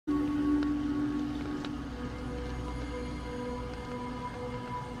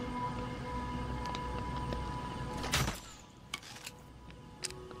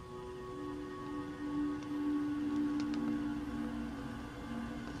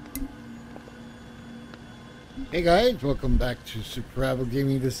Hey guys, welcome back to Super Rival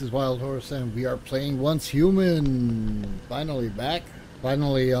Gaming. This is Wild Horse, and we are playing Once Human. Finally back.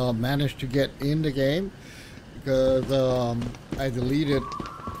 Finally managed to get in the game because I deleted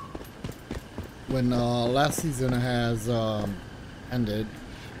when last season has ended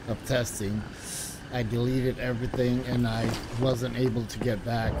of testing. I deleted everything and I wasn't able to get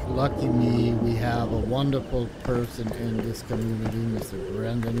back. Lucky me, we have a wonderful person in this community, Mr.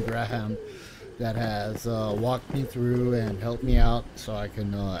 Brendan Graham, that has walked me through and helped me out so I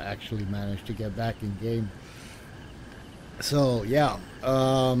can actually manage to get back in game. So yeah,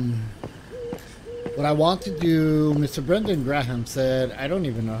 what I want to do, Mr. Brendan Graham said, I don't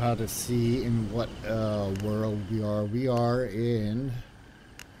even know how to see in what world we are. We are in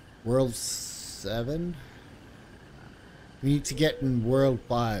world 7. We need to get in world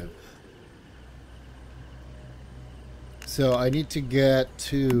 5. So I need to get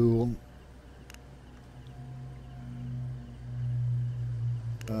to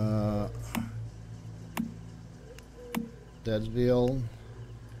Deadsville.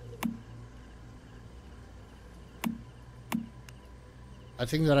 I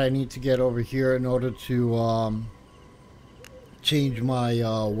think that I need to get over here in order to change my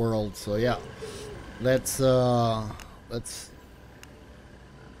world. So yeah, let's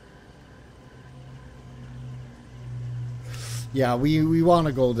yeah, we want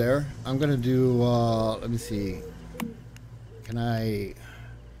to go there. I'm gonna do let me see, can I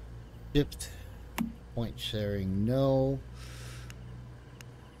shift point sharing? No,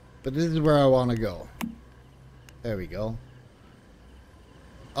 but this is where I want to go. There we go.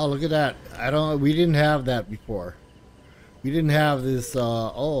 Oh, look at that. We didn't have that before. We didn't have this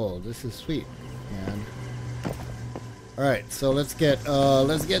oh, this is sweet, man. All right, so let's get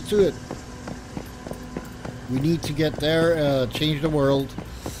to it. We need to get there, change the world,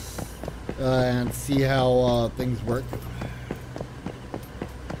 and see how things work.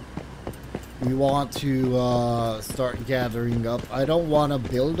 We want to start gathering up. I don't want to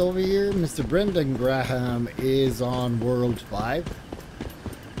build over here. Mr. Brendan Graham is on World 5.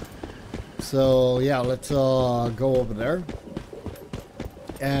 So yeah, let's go over there.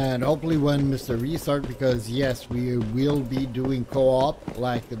 And hopefully when Mr. Restart, because yes, we will be doing co-op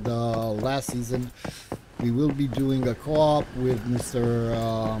like the last season. We will be doing a co-op with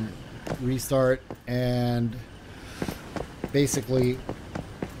Mr. Restart, and basically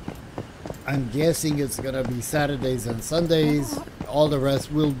I'm guessing it's gonna be Saturdays and Sundays. All the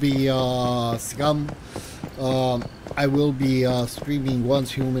rest will be scum. I will be streaming Once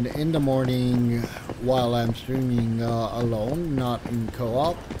Human in the morning while I'm streaming alone, not in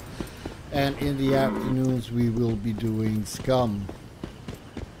co-op. And in the afternoons we will be doing scum.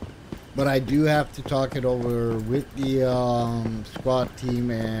 But I do have to talk it over with the squad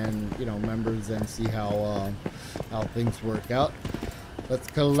team and members and see how things work out. Let's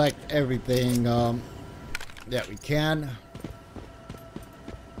collect everything that we can.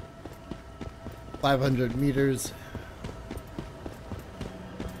 500 meters.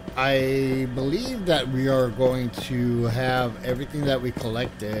 I believe that we are going to have everything that we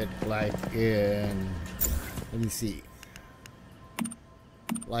collected, like in, let me see,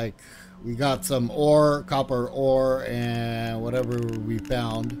 like we got some ore, copper ore, and whatever we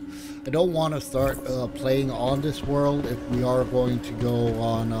found. I don't want to start playing on this world if we are going to go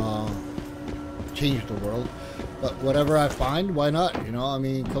on change the world, but whatever I find, why not? I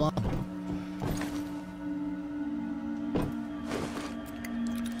mean, come on.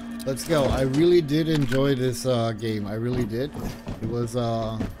 Let's go. I really did enjoy this game. I really did. It was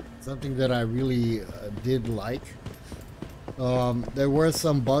something that I really did like. There were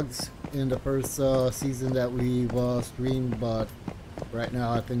some bugs in the first season that we've streamed, but right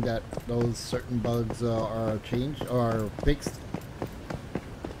now I think that those certain bugs are changed or fixed.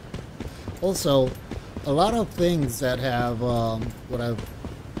 Also, a lot of things that have what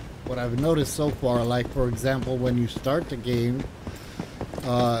I've noticed so far, like for example, when you start the game,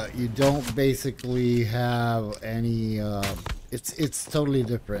 you don't basically have any it's totally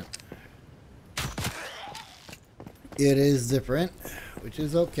different. It is different, which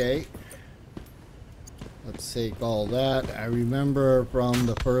is okay. Let's take all that. I remember from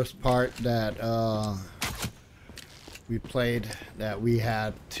the first part that we played that we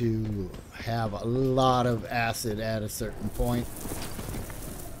had to have a lot of acid at a certain point.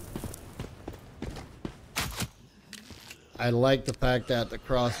 I like the fact that the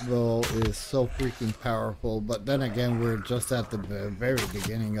crossbow is so freaking powerful, but then again, we're just at the very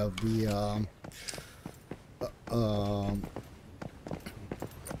beginning of the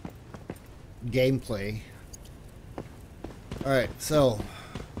gameplay. Alright, so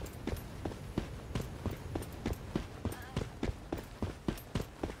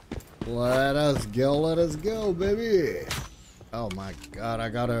Let us go, baby. Oh my god, I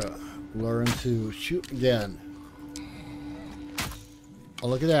gotta learn to shoot again. Oh,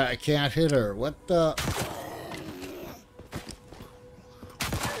 look at that, I can't hit her. What the?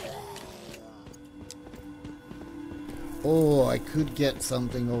 Oh, I could get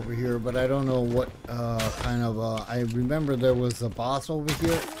something over here, but I don't know what kind of I remember there was a boss over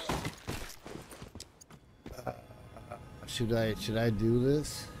here. Should I do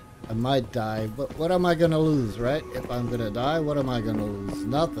this? I might die, but what am I gonna lose, right? If I'm gonna die, what am I gonna lose?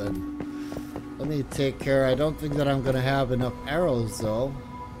 Nothing. Let me take care. I don't think that I'm gonna have enough arrows though.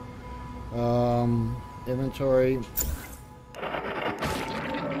 Inventory.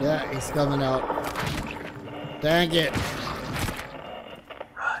 Yeah, he's coming out. Dang it.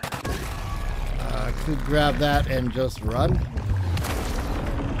 I could grab that and just run.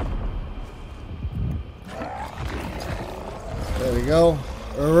 There we go.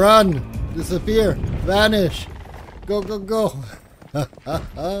 Run! Disappear! Vanish! Go, go, go!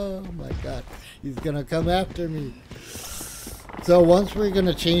 Oh my god. He's gonna come after me. So once we're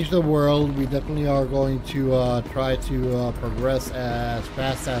gonna change the world, we definitely are going to try to progress as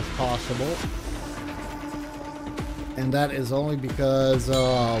fast as possible. And that is only because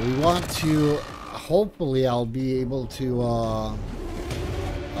we want to, hopefully I'll be able to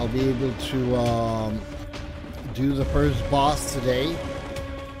do the first boss today.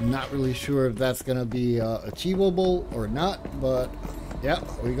 I'm not really sure if that's gonna be achievable or not, but yeah,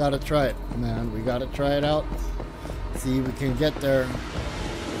 we gotta try it, man. We gotta try it out. See if we can get there.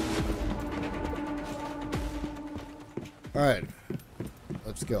 All right,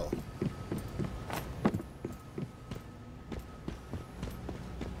 let's go.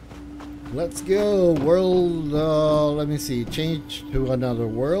 Let's go. World, let me see. Change to another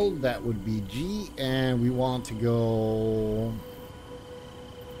world. That would be G. And we want to go...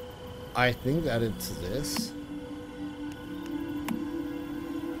 I think that it's this.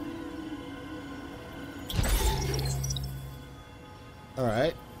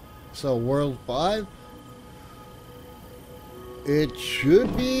 Alright. So, World 5. It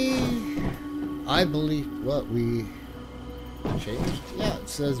should be... I believe what we... changed? Yeah, it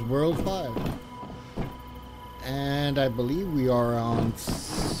says World 5. And I believe we are on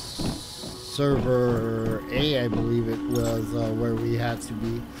server A, I believe it was where we had to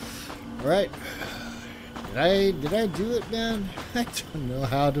be. Alright. Did I do it, man? I don't know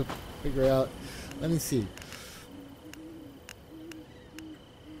how to figure out. Let me see.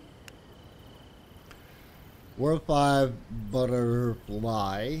 World 5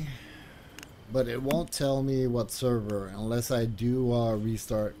 Butterfly. But it won't tell me what server unless I do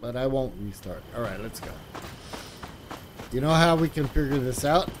restart. But I won't restart. Alright, let's go. You know how we can figure this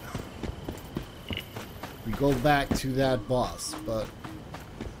out? We go back to that boss, but...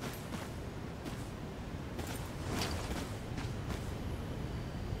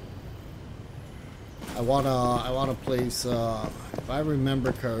 I wanna place, if I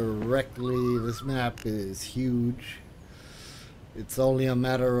remember correctly, this map is huge. It's only a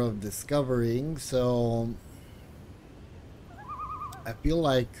matter of discovering, so I feel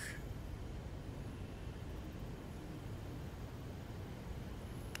like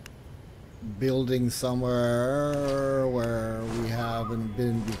building somewhere where we haven't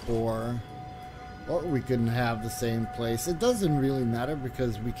been before, or we can have the same place. It doesn't really matter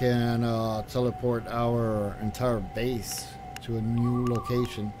because we can teleport our entire base to a new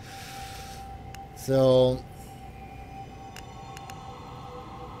location. So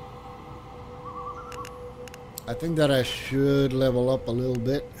I think that I should level up a little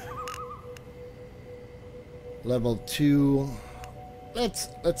bit. Level 2. Let's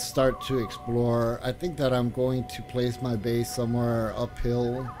start to explore. I think that I'm going to place my base somewhere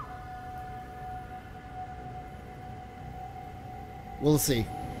uphill. We'll see.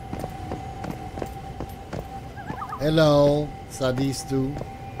 Hello, Sadistu.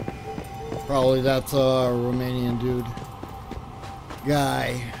 Probably that's a Romanian dude.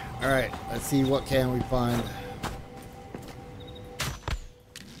 Guy. Alright, let's see what can we find.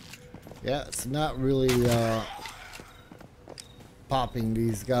 Yeah, it's not really popping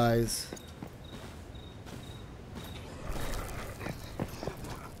these guys.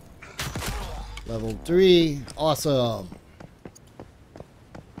 Level 3, awesome.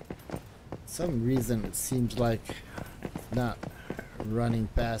 Some reason it seems like it's not running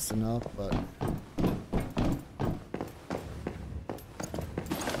fast enough, but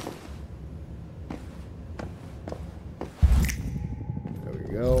there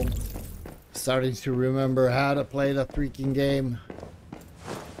we go. Starting to remember how to play the freaking game.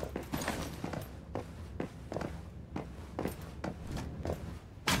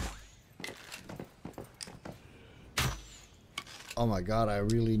 Oh my god, I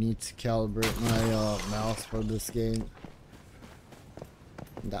really need to calibrate my mouse for this game.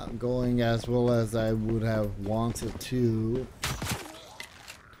 Not going as well as I would have wanted to.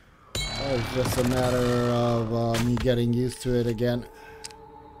 It's just a matter of me getting used to it again.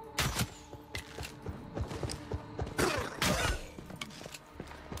 I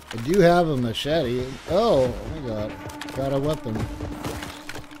do have a machete. Oh my god, got a weapon.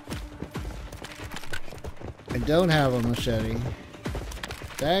 I don't have a machete.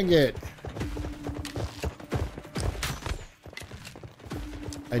 Dang it.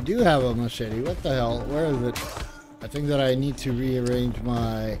 I do have a machete. What the hell? Where is it? I think that I need to rearrange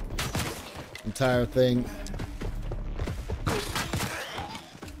my entire thing.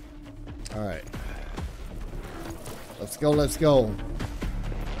 Alright. Let's go, let's go.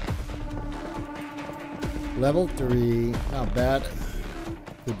 Level 3. Not bad.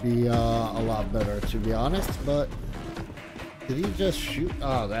 Could be a lot better, to be honest, but did he just shoot?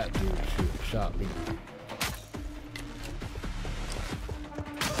 Oh, that dude shot me.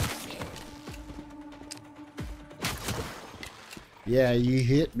 Yeah, you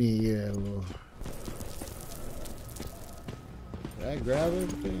hit me. Did I grab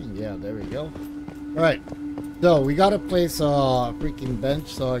everything? Yeah, there we go. Alright, so we gotta place a freaking bench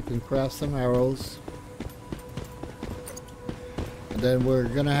so I can craft some arrows. And then we're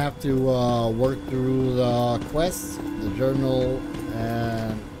gonna have to work through the quests, the journal,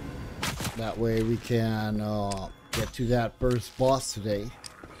 and that way we can get to that first boss today.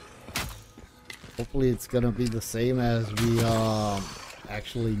 Hopefully it's gonna be the same as we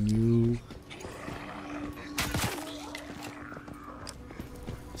actually knew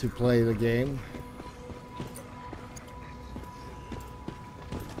to play the game.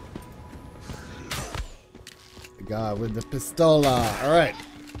 The guy with the pistola. Alright.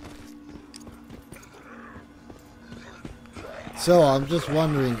 So I'm just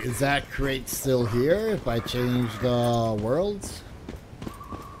wondering, is that crate still here if I change the worlds?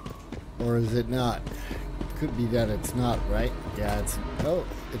 Or is it not? Could be that it's not, right? Yeah, it's... Oh,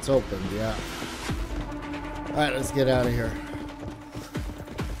 it's open, yeah. Alright, let's get out of here.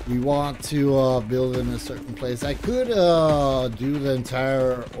 We want to build in a certain place. I could do the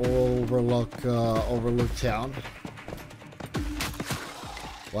entire overlook town.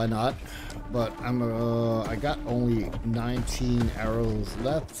 Why not? But I got only 19 arrows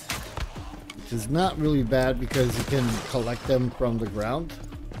left, which is not really bad because you can collect them from the ground.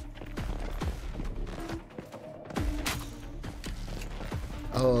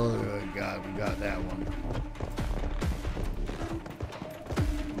 Oh god, we got that one.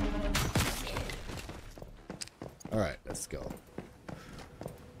 Alright, let's go.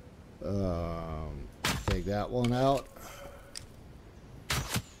 Take that one out.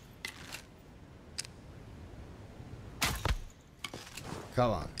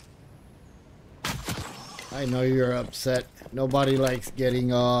 Come on. I know you're upset. Nobody likes getting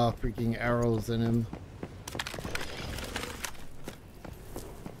freaking arrows in him.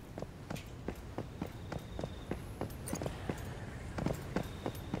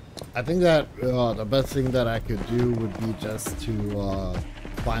 I think that the best thing that I could do would be just to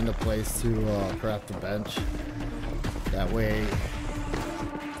find a place to craft a bench. That way...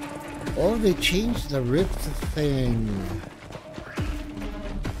 Oh, they changed the rift thing.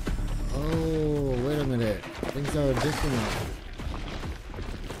 Oh, wait a minute. Things are different.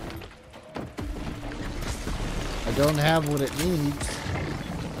 I don't have what it needs.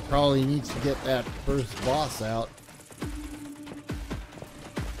 I probably need to get that first boss out.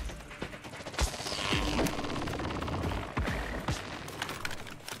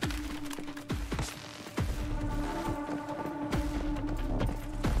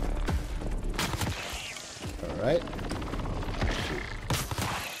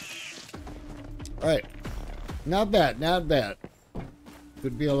 Alright, not bad, not bad.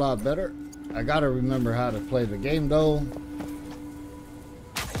 Could be a lot better. I gotta remember how to play the game though.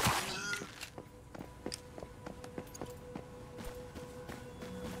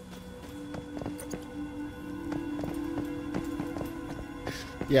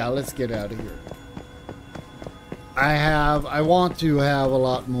 Yeah, let's get out of here. I want to have a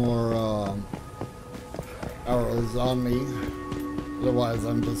lot more arrows on me. Otherwise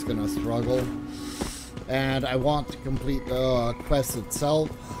I'm just gonna struggle. And I want to complete the quest itself,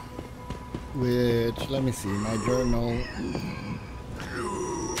 which, let me see, my journal.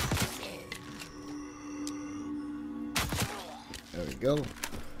 There we go.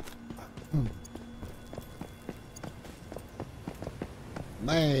 Am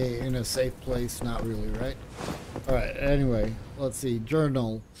I in a safe place? Not really, right? Alright, anyway, let's see,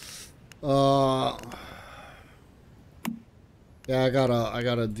 journal. Yeah, I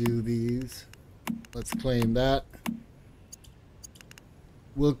gotta do these. Let's claim that.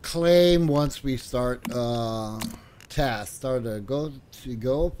 We'll claim once we start task. Start to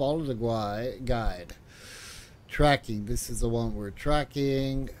go follow the guide. Tracking. This is the one we're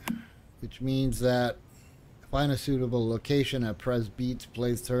tracking, which means that find a suitable location and press B to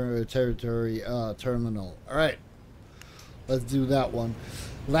place territory terminal. All right, let's do that one.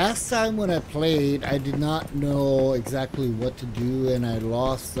 Last time when I played, I did not know exactly what to do, and I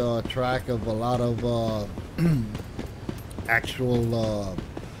lost track of a lot of actual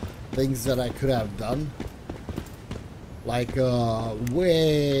things that I could have done. Like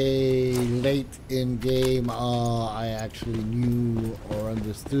way late in game, I actually knew or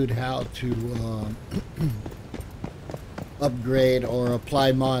understood how to upgrade or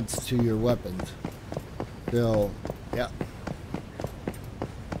apply mods to your weapons. So, yeah.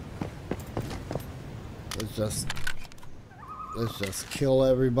 Let's just kill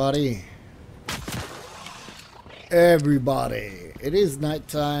everybody. It is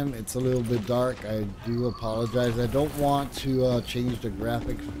nighttime. It's a little bit dark. I do apologize. I don't want to change the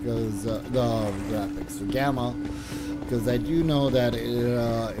graphics because the gamma, because I do know that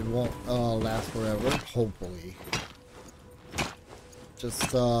it won't last forever. Hopefully,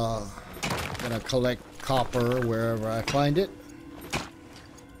 just gonna collect copper wherever I find it.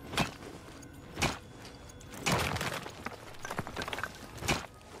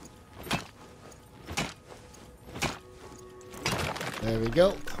 There we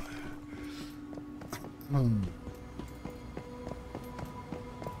go.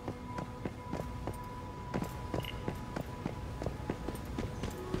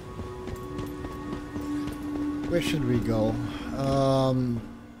 Where should we go?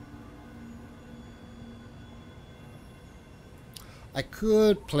 I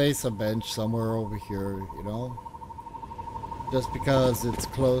could place a bench somewhere over here, you know, just because it's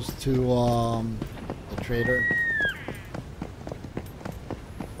close to the trader.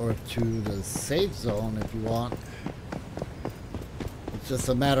 Or to the safe zone if you want. It's just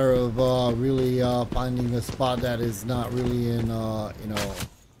a matter of really finding a spot that is not really in, you know,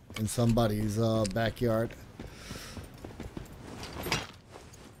 in somebody's backyard.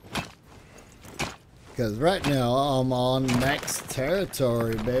 Because right now I'm on next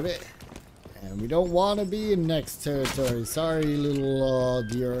territory, baby. And we don't want to be in next territory. Sorry, little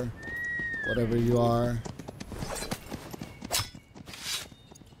deer, whatever you are.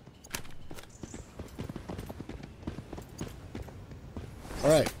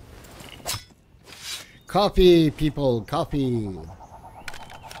 Alright. Coffee, people, coffee.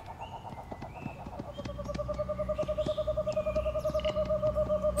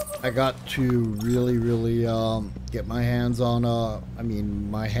 I got to really get my hands on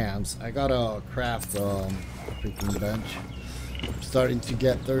I gotta craft a freaking bench. I'm starting to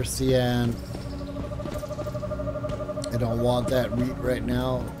get thirsty and I don't want that wheat right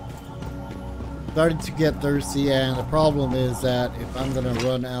now. Starting to get thirsty, and the problem is that if I'm gonna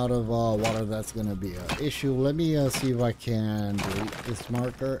run out of water, that's gonna be an issue. Let me see if I can delete this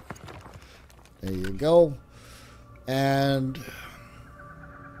marker. There you go. And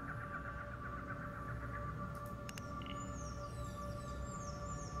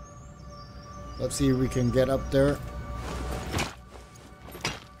let's see if we can get up there.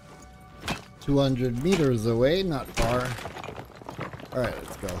 200 meters away, not far. All right,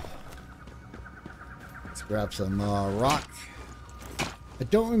 let's go. Grab some rock. I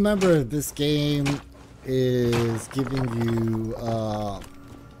don't remember if this game is giving you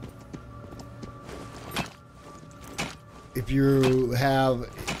if you have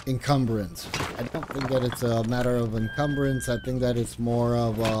encumbrance. I don't think that it's a matter of encumbrance. I think that it's more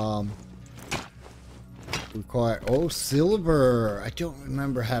of require. Oh, silver. I don't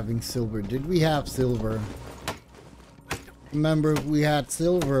remember having silver. Did we have silver? Remember if we had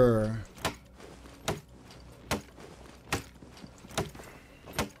silver?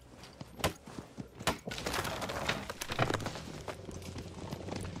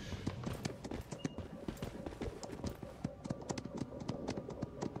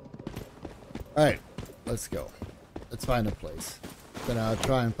 Alright, let's go. Let's find a place. Gonna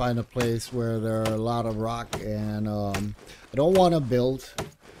try and find a place where there are a lot of rock, and I don't want to build.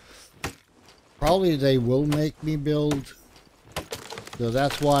 Probably they will make me build. So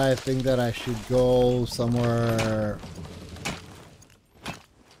that's why I think that I should go somewhere,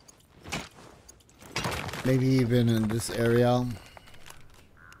 maybe even in this area.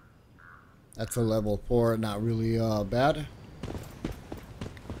 That's a level 4, not really bad.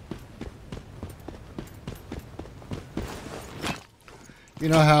 You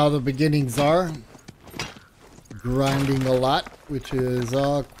know how the beginnings are. Grinding a lot. which is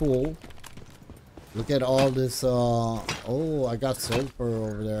cool. Look at all this. Oh, I got sulfur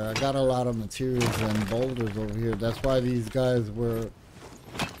over there. I got a lot of materials and boulders over here. That's why these guys were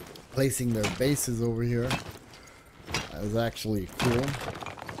placing their bases over here. That was actually cool.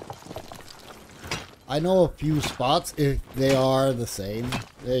 I know a few spots if they are the same.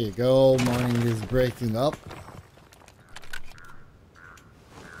 There you go. Morning is breaking up.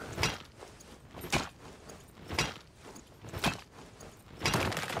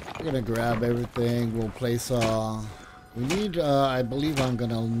 We're gonna grab everything. We'll place we need I believe I'm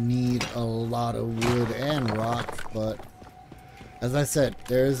gonna need a lot of wood and rock, but as I said,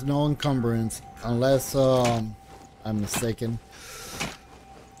 there is no encumbrance unless I'm mistaken.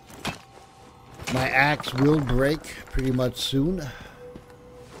 My axe will break pretty much soon.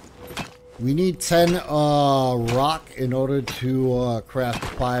 We need 10 rock in order to craft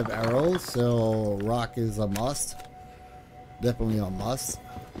 5 arrows, so rock is a must. Definitely a must.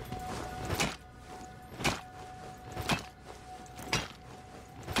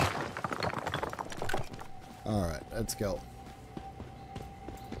 Alright, let's go.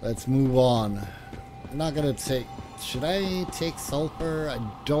 Let's move on. I'm not gonna take... Should I take sulfur? I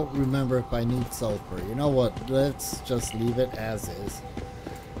don't remember if I need sulfur. You know what? Let's just leave it as is.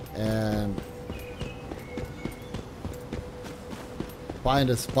 And...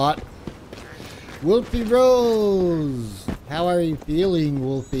 find a spot. Wolfie Rose! How are you feeling,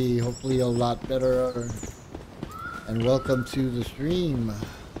 Wolfie? Hopefully a lot better. And welcome to the stream.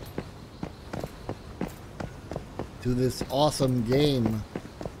 To this awesome game.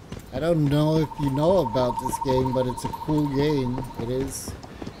 I don't know if you know about this game, but it's a cool game. It is.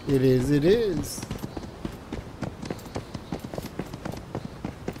 It is. It is.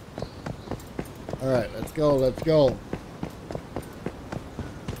 Alright, let's go. Let's go.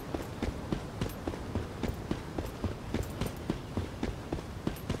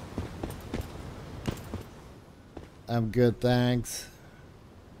 I'm good, thanks.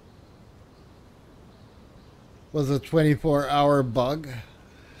 Was a 24-hour bug.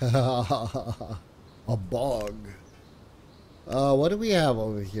 A bug. What do we have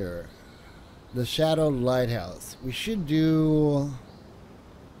over here? The Shadowed Lighthouse. We should do...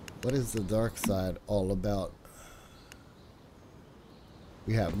 What is the dark side all about?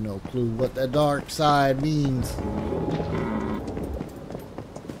 We have no clue what the dark side means.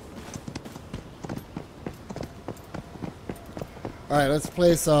 Alright, let's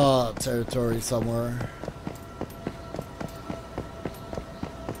place territory somewhere.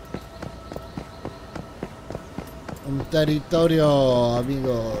 Un territorio,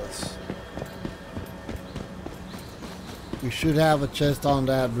 amigos. We should have a chest on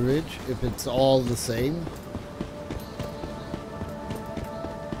that bridge if it's all the same.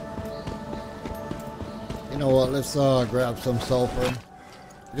 You know what, let's grab some sulfur.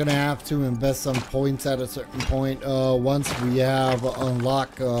 We're gonna have to invest some points at a certain point once we have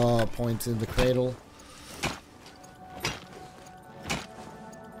unlock points in the cradle.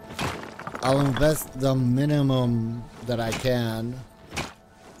 I'll invest the minimum that I can,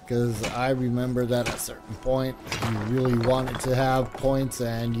 because I remember that at a certain point you really wanted to have points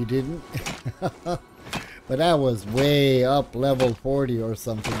and you didn't. But that was way up level 40 or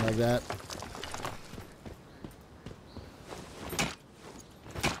something like that.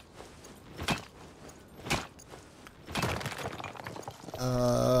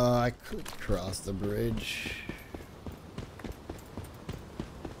 I could cross the bridge.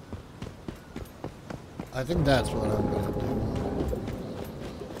 I think that's what I'm gonna do.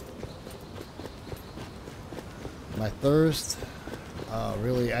 My thirst.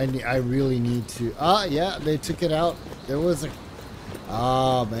 Really, I really need to. Yeah, they took it out. There was a.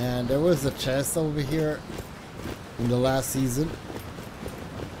 Man, there was a chest over here in the last season.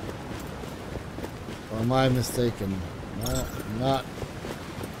 Or am I mistaken? Not.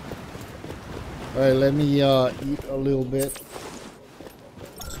 All right, let me eat a little bit.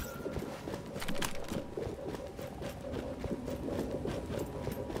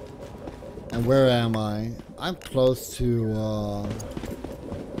 And where am I? I'm close to,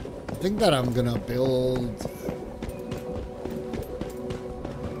 I think that I'm gonna build...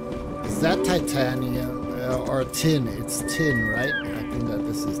 Is that titanium? Or tin? It's tin, right? I think that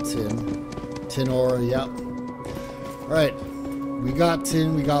this is tin. Tin ore, yep. Alright. We got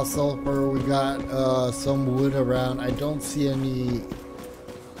tin, we got sulfur, we got some wood around. I don't see any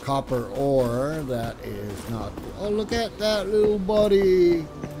copper ore. That is not... Oh, look at that little buddy!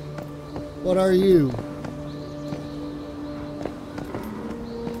 What are you?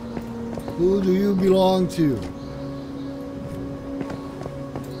 Who do you belong to?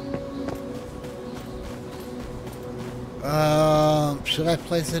 Should I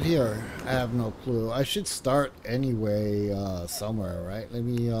place it here? I have no clue. I should start anyway somewhere, right? Let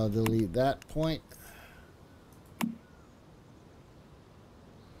me delete that point.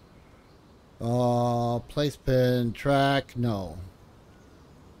 Place pin track, no.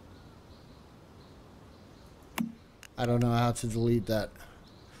 I don't know how to delete that.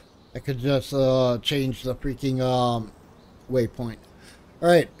 I could just change the freaking waypoint.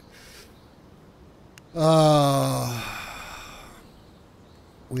 Alright.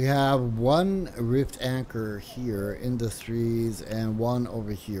 We have one rift anchor here, industries, and one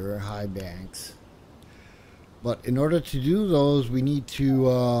over here, high banks. But in order to do those, we need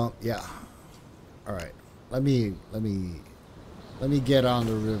to yeah. Alright. Let me get on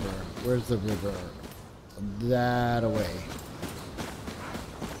the river. Where's the river? That away.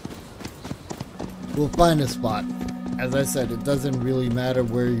 We'll find a spot. As I said, it doesn't really matter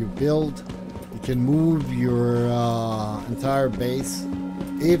where you build. You can move your entire base.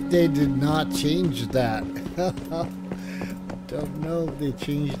 If they did not change that. Don't know if they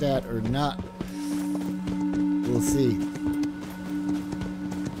changed that or not. We'll see.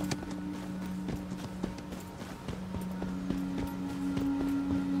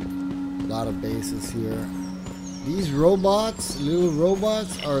 A lot of bases here. These robots, little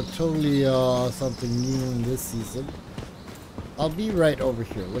robots, are totally something new in this season. I'll be right over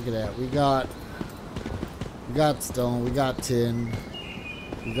here. Look at that. We got stone. We got tin.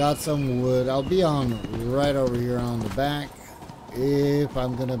 We got some wood. I'll be on right over here on the back if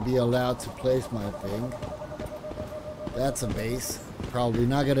I'm gonna be allowed to place my thing. That's a base. Probably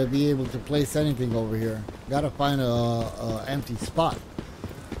not gonna be able to place anything over here. Gotta find a empty spot.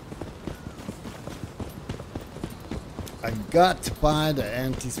 I got to find an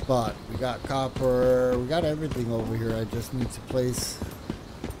empty spot. We got copper. We got everything over here. I just need to place.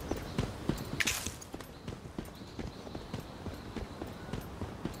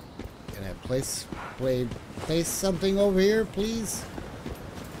 Can I place something over here, please?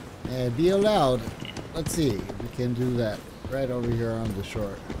 And be allowed. Let's see if we can do that right over here on the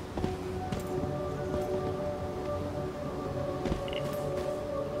shore.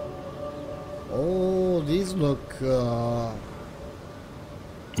 Oh, these look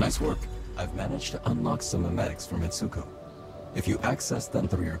Nice work. I've managed to unlock some memetics from Mitsuko. If you access them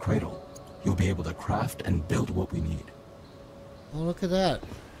through your cradle, you'll be able to craft and build what we need. oh, look at that.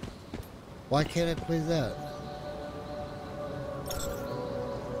 Why can't I play that?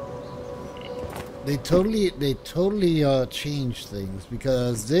 They totally changed things,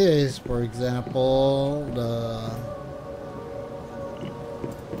 because this, for example, the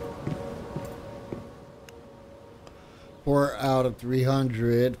 4 out of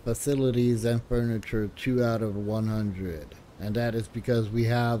 300, facilities and furniture 2 out of 100, and that is because we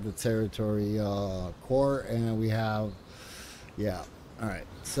have the territory core, and we have, yeah. All right,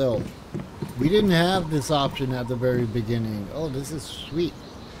 so we didn't have this option at the very beginning. Oh, this is sweet.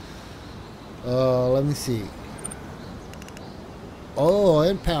 Let me see. Oh,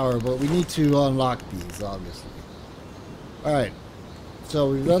 and power, but we need to unlock these, obviously. All right, so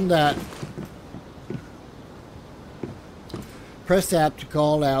we've done that. Press tab to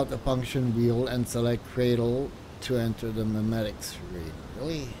call out the function wheel and select cradle to enter the memetic screen.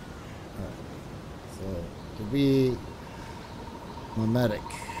 Really? Alright. So, to be memetic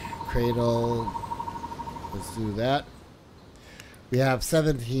cradle, let's do that. We have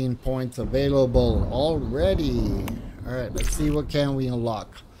 17 points available already. Alright, let's see what can we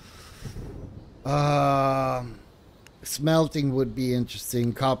unlock. Smelting would be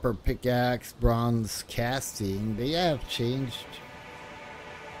interesting. Copper pickaxe, bronze casting. They have changed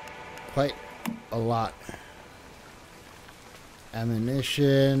quite a lot.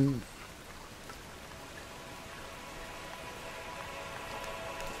 Ammunition.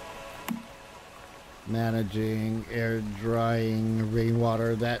 Managing, air drying,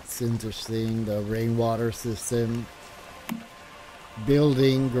 rainwater. That's interesting. The rainwater system.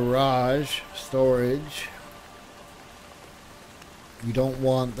 Building, garage, storage. We don't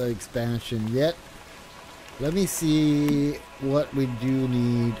want the expansion yet. Let me see what we do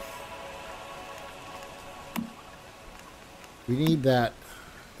need. We need that.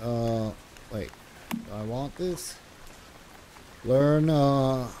 Wait. Do I want this? Learn.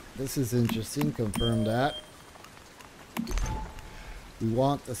 This is interesting. Confirm that. We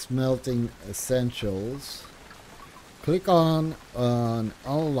want the smelting essentials. Click on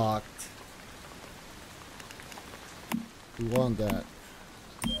unlocked. We want that.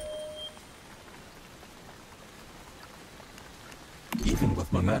 Even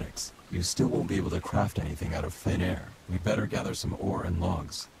with memetics, you still won't be able to craft anything out of thin air. We better gather some ore and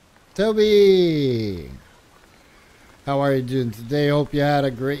logs. Toby! How are you doing today? Hope you had a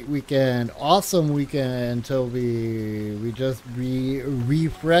great weekend. Awesome weekend, Toby. We just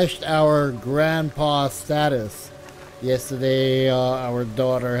refreshed our grandpa status. Yesterday, our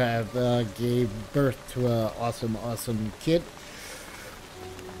daughter had gave birth to an awesome kid.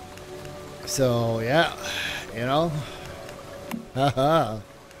 So, yeah, you know. Ha ha.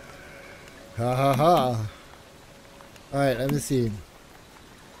 Ha ha ha. Alright, let me see.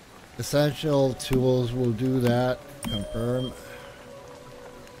 Essential tools will do that. Confirm.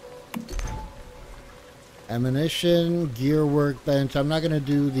 Ammunition, gear, workbench. I'm not going to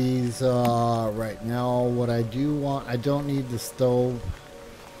do these right now. What I do want, I don't need the stove.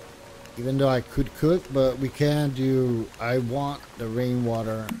 Even though I could cook, but we can do, I want the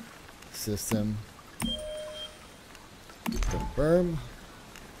rainwater system. Confirm.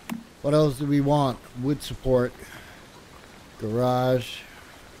 What else do we want? Wood support. Garage.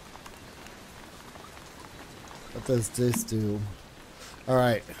 What does this do?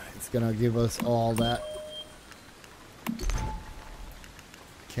 Alright, it's gonna give us all that.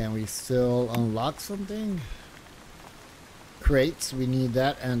 Can we still unlock something? Crates, we need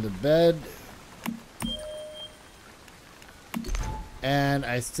that, and the bed. And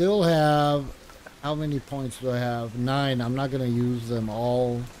I still have, how many points do I have? 9. I'm not gonna use them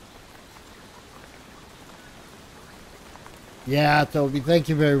all. Yeah, Toby, thank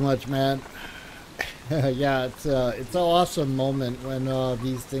you very much, man. Yeah, it's an awesome moment when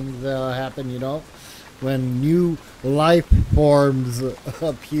these things happen, you know, when new life forms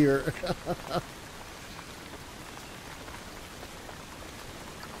appear.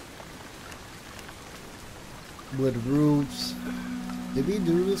 Wood roofs. Did we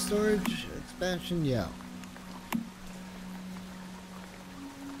do the storage expansion? Yeah.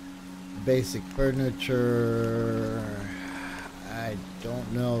 Basic furniture. I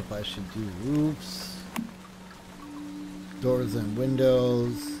don't know if I should do roofs. Doors and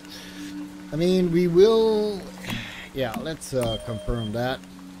windows. I mean, we will. Yeah, let's confirm that.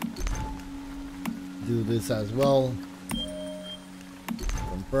 Do this as well.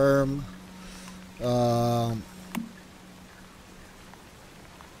 Confirm. No,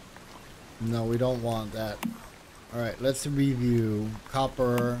 we don't want that. Alright, let's review.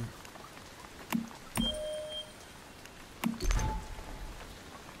 Copper.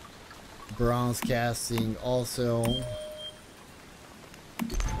 Bronze casting also.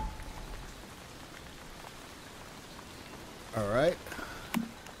 Alright.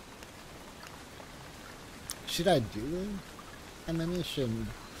 Should I do ammunition?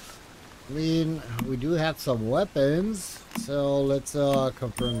 I mean, we do have some weapons, so let's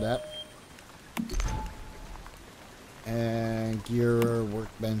confirm that. And gear,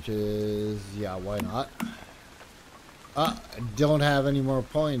 workbenches, yeah, why not? I don't have any more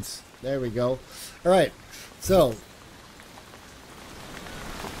points. There we go. Alright, so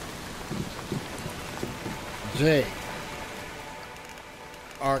J.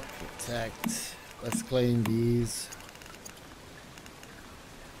 Architect. Let's claim these.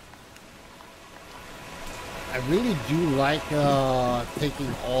 I really do like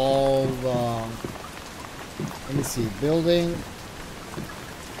taking all the, let me see, building,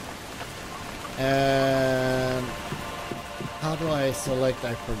 and how do I select?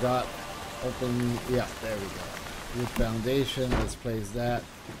 I forgot. Open, yeah, there we go. Wood foundation, let's place that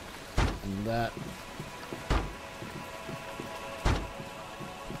and that.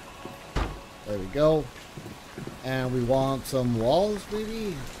 There we go. And we want some walls,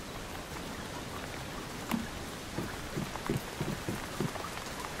 maybe?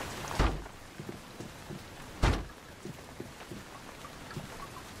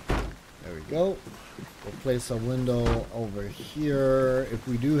 There we go. We'll place a window over here. If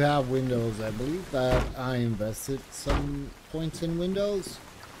we do have windows, I believe that I invested some points in windows.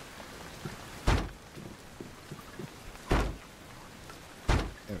 There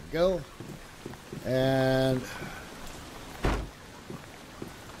we go. And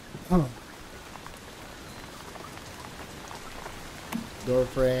door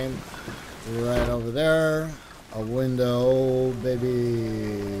frame right over there. A window, baby.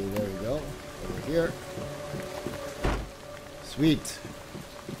 There we go. Over here. Sweet.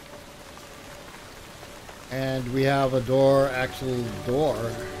 And we have a door, actual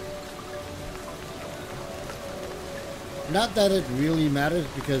door. Not that it really matters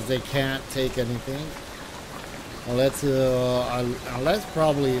because they can't take anything. Unless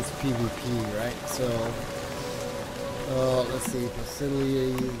probably it's PvP, right? So, let's see,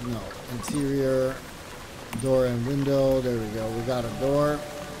 facility, no, interior, door and window, there we go. We got a door.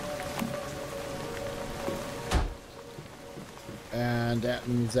 And that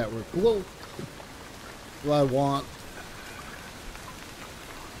means that we're cool. Do I want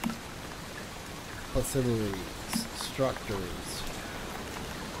facilities, structures.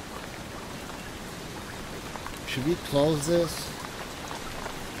 Should we close this?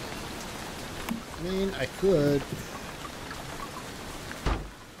 I mean, I could.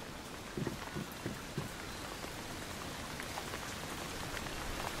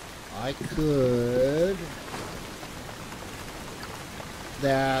 I could.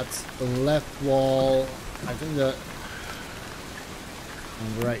 That's the left wall. I think the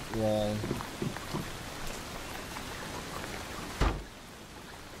right wall.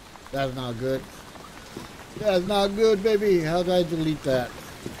 That's not good. That's not good, baby. How do I delete that?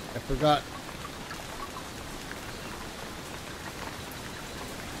 I forgot.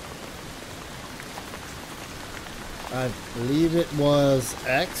 I believe it was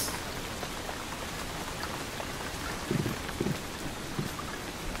X.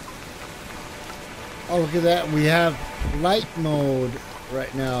 Oh, look at that. We have light mode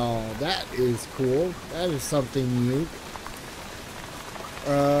right now. That is cool. That is something new.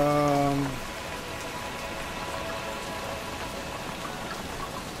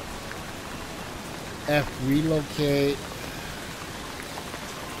 F relocate.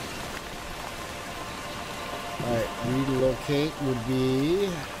 Alright, relocate would be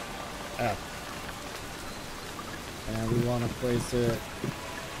F. And we want to place it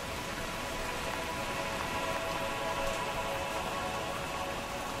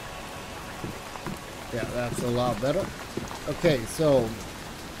yeah, that's a lot better. Okay, so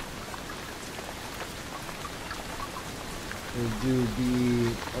we'll do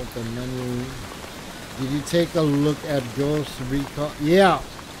the open menu. Did you take a look at Ghost Recon? Yeah,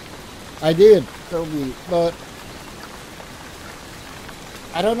 I did, Toby, but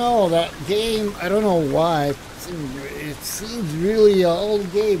I don't know, that game, I don't know why. It seems really an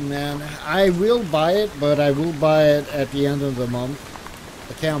old game, man. I will buy it, but I will buy it at the end of the month.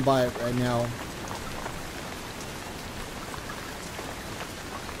 I can't buy it right now.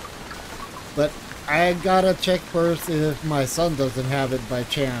 But I gotta check first if my son doesn't have it by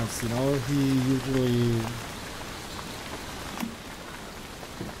chance, you know. He usually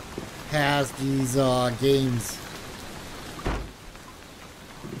has these games.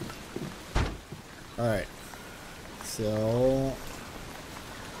 Alright. So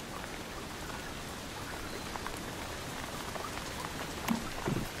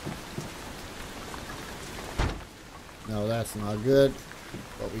no, that's not good.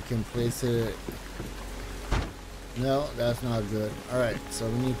 But we can place it. No, that's not good. Alright, so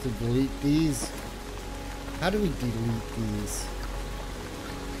we need to delete these. How do we delete these?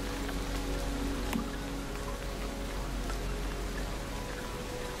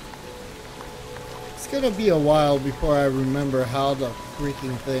 It's gonna be a while before I remember how the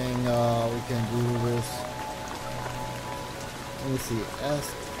freaking thing we can do this. Let me see.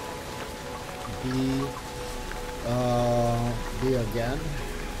 S B B again.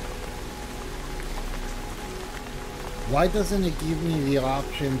 Why doesn't it give me the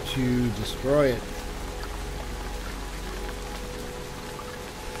option to destroy it?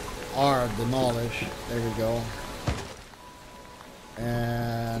 R, demolish. There we go.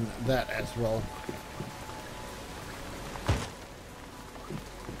 And that as well.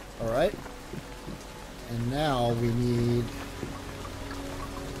 Alright. And now we need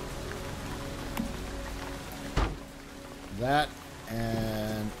that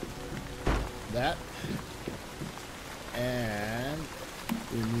and that, and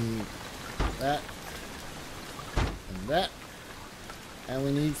we need that and that, and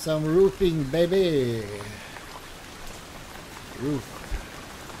we need some roofing, baby. Roof.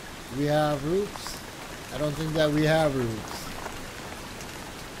 Do we have roofs? I don't think that we have roofs.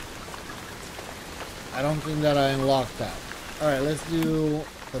 I don't think that I unlocked that. Alright, let's do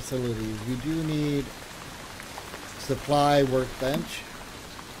facilities. We do need supply workbench.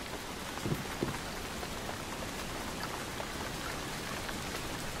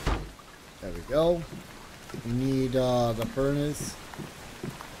 There we go. We need the furnace.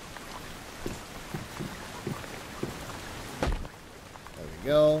 There we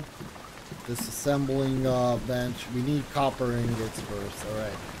go. Disassembling bench. We need copper ingots first.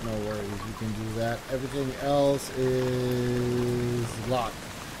 Alright, no worries. You can do that. Everything else is locked.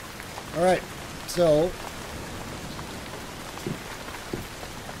 Alright, so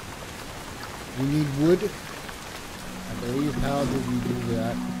we need wood. I believe, how did we do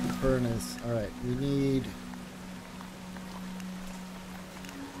that? Furnace. Alright, we need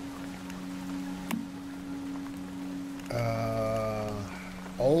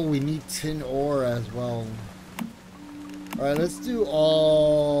oh, we need tin ore as well. Alright, let's do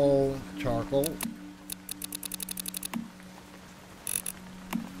all charcoal.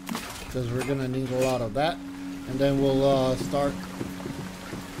 because we're gonna need a lot of that. And then we'll start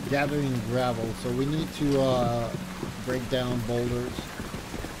gathering gravel. So we need to break down boulders.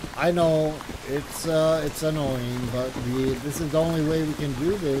 I know it's annoying, but this is the only way we can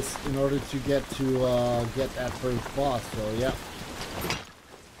do this in order to get that first boss. So yeah.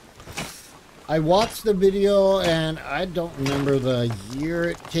 I watched the video and I don't remember the year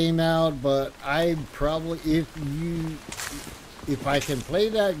it came out, but I probably, if I can play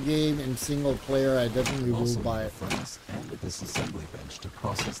that game in single player, I definitely will buy it. Furnace and a disassembly bench to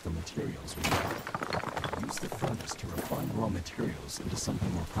process the materials we have. Use the furnace to refine raw materials into something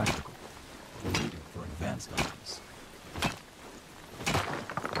more practical. We'll need it for advanced items.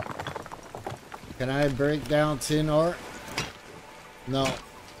 Can I break down tin ore? No.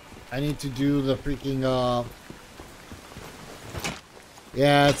 I need to do the freaking,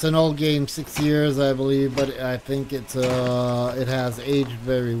 yeah, it's an old game, 6 years, I believe, but I think it has aged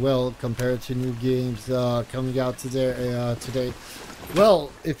very well compared to new games, coming out today.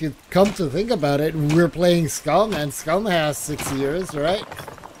 Well, if you come to think about it, we're playing Scum, and Scum has 6 years, right?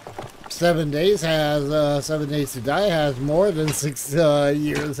 7 Days to Die has more than 6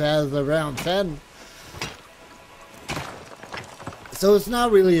 years, has around 10. So it's not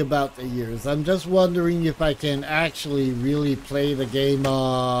really about the years. I'm just wondering if I can actually really play the game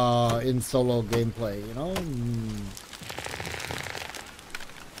in solo gameplay, you know?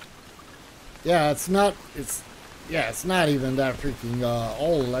 Yeah, it's not even that freaking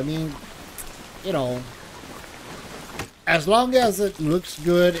old. I mean, you know, as long as it looks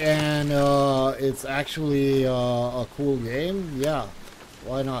good and it's actually a cool game, yeah,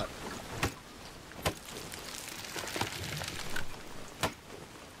 why not?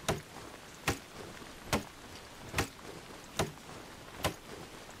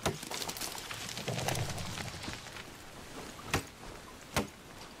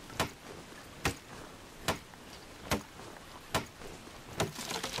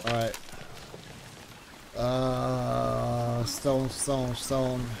 Alright.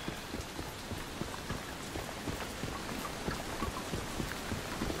 Stone.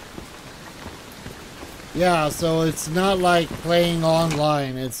 Yeah, so it's not like playing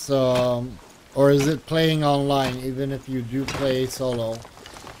online. It's, or is it playing online even if you do play solo?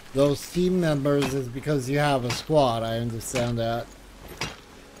 Those team members is because you have a squad, I understand that.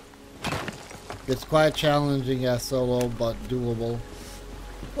 It's quite challenging as solo, but doable.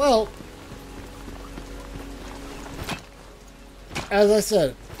 Well, as I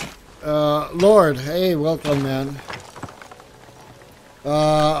said, Lord, hey, welcome, man.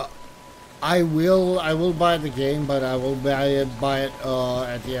 I will buy the game, but I will buy it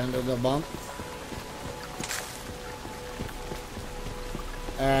at the end of the month.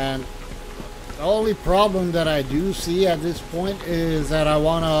 And the only problem that I do see at this point is that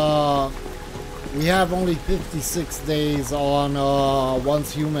we have only 56 days on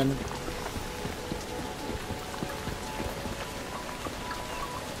Once Human.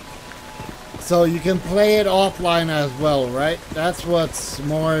 So you can play it offline as well, right? That's what's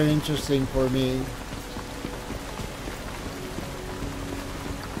more interesting for me.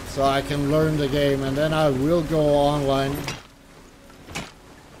 So I can learn the game and then I will go online.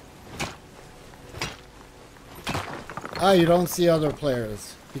 Ah, you don't see other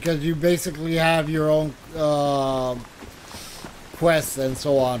players. Because you basically have your own quests and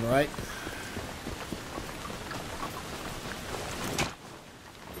so on, right?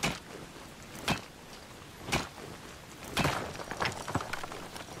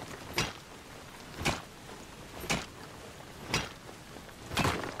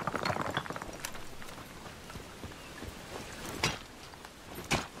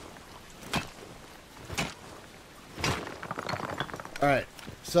 Alright.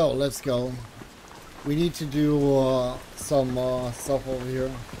 So let's go. We need to do some stuff over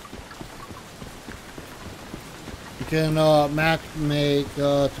here. You can match make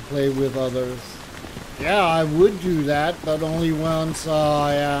to play with others. Yeah, I would do that, but only once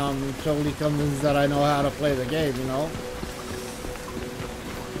I am totally convinced that I know how to play the game, you know?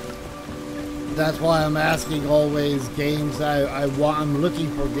 That's why I'm asking always games. I'm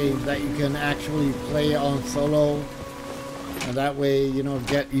looking for games that you can actually play on solo. And that way, you know,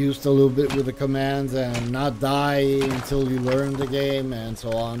 get used a little bit with the commands and not die until you learn the game and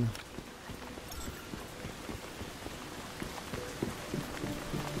so on.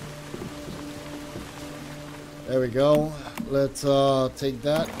 There we go. Let's take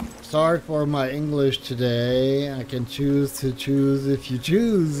that. Sorry for my English today. I can choose to choose if you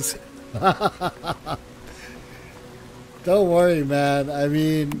choose. Don't worry, man. I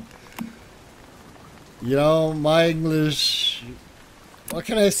mean, you know, my English What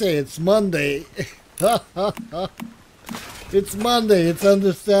can I say? It's Monday. It's Monday. It's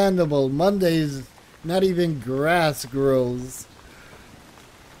understandable. Mondays, not even grass grows.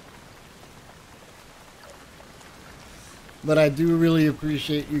 But I do really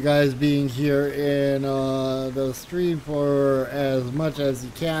appreciate you guys being here in the stream for as much as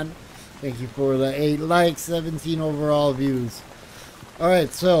you can. Thank you for the 8 likes, 17 overall views.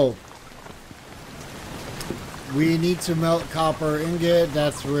 Alright, so we need to melt copper ingot.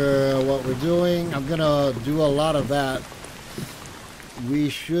 That's what we're doing. I'm gonna do a lot of that. We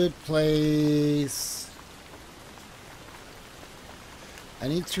should place... I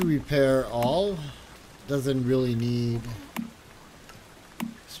need to repair all. Doesn't really need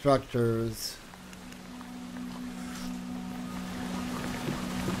structures.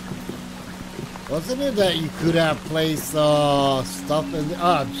 Wasn't it that you could have placed stuff in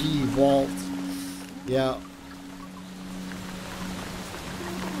the... gee, vault. Yeah.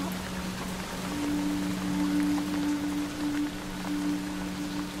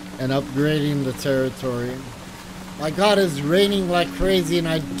 And upgrading the territory. My God, it's raining like crazy, and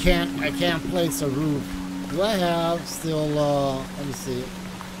I can't place a roof. Do I have still? Let me see.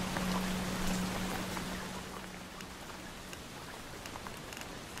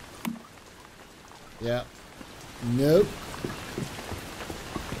 Yeah. Nope.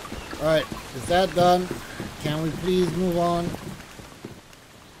 All right, is that done? Can we please move on?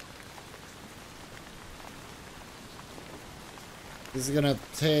 This is gonna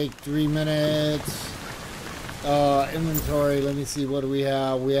take 3 minutes. Inventory, let me see, what do we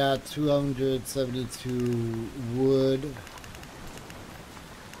have? We have 272 wood.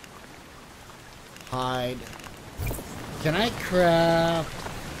 Hide. Can I craft?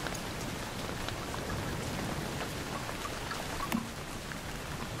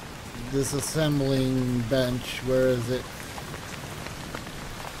 Disassembling bench, where is it?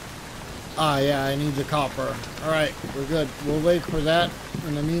 Ah, yeah, I need the copper. Alright, we're good. We'll wait for that.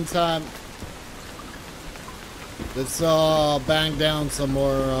 In the meantime, let's bang down some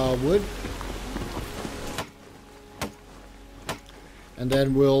more wood. And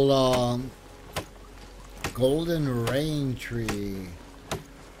then we'll golden rain tree.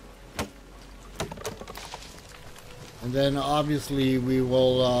 And then obviously we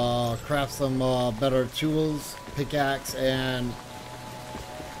will craft some better tools, pickaxe, and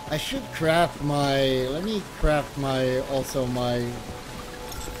I should craft my, let me craft my, also my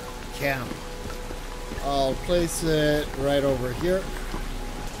camp. I'll place it right over here.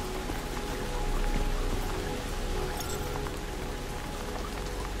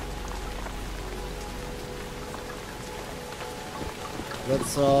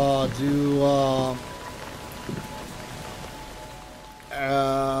 Let's do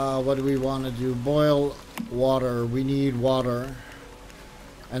what do we want to do? Boil water. We need water.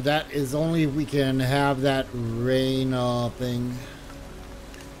 And that is only if we can have that rain thing.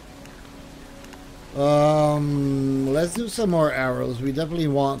 Let's do some more arrows. We definitely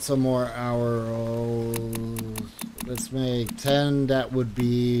want some more arrows. Let's make 10. That would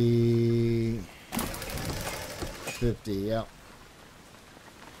be 50. Yeah.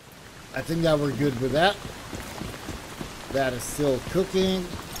 I think that we're good with that. That is still cooking.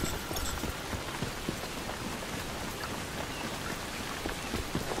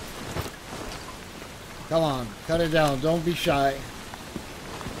 Come on, cut it down. Don't be shy.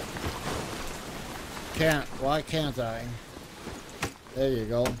 Can't. Why can't I? There you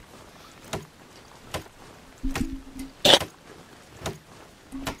go.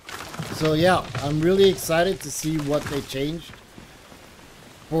 So yeah, I'm really excited to see what they changed.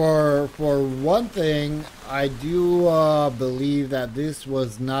 For one thing, I do believe that this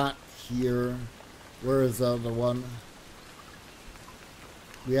was not here. Where is the other one?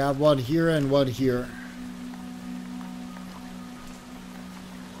 We have one here and one here.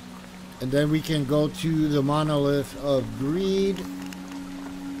 And then we can go to the Monolith of Greed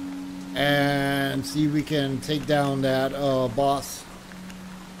and see if we can take down that boss.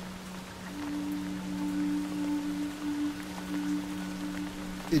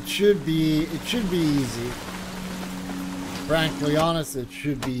 It should be easy. Frankly honest, it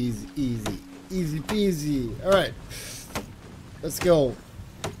should be easy. Easy peasy. Alright. Let's go.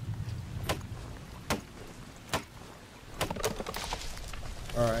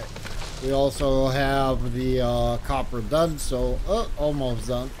 Alright. We also have the copper done, so almost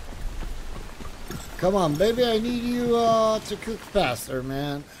done. Come on, baby, I need you to cook faster,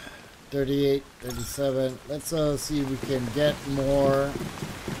 man. 38, 37. Let's see if we can get more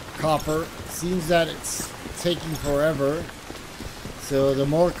copper. Seems that it's taking forever. So the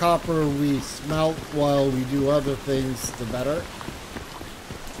more copper we smelt while we do other things, the better.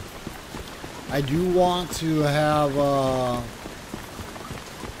 I do want to have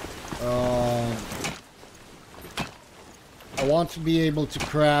I want to be able to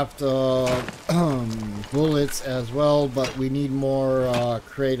craft bullets as well, but we need more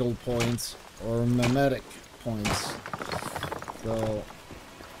cradle points or mimetic points. So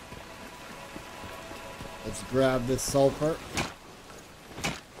let's grab this sulfur.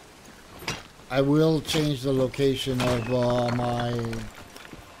 I will change the location of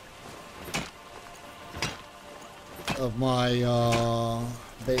my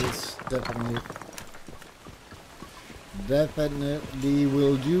base, definitely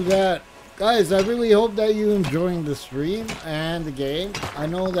will do that. Guys, I really hope that you're enjoying the stream and the game. I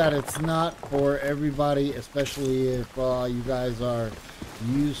know that it's not for everybody, especially if you guys are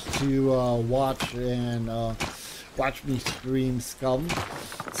used to watch me stream Scum.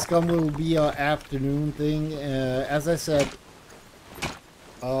 Scum will be an afternoon thing. As I said,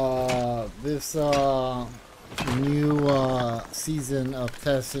 this new season of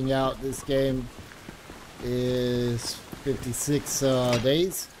testing out this game is 56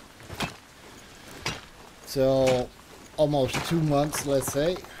 days, so almost 2 months, let's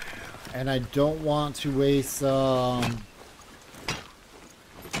say, and I don't want to waste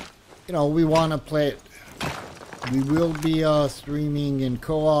you know, we want to play it. We will be streaming in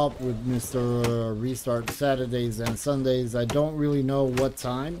co-op with Mr. Restart Saturdays and Sundays. I don't really know what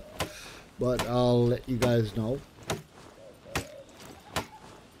time, but I'll let you guys know.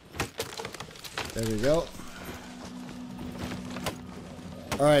 There we go.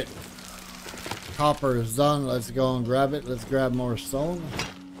 Alright. Copper is done. Let's go and grab it. Let's grab more stone.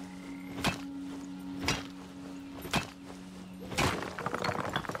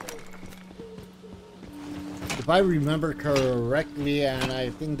 If I remember correctly, and I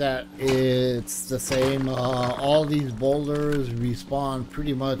think that it's the same, all these boulders respawn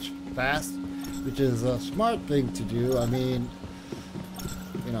pretty much fast, which is a smart thing to do. I mean,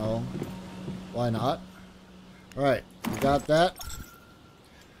 you know, why not? Alright, we got that.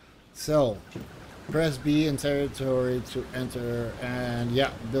 So, press B in territory to enter, and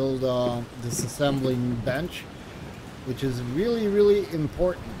yeah, build this assembling bench, which is really, really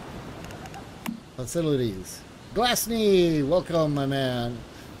important. Facilities. Glassney, welcome, my man.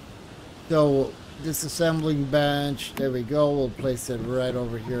 So, this assembling bench, there we go. We'll place it right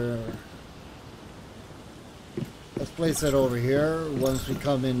over here. Let's place it over here. Once we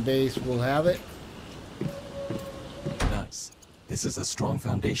come in base, we'll have it. Nice. This is a strong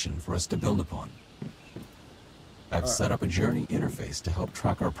foundation for us to build upon. I've set up a journey interface to help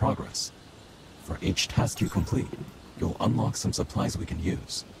track our progress. For each task you complete, you'll unlock some supplies we can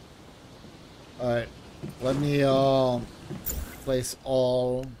use. Alright, let me place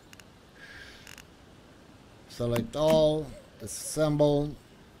all, select all, disassemble.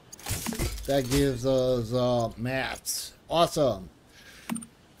 That gives us mats. Awesome.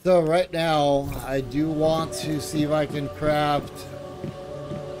 So right now, I do want to see if I can craft.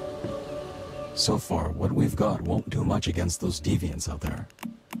 So far, what we've got won't do much against those deviants out there.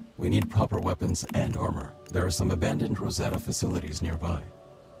 We need proper weapons and armor. There are some abandoned Rosetta facilities nearby.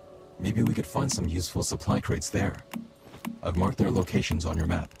 Maybe we could find some useful supply crates there. I've marked their locations on your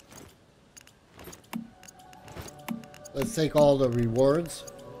map. Let's take all the rewards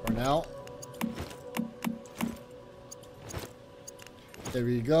for now. There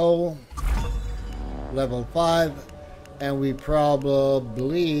we go. Level 5. And we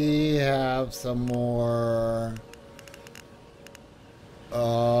probably have some more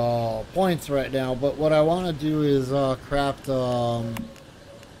points right now. But what I want to do is craft a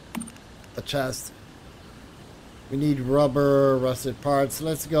chest. We need rubber, rusted parts.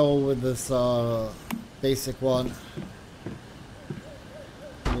 Let's go with this basic one.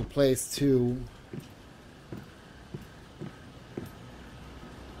 We'll place 2.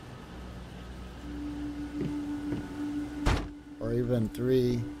 Or even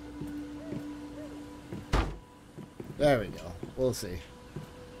 3. There we go. We'll see.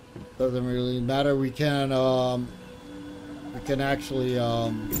 Doesn't really matter. We can actually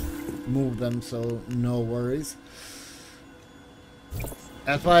move them, so no worries.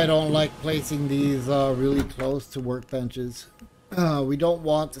 That's why I don't like placing these really close to workbenches. We don't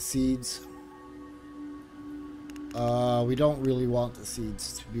want the seeds. We don't really want the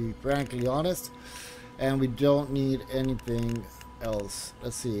seeds, to be frankly honest. And we don't need anything else.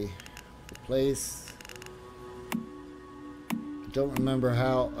 Let's see. Place. Don't remember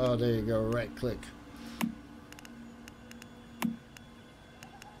how. Oh, there you go. Right click.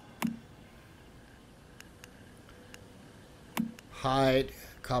 Hide.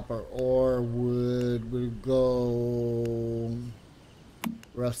 Copper ore wood will go.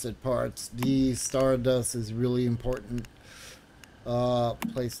 Rusted parts. The stardust is really important.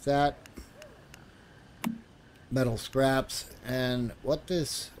 Place that. Metal scraps. And what?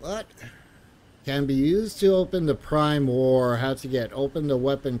 Can be used to open the prime war. How to get. Open the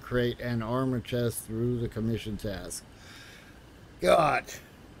weapon crate and armor chest through the commission task. God.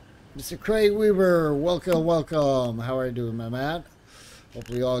 Mr. Craig Weaver, welcome, welcome. How are you doing, my man?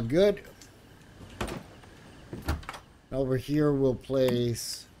 Hopefully all good. Over here we'll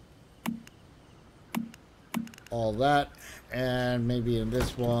place all that, and maybe in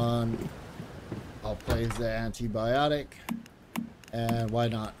this one I'll place the antibiotic, and why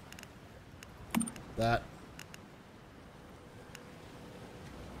not that.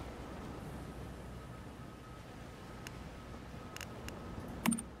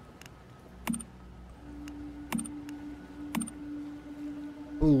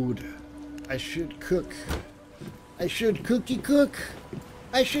 Food. I should cook. I should cookie cook.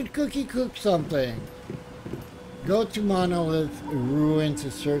 I should cookie cook something. Go to Monolith Ruin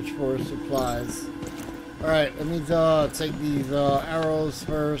to search for supplies. Alright, let me take these arrows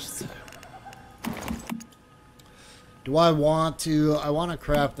first. Do I want to... I want to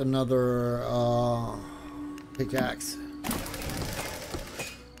craft another pickaxe.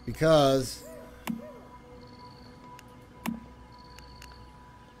 Because...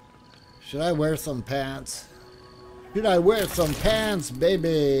 should I wear some pants? Should I wear some pants,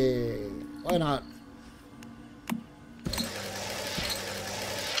 baby? Why not?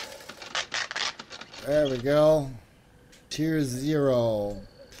 There we go. Tier 0.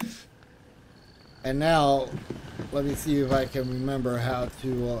 And now, let me see if I can remember how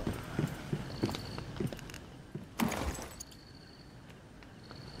to...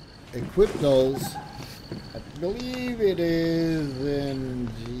 equip those. I believe it is in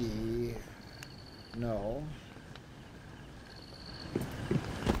G. No.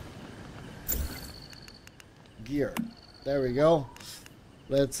 Gear. There we go.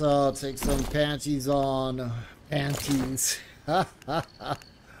 Let's take some panties on. Panties.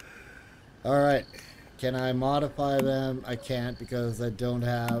 Alright. Can I modify them? I can't because I don't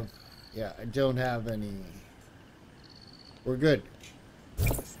have... yeah, I don't have any. We're good.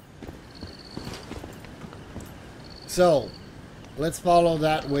 So, let's follow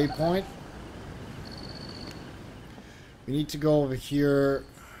that waypoint. We need to go over here.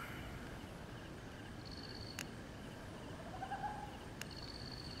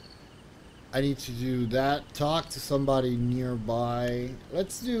 I need to do that. Talk to somebody nearby.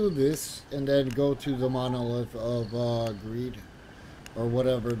 Let's do this and then go to the Monolith of Greed. Or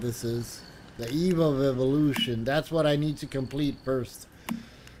whatever this is. The Eve of Evolution. That's what I need to complete first.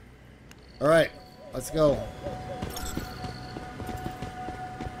 Alright, let's go.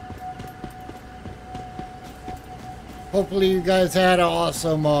 Hopefully you guys had an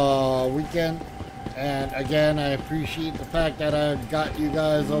awesome weekend. And again, I appreciate the fact that I got you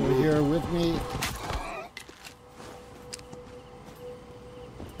guys over here with me.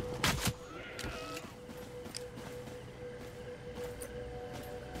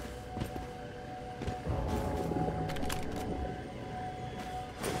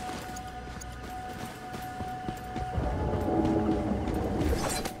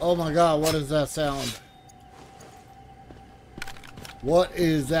 Oh my God, what is that sound? What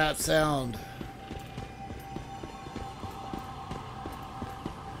is that sound?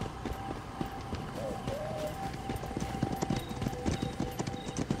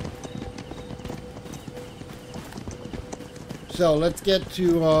 So let's get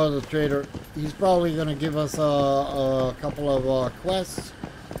to the trader. He's probably going to give us a couple of quests.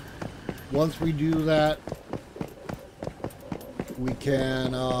 Once we do that, we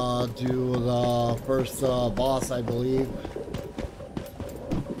can do the first boss, I believe.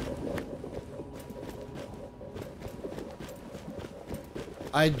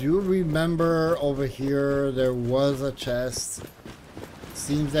 I do remember over here there was a chest.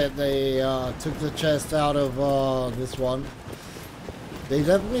 Seems that they took the chest out of this one. They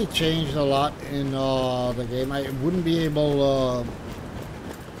definitely changed a lot in the game. I wouldn't be able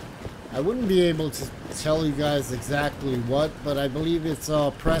to tell you guys exactly what, but I believe it's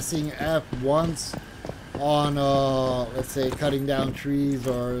pressing F once on let's say cutting down trees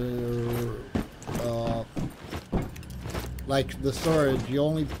or like the storage. You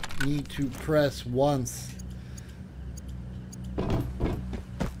only need to press once.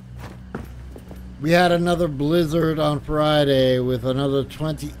 We had another blizzard on Friday with another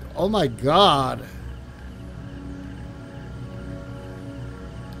 20. Oh my God.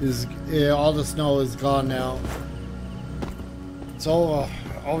 All the snow is gone now. So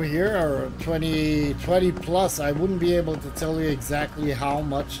over here are 20 plus. I wouldn't be able to tell you exactly how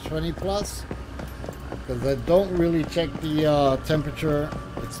much 20 plus because I don't really check the temperature.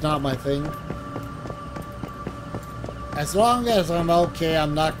 It's not my thing. As long as I'm okay,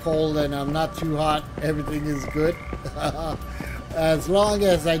 I'm not cold and I'm not too hot, everything is good. As long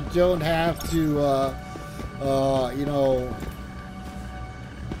as I don't have to you know,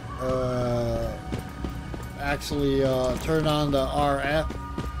 actually turn on the RF.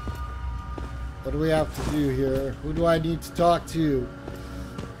 What do we have to do here? Who do I need to talk to?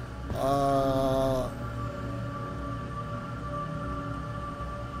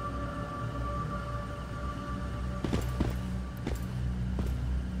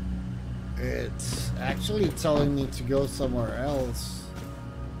 It's actually telling me to go somewhere else.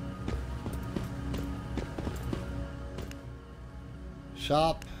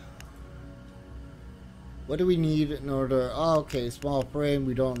 Shop. What do we need in order? Oh, okay, small frame.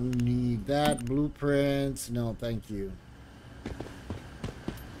 We don't need that. Blueprints. No, thank you.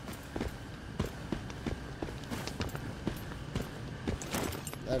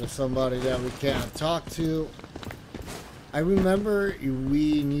 That is somebody that we can't talk to. I remember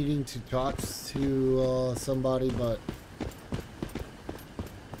we needing to talk to somebody, but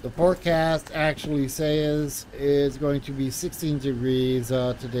the forecast actually says it's going to be 16 degrees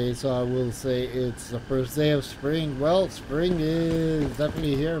today, so I will say it's the first day of spring. Well, spring is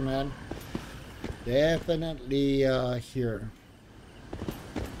definitely here, man. Definitely here.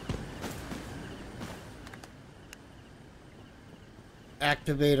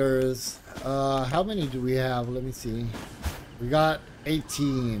 Activators. How many do we have? Let me see. We got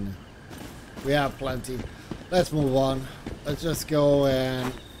 18. We have plenty. Let's move on. Let's just go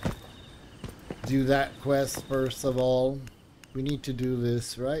and do that quest first of all. We need to do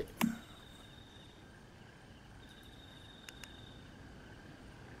this, right?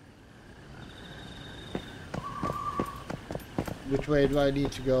 Which way do I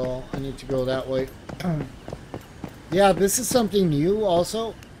need to go? I need to go that way. Yeah, this is something new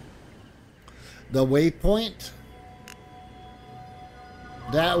also. The waypoint.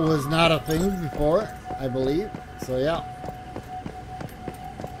 That was not a thing before, I believe. So yeah.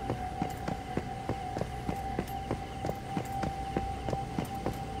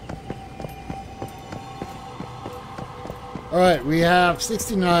 Alright, we have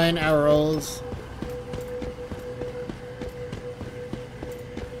 69 arrows.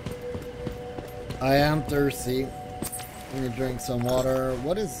 I am thirsty. Let me drink some water.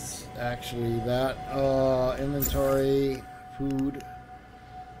 What is actually that? Inventory, food.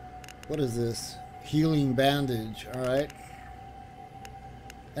 What is this? Healing bandage. Alright.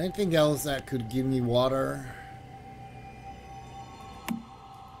 Anything else that could give me water?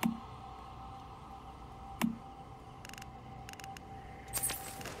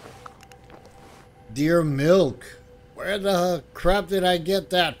 Deer milk. Where the crap did I get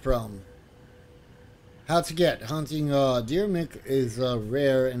that from? How to get? Hunting deer milk is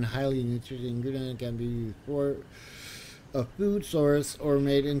rare and highly nutritious ingredient. Can be used for a food source or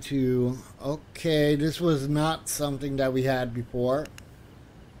made into... Okay, this was not something that we had before.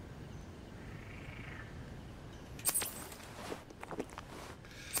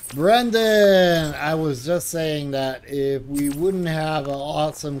 Brendan, I was just saying that if we wouldn't have an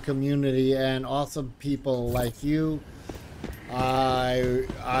awesome community and awesome people like you, I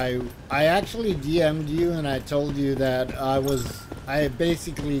actually DM'd you and I told you that I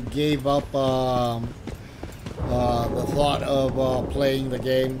basically gave up the thought of playing the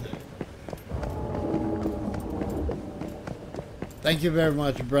game. Thank you very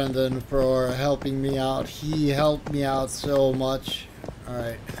much, Brendan, for helping me out. He helped me out so much. All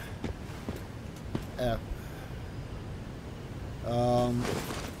right. F.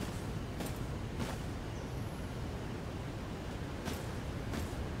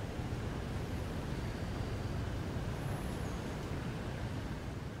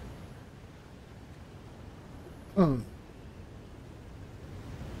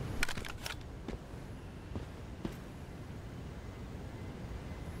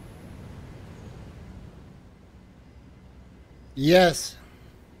 Yes.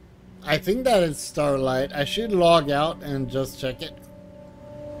 I think that is Starlight. I should log out and just check it.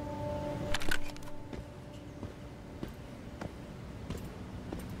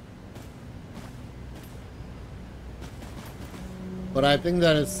 But I think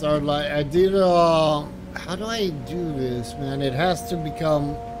that is Starlight. I did, how do I do this, man? It has to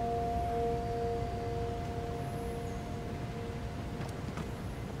become...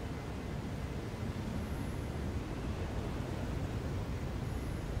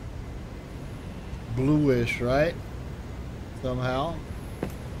 bluish, right? Somehow.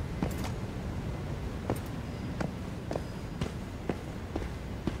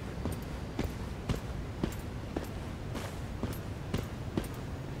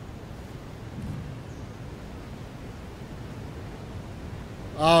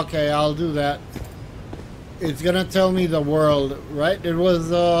 Okay, I'll do that. It's gonna tell me the world, right? It was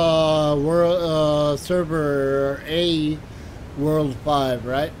world server A, world 5,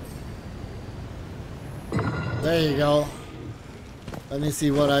 right? There you go. Let me see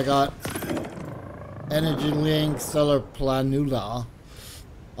what I got. Energy Link, Stellar Planula,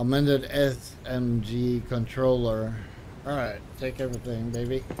 amended SMG controller. Alright, take everything,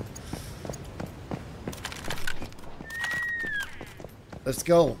 baby. Let's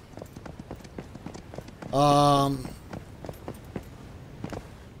go. Do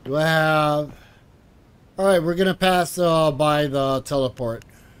I have... Alright, we're gonna pass by the teleport.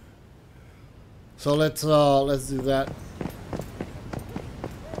 So let's do that.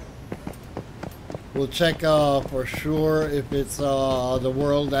 We'll check for sure if it's the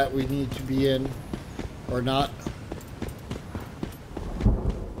world that we need to be in or not.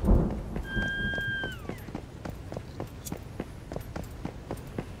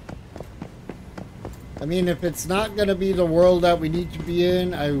 I mean, if it's not gonna be the world that we need to be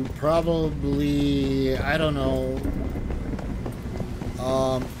in, I would probably, I don't know.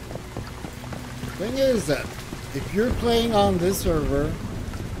 Thing is that if you're playing on this server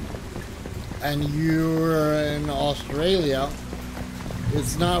and you're in Australia,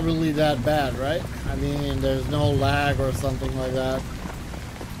 it's not really that bad, right? I mean, there's no lag or something like that.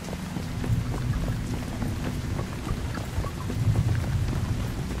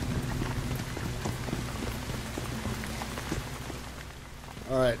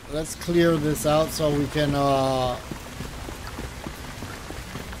 Alright, let's clear this out so we can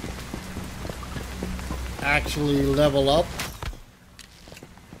actually level up.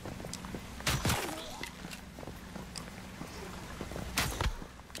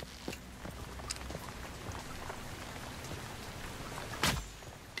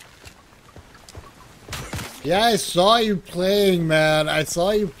 Yeah, I saw you playing, man. I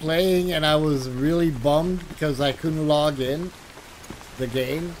saw you playing and I was really bummed because I couldn't log in the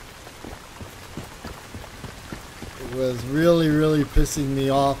game. It was really, really pissing me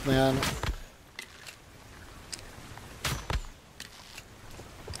off, man.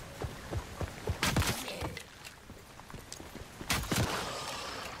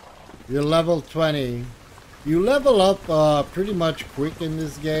 You're level 20. You level up pretty much quick in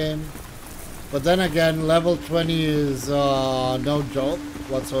this game. But then again, level 20 is no joke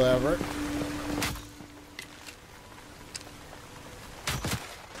whatsoever.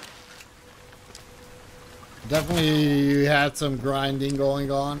 Definitely you had some grinding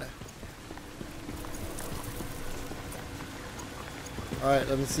going on. Alright,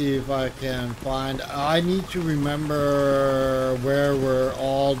 let me see if I can find... I need to remember where were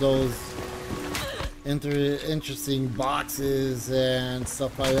all those interesting boxes and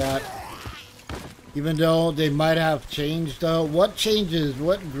stuff like that. Even though they might have changed. What changes,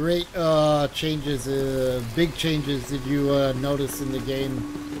 what great changes, big changes did you notice in the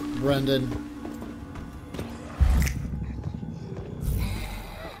game, Brendan?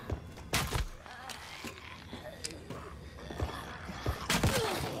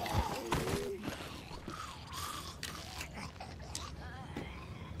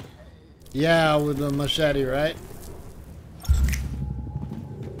 Yeah, with the machete, right?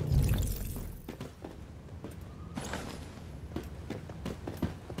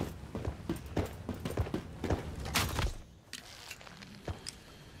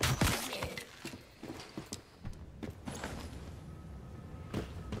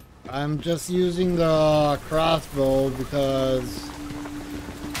 I'm just using the crossbow because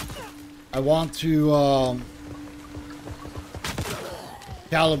I want to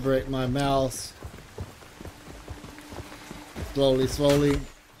calibrate my mouse slowly.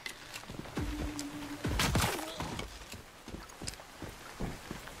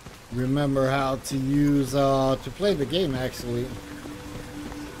 Remember how to use to play the game actually.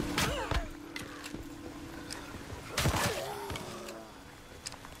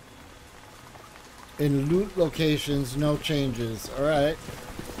 In loot locations, no changes. Alright.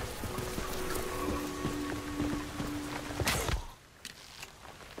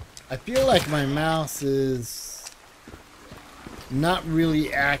 I feel like my mouse is not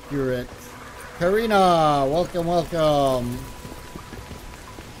really accurate. Karina, welcome.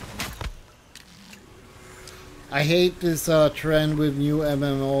 I hate this trend with new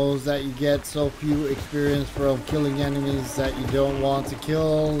MMOs that you get so few experience from killing enemies that you don't want to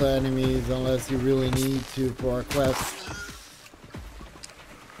kill the enemies unless you really need to for a quest.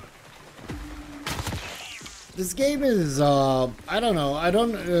 This game is, I don't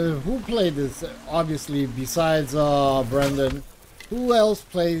know, who played this, obviously, besides Brendan. Who else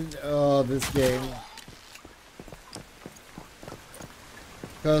played this game?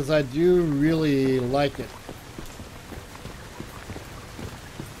 because I do really like it.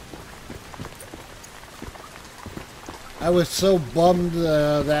 I was so bummed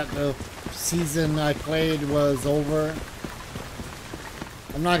that the season I played was over.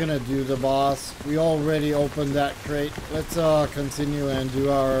 I'm not gonna do the boss. We already opened that crate. Let's continue and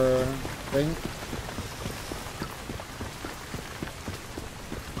do our thing.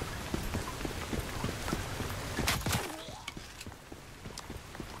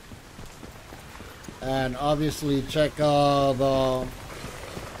 And obviously check the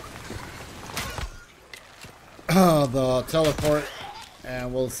the teleport,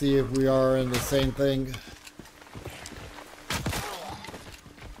 and we'll see if we are in the same thing.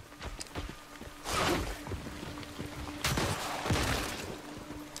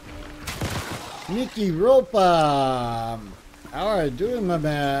 Mickey Ropa, how are you doing, my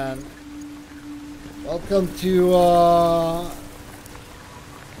man? Welcome to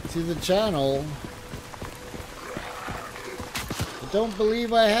the channel. Don't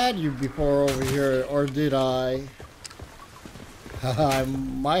believe I had you before over here, or did I? I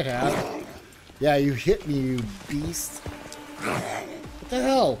might have. Yeah, you hit me, you beast. What the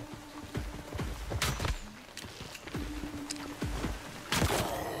hell?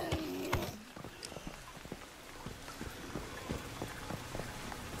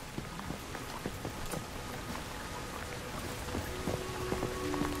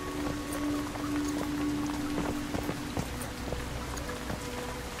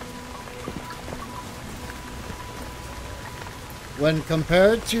 When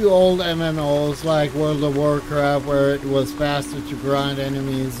compared to old MMOs like World of Warcraft, where it was faster to grind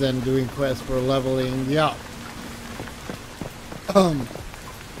enemies than doing quests for leveling, yeah. But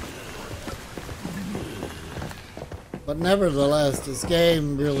nevertheless, this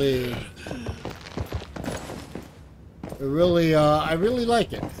game really, I really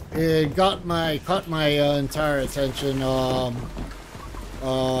like it. It caught my entire attention.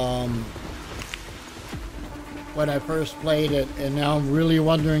 When I first played it, and now I'm really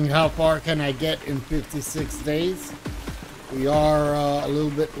wondering how far can I get in 56 days. We are a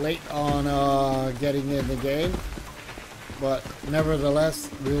little bit late on getting in the game, but nevertheless,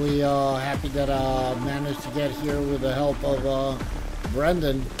 really happy that I managed to get here with the help of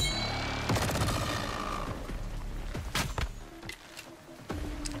Brendan.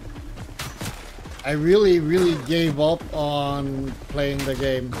 I really gave up on playing the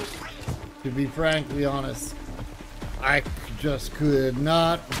game, to be frankly honest. I just could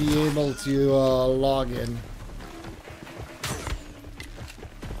not be able to log in.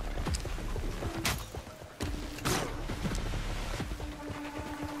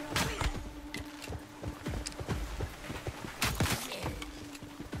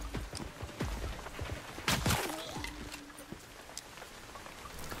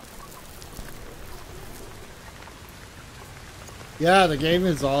 Yeah, the game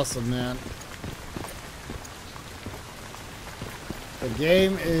is awesome, man. The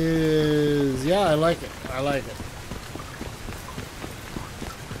game is, yeah, I like it. I like it.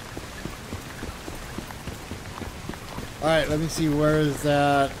 Alright, let me see, where is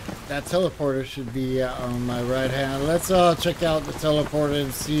that? That teleporter should be on my right hand. Let's check out the teleporter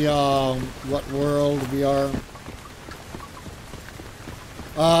and see what world we are.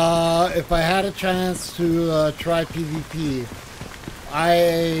 If I had a chance to try PvP, I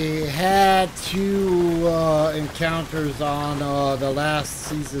had 2 encounters on the last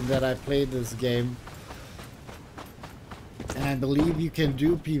season that I played this game, and I believe you can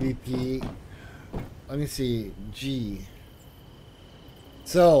do PvP. Let me see, G.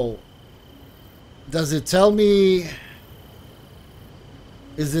 So, does it tell me,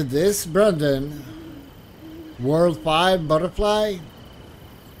 is it this, Brendan? World 5 Butterfly?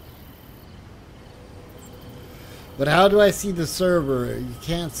 But how do I see the server? You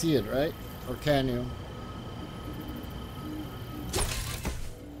can't see it, right? Or can you?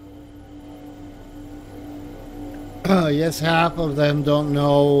 Yes, half of them don't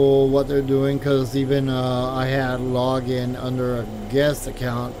know what they're doing, because even I had login under a guest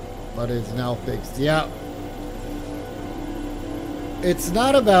account, but it's now fixed. Yeah. It's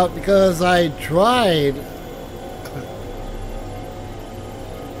not about, because I tried.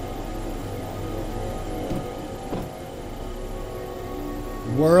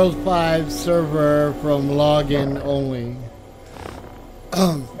 World 5 server from login only.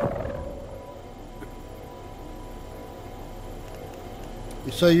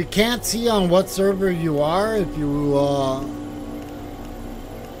 So you can't see on what server you are if you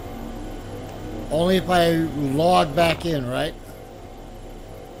only if I log back in, right?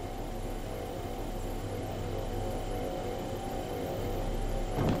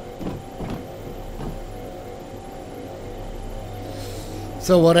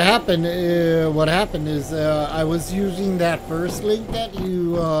 So what happened? What happened is I was using that first link that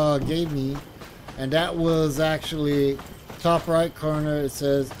you gave me, and that was actually top right corner. It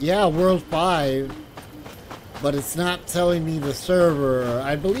says, "Yeah, World 5," but it's not telling me the server.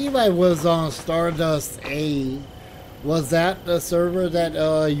 I believe I was on Stardust A. Was that the server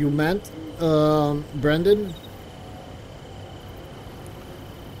that you meant, Brendan?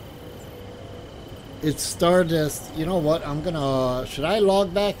 It's Stardust. You know what? I'm gonna... Should I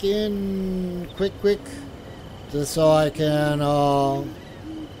log back in quick? Just so I can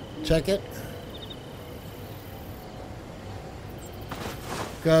check it?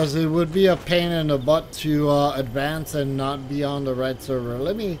 Because it would be a pain in the butt to advance and not be on the right server.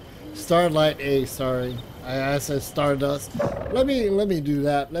 Let me... Starlight A, sorry. I said Stardust. Let me do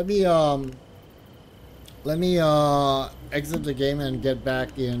that. Let me exit the game and get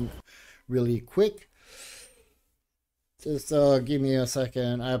back in really quick. Just give me a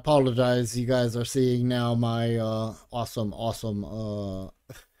second. I apologize. You guys are seeing now my awesome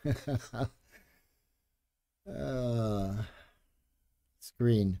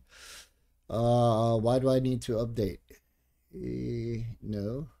screen. Why do I need to update?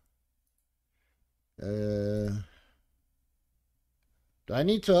 No. Do I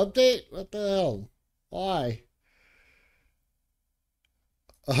need to update? What the hell? Why?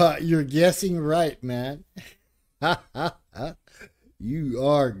 You're guessing right, man. You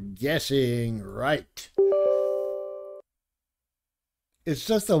are guessing right. It's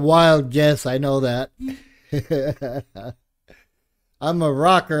just a wild guess, I know that. I'm a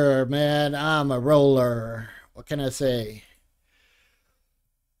rocker, man. I'm a roller. What can I say?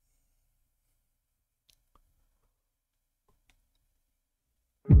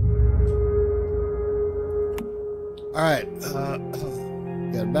 Alright,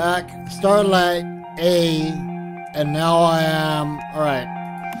 get back. Starlight A, and now I am, alright.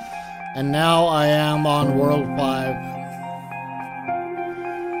 And now I am on World 5.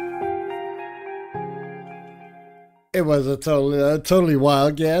 It was a totally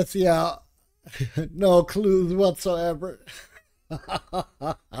wild guess, yeah. No clues whatsoever.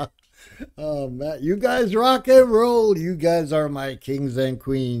 Oh man, you guys rock and roll. You guys are my kings and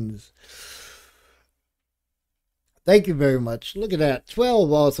queens. Thank you very much. Look at that.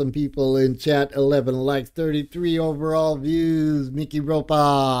 12 awesome people in chat. 11 likes. 33 overall views. Mickey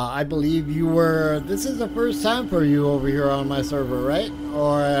Ropa, I believe you were... This is the first time for you over here on my server, right?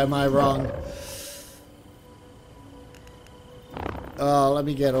 Or am I wrong? Let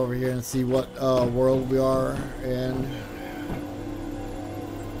me get over here and see what world we are in.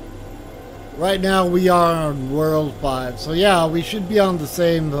 Right now we are on World 5. So yeah, we should be on the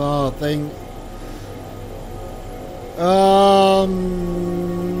same thing.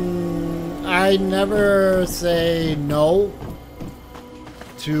 I never say no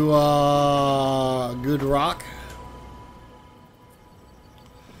to good rock.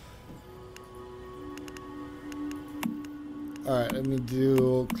 Alright, let me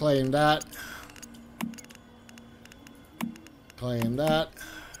do claim that. Claim that.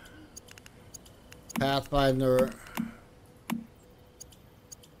 Pathfinder.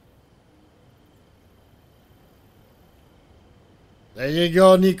 There you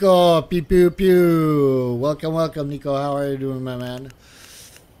go, Nico. Pew pew pew. Welcome, Nico. How are you doing, my man?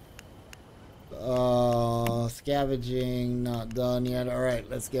 Scavenging not done yet. All right,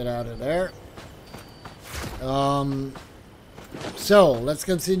 let's get out of there. So let's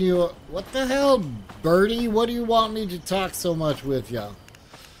continue. What the hell, Birdie? What do you want me to talk so much with ya?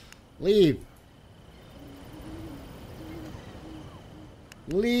 Leave.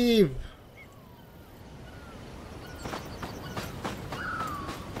 Leave.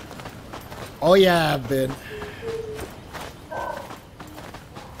 Oh yeah, I've been.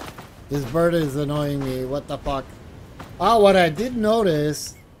 This bird is annoying me. What the fuck? Oh, what I did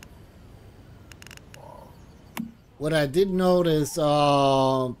notice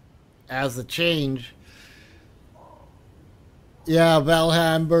as a change. Yeah,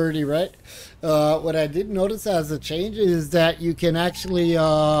 Valham Birdie, right? What I did notice as a change is that you can actually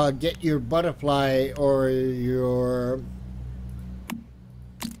get your butterfly or your...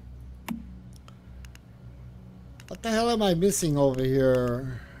 What the hell am I missing over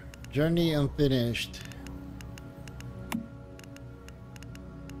here? Journey unfinished.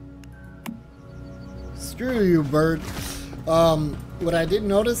 Screw you, bird. What I did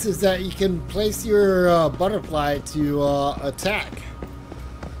notice is that you can place your butterfly to attack,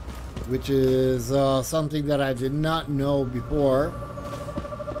 which is something that I did not know before,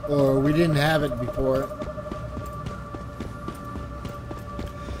 or we didn't have it before.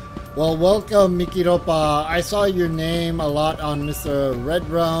 Well, welcome, Mikiropa. I saw your name a lot on Mr. Red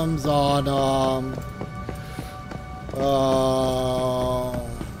Drums, on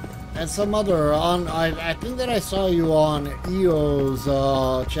and some other on. I think that I saw you on EO's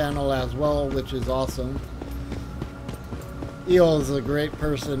channel as well, which is awesome. EO is a great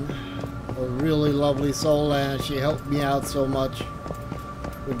person, a really lovely soul, and she helped me out so much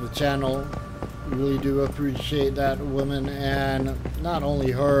with the channel. Really do appreciate that woman, and not only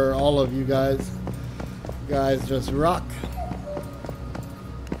her, all of you guys. You guys just rock.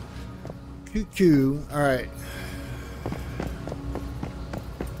 Cuckoo. Alright.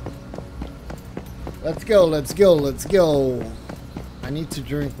 Let's go, let's go, let's go. I need to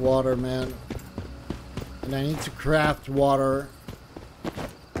drink water, man. And I need to craft water.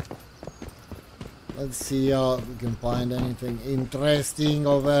 Let's see if we can find anything interesting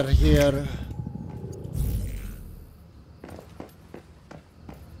over here.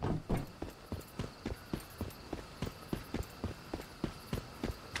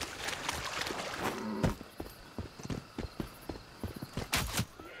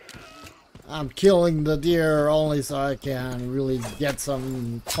 I'm killing the deer only so I can really get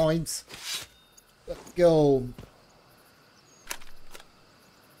some points. Let's go.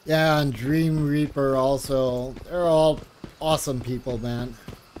 Yeah, and Dream Reaper also. They're all awesome people, man.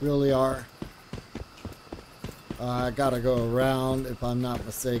 Really are. I gotta go around if I'm not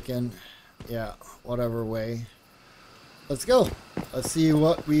mistaken. Yeah, whatever way. Let's go. Let's see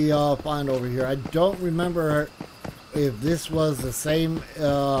what we find over here. I don't remember if this was the same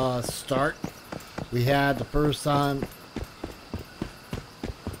start we had the first time.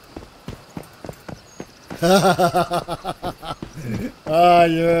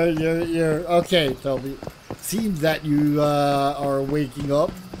 You're okay, Toby. Seems that you are waking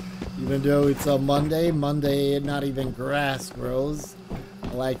up, even though it's a Monday. Monday, not even grass grows.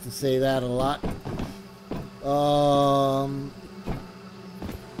 I like to say that a lot.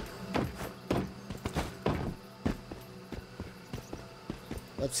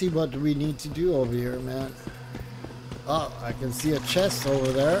 Let's see what we need to do over here, man. Oh, I can see a chest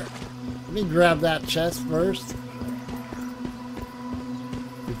over there. Let me grab that chest first.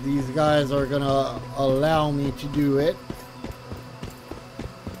 If these guys are gonna allow me to do it.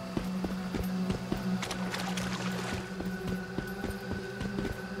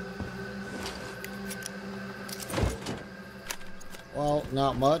 Well,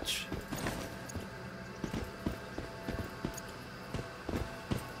 not much.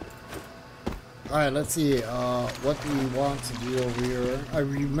 Alright, let's see what do we want to do over here. I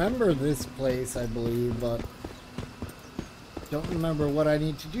remember this place, I believe, but don't remember what I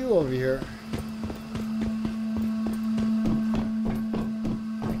need to do over here.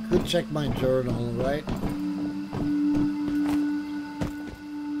 I could check my journal, right?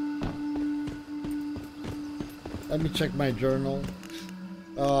 Let me check my journal.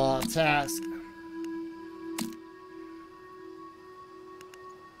 Task.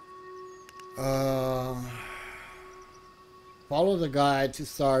 Follow the guide to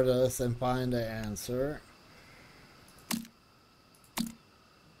Stardust and find the answer.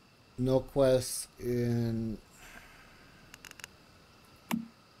 No quest in...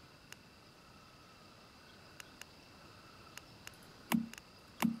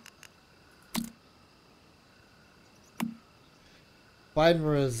 Find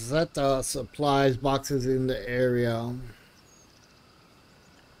Rosetta supplies boxes in the area.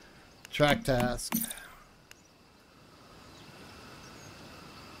 Track task.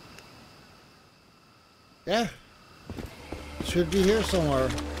 Yeah. Should be here somewhere.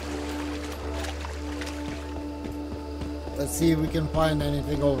 Let's see if we can find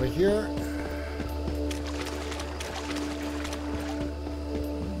anything over here.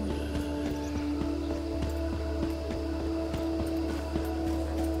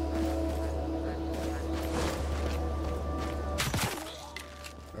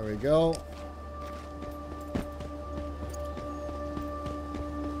 There we go.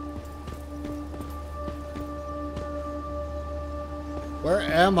 Where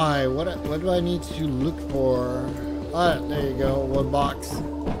am I? What do I need to look for? Ah, there you go. One box.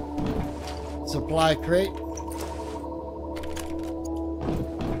 Supply crate.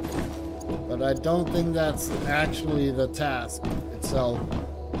 But I don't think that's actually the task itself.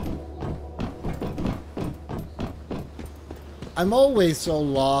 I'm always so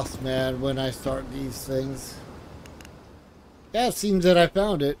lost, man, when I start these things. Yeah, it seems that I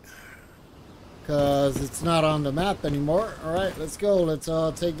found it. Because it's not on the map anymore. Alright, let's go. Let's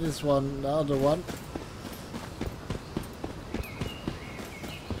take this one, the other one.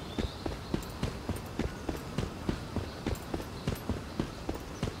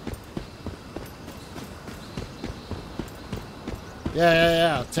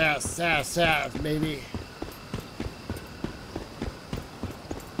 Yeah. Test, baby.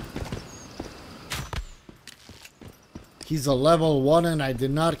 He's a level 1 and I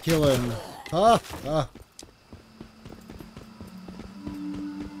did not kill him. Huh?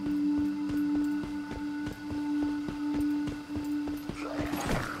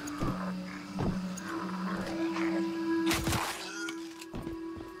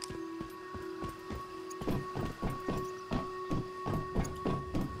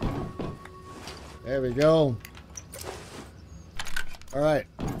 There we go. Alright.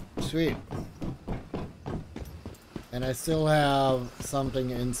 Sweet. And I still have something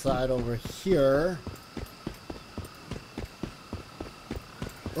inside over here.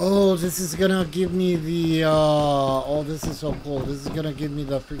 Oh, this is gonna give me the, oh, this is so cool. This is gonna give me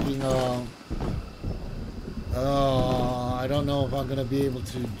the freaking, I don't know if I'm gonna be able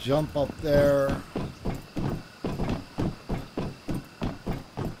to jump up there.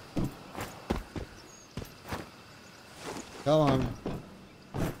 Come on.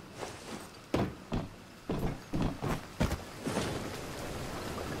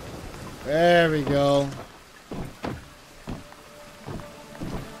 There we go.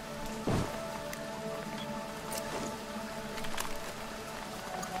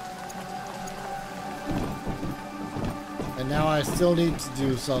 And now I still need to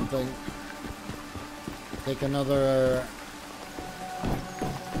do something. Take another...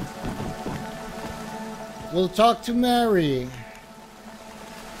 We'll talk to Mary.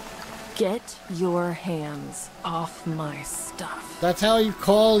 Get your hands off my stuff. That's how you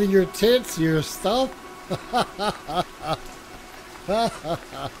call your tits, your stuff?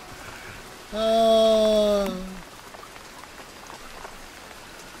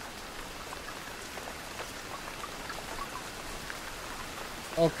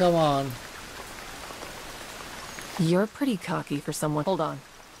 Oh, come on. You're pretty cocky for someone. Hold on.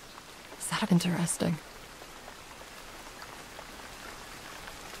 Is that interesting?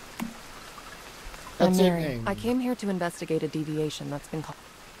 I'm Mary. I came here to investigate a deviation that's been called.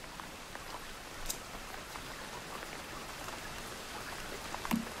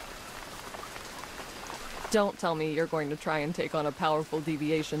 Don't tell me you're going to try and take on a powerful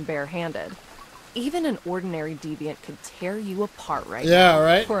deviation barehanded. Even an ordinary deviant could tear you apart right now. Yeah,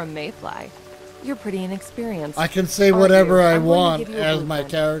 right? For a mayfly. You're pretty inexperienced. I can say whatever I want as my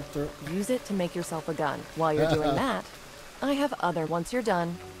character. Use it to make yourself a gun. While you're doing that, I have other. Once you're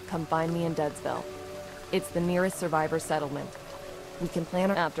done, come find me in Deadsville. It's the nearest survivor settlement. We can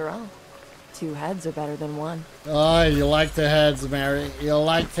plan after all. 2 heads are better than 1. Oh, you like the heads, Mary. You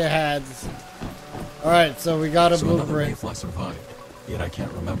like the heads. Alright, so we got a blueprint. Another mayfly survived, yet I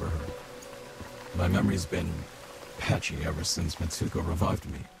can't remember her. My memory's been patchy ever since Mitsuko revived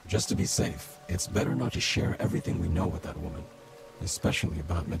me. Just to be safe, it's better not to share everything we know with that woman. Especially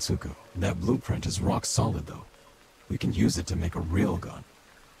about Mitsuko. That blueprint is rock solid, though. We can use it to make a real gun.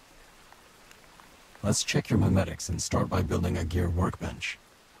 Let's check your memetics and start by building a gear workbench.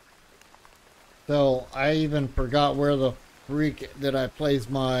 So, I even forgot where the freak did I place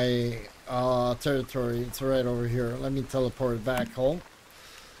my territory. It's right over here. Let me teleport back home.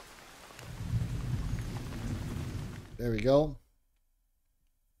 There we go.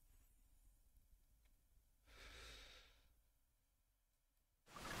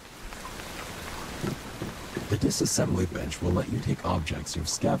 The disassembly bench will let you take objects you've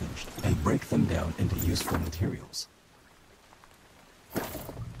scavenged and break them down into useful materials.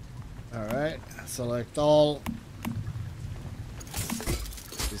 Alright, select all.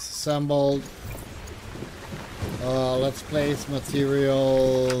 Disassembled. Let's place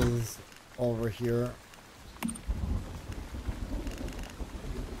materials over here.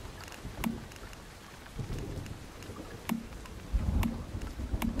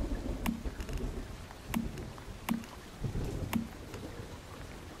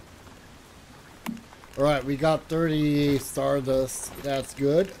 Alright, we got 30 stardust. That's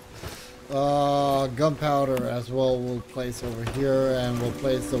good. Gunpowder as well we'll place over here, and we'll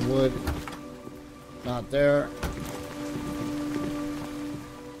place the wood. Not there.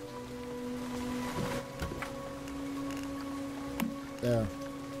 There.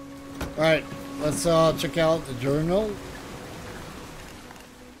 Alright, let's check out the journal.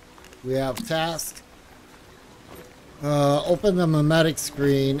 We have tasks. Open the memetic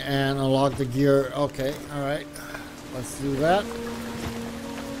screen and unlock the gear. Okay, alright. Let's do that.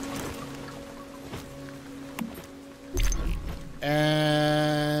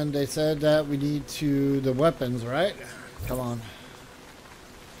 And they said that we need the weapons, right? Come on.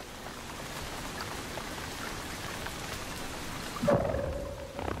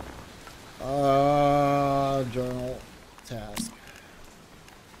 Journal task.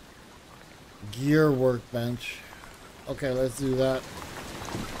 workbench. Okay, let's do that.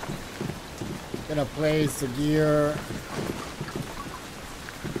 Gonna place the gear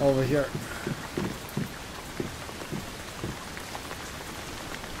over here.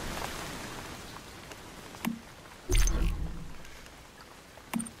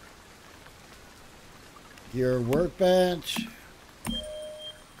 Gear workbench.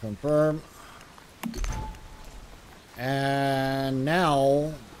 Confirm. And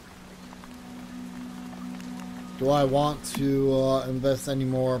now, do I want to invest any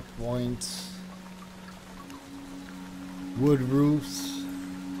more points? Wood roofs.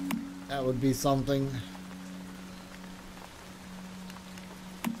 That would be something.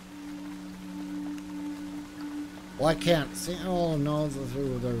 Well, I can't see. Oh, no, it's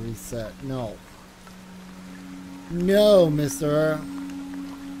through the reset. No. No, mister.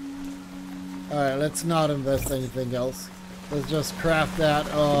 Alright, let's not invest anything else. Let's just craft that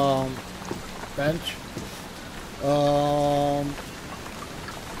bench.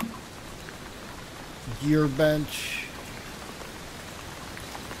 Gear bench.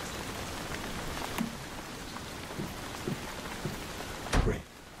 Great.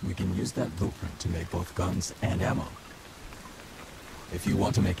 We can use that blueprint to make both guns and ammo. If you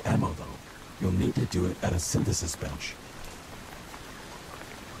want to make ammo, though, you'll need to do it at a synthesis bench.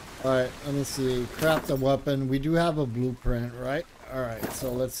 Alright, let me see. Craft a weapon. We do have a blueprint, right? Alright,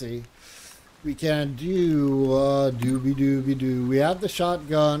 so let's see. We can do doobie-doobie-doo. We have the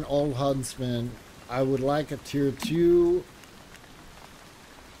shotgun, Old Huntsman. I would like a tier 2.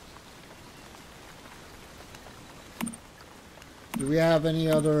 Do we have any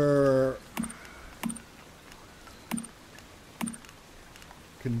other...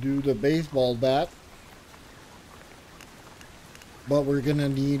 Can do the baseball bat. But we're gonna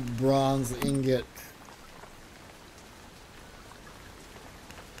need bronze ingot.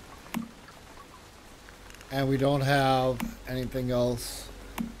 And we don't have anything else.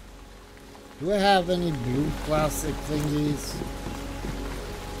 Do I have any blue plastic thingies?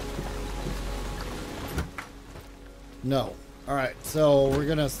 No. Alright, so we're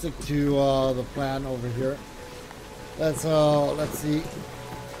gonna stick to the plan over here. Let's see.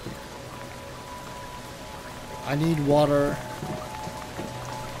 I need water.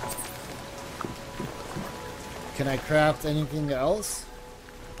 Can I craft anything else?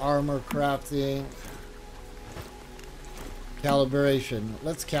 Armor crafting. Calibration.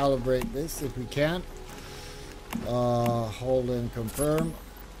 Let's calibrate this if we can. Hold and confirm.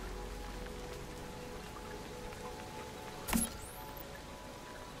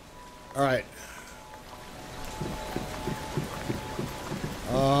 Alright.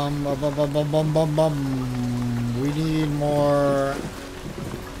 We need more.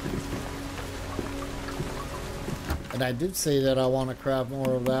 And I did say that I want to craft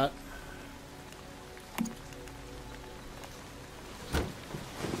more of that.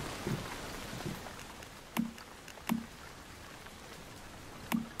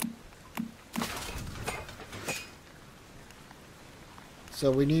 So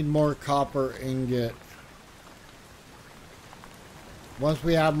we need more copper ingot. Once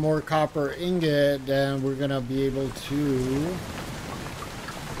we have more copper ingot, then we're gonna be able to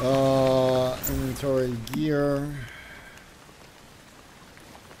inventory gear.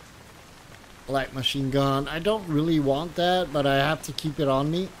 Light machine gun. I don't really want that, but I have to keep it on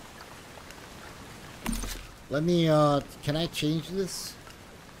me. Let me can I change this?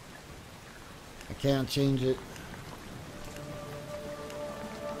 I can't change it.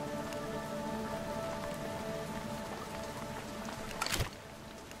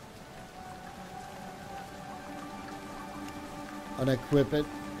 Unequip it,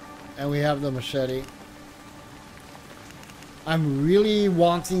 and we have the machete. I'm really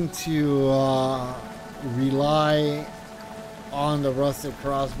wanting to rely on the rusted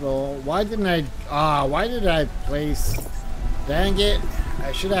crossbow. Why did I place? Dang it!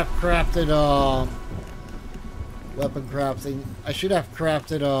 I should have crafted weapon crafting. I should have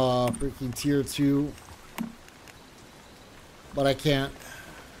crafted freaking tier 2, but I can't.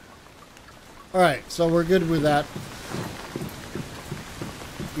 All right, so we're good with that.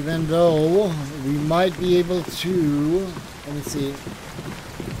 Even though we might be able to, let me see.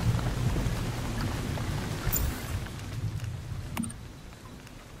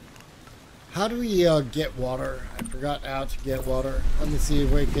 How do we get water? I forgot how to get water. Let me see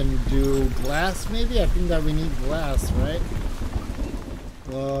if we can do glass maybe. I think that we need glass, right?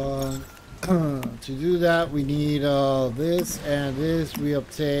 To do that we need this, and this we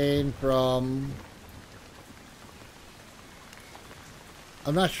obtain from...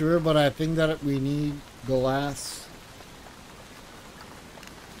 I'm not sure, but I think that we need glass.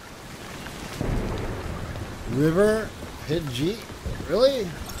 River, hit G. Really?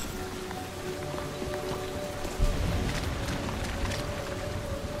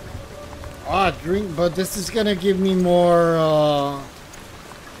 Ah, drink, but this is gonna give me more,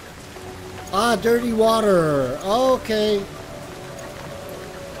 dirty water. Okay.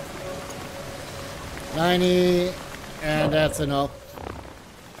 90, and that's enough.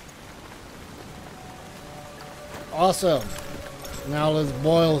 Awesome. Now let's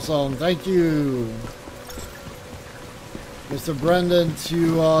boil some. Thank you, Mr. Brendan,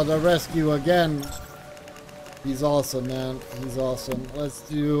 to the rescue again. He's awesome, man. He's awesome. Let's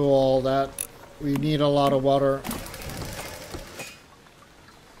do all that. We need a lot of water.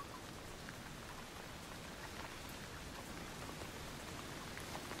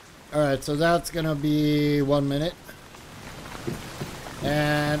 Alright, so that's gonna be 1 minute.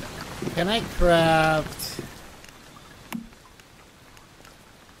 And can I craft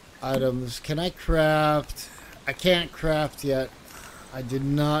items? Can I craft? I can't craft yet. I did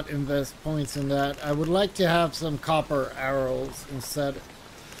not invest points in that. I would like to have some copper arrows instead.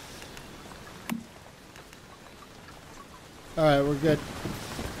 Alright, we're good.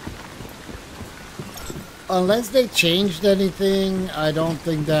 Unless they changed anything, I don't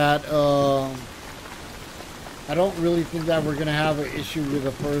think that, I don't really think that we're gonna have an issue with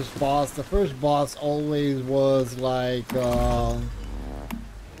the first boss. The first boss always was like, how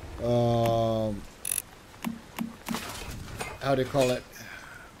do you call it?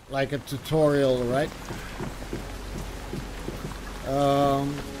 Like a tutorial, right?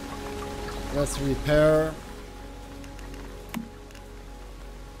 Let's repair.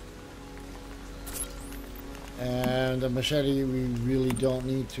 And the machete we really don't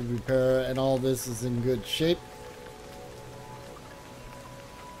need to repair, and all this is in good shape.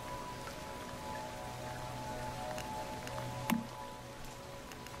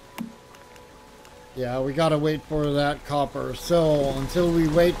 Yeah, we gotta wait for that copper. So until we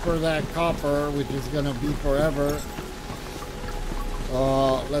wait for that copper, which is gonna be forever,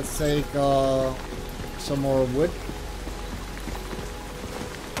 let's take some more wood.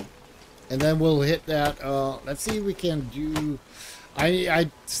 And then we'll hit that, let's see if we can do, I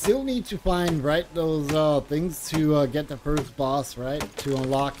still need to find, right, those things to get the first boss, right, to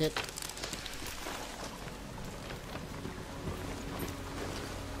unlock it.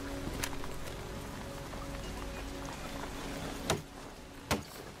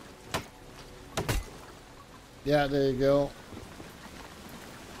 Yeah, there you go.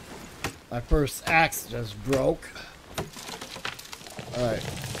 My first axe just broke. Alright.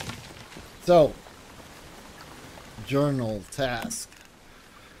 So, journal task.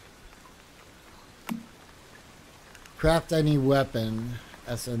 Craft any weapon,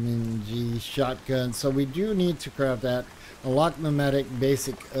 SMG, shotgun. So we do need to craft that. Unlock nomadic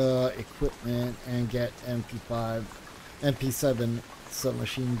basic equipment and get MP5, MP7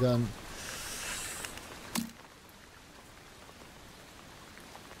 submachine gun.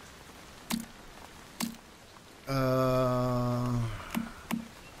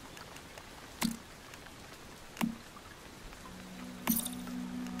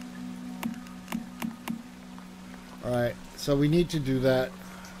 Alright, so we need to do that.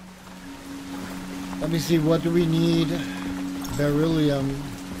 Let me see, what do we need? Beryllium.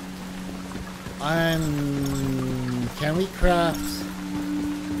 Can we craft?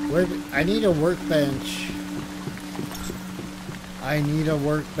 I need a workbench. I need a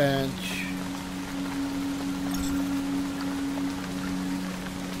workbench.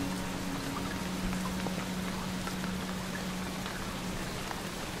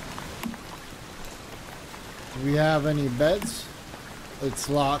 Do we have any beds? It's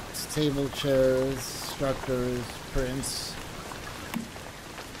locked. Table, chairs, structures, prints.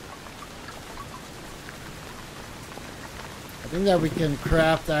 I think that we can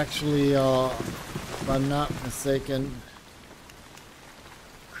craft actually, if I'm not mistaken,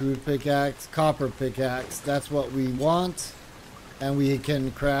 crude pickaxe, copper pickaxe. That's what we want. And we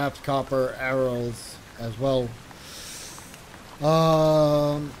can craft copper arrows as well.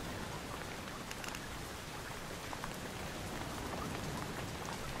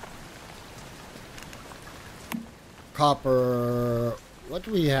 Copper, what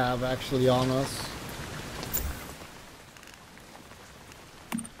do we have actually on us?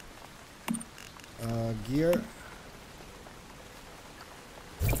 Gear.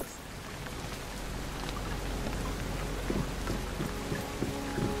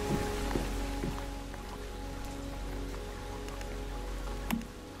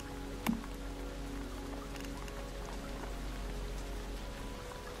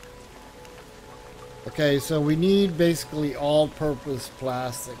 Okay, so we need basically all-purpose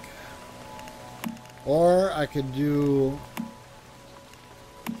plastic. Or I could do...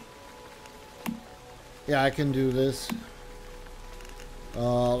 Yeah, I can do this.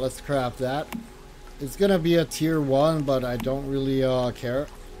 Let's craft that. It's gonna be a tier 1, but I don't really care.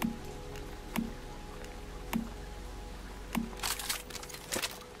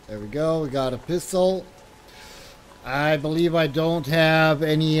 There we go, we got a pistol. I believe I don't have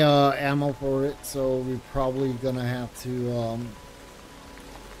any ammo for it, so we're probably gonna have to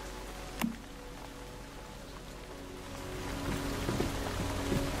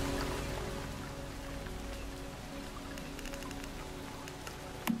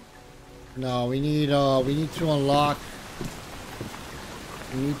no, we need to unlock.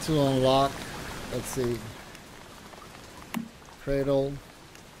 We need to unlock. Let's see. Cradle.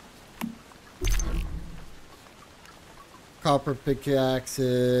 Copper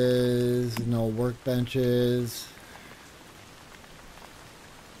pickaxes. No workbenches.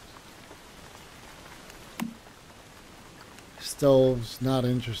 Stoves. Not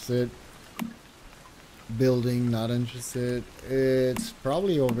interested. Building, not interested. It's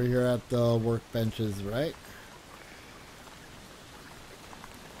probably over here at the workbenches, right?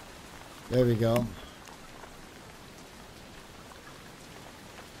 There we go.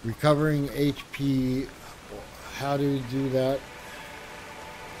 Recovering HP. How do we do that?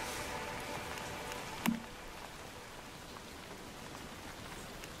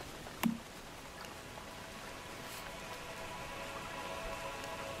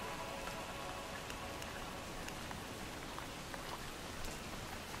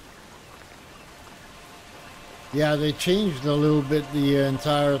 Yeah, they changed a little bit the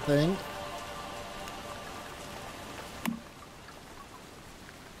entire thing.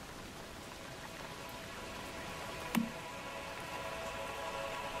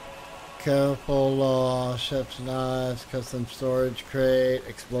 Careful, chef's knives, custom storage crate,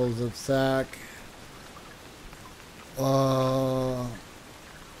 explosive sack.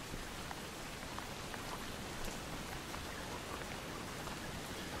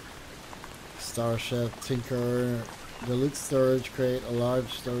 Star Chef, Tinker, deluxe storage crate, a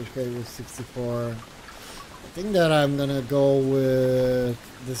large storage crate with 64. I think that I'm gonna go with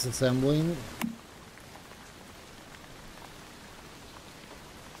disassembling.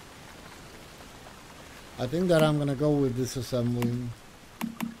 I think that I'm gonna go with disassembling.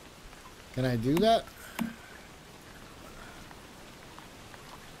 Can I do that?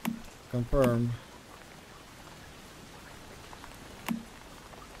 Confirm.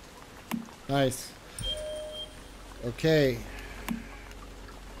 Nice. Okay.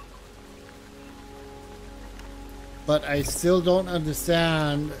 But I still don't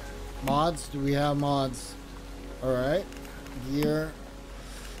understand mods. Do we have mods? Alright. Gear.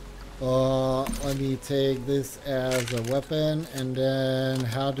 Let me take this as a weapon, and then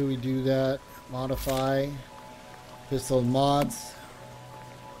how do we do that? Modify. Pistol mods.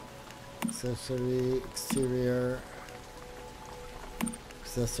 Accessory. Exterior.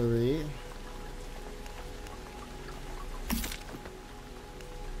 Accessory.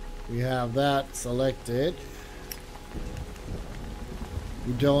 We have that selected.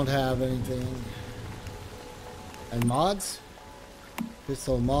 We don't have anything. And mods?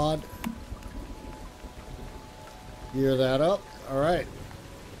 Pistol mod. Gear that up. Alright.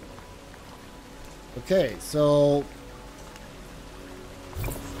 Okay, so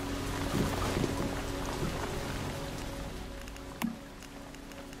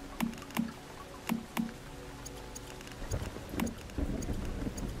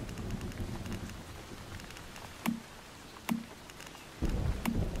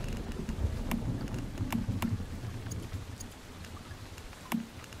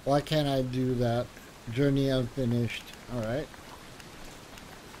why can't I do that? Journey unfinished. Alright.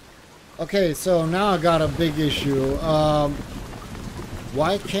 Okay, so now I got a big issue.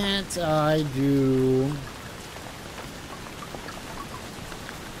 Why can't I do...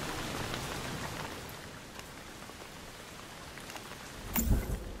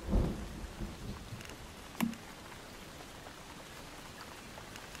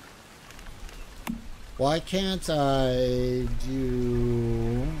 Why can't I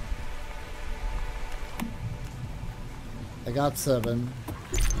do... I got 7.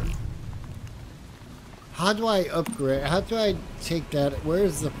 How do I upgrade? How do I take that?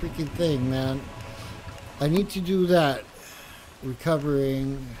 Where's the freaking thing, man? I need to do that.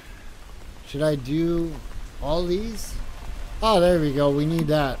 Recovering. Should I do all these? Oh, there we go. We need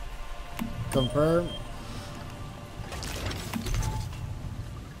that. Confirm.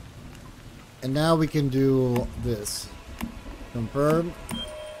 And now we can do this. Confirm.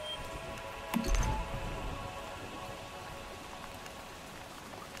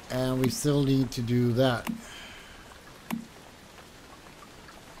 And we still need to do that.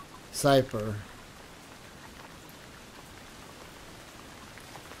 Cipher.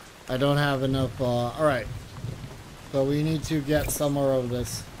 I don't have enough, alright. So we need to get some more of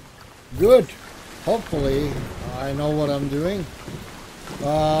this. Good! Hopefully, I know what I'm doing.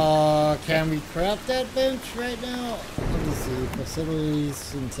 Can we craft that bench right now? Let me see.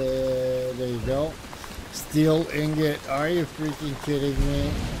 Facilities, there you go. Steel ingot. Are you freaking kidding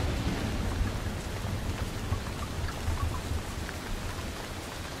me?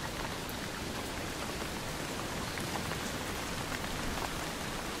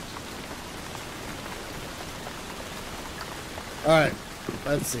 Alright,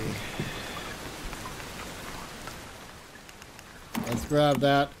 let's see. Let's grab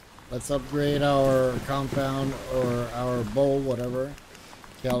that. Let's upgrade our compound or our bow, whatever.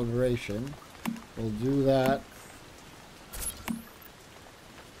 Calibration. We'll do that.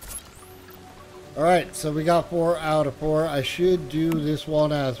 Alright, so we got 4 out of 4. I should do this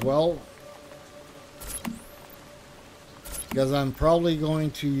one as well, because I'm probably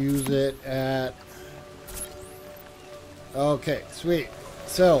going to use it at... Okay, sweet.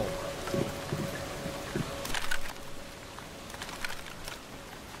 So,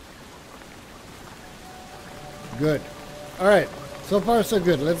 good. Alright, so far so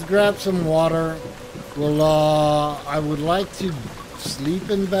good. Let's grab some water. Well, I would like to sleep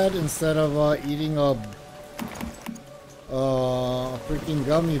in bed instead of eating a freaking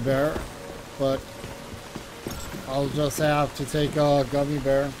gummy bear, but I'll just have to take a gummy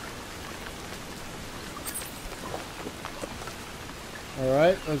bear.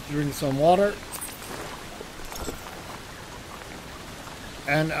 Alright, let's drink some water.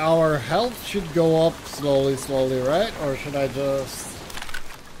 And our health should go up slowly, right? Or should I just...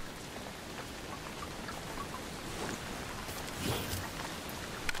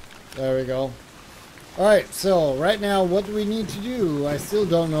 There we go. Alright, so right now what do we need to do? I still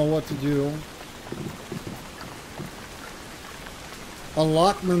don't know what to do.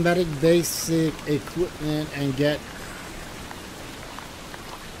 Unlock mimetic basic equipment and get...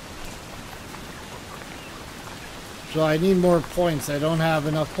 So I need more points. I don't have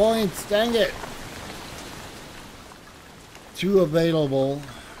enough points. Dang it. 2 available.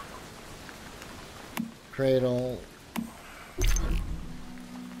 Cradle.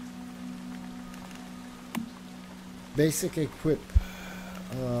 Basic equip.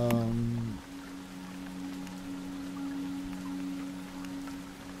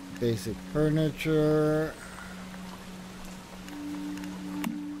 Basic furniture.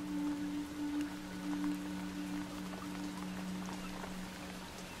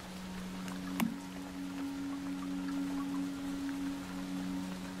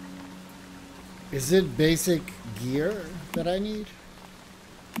 Is it basic gear that I need?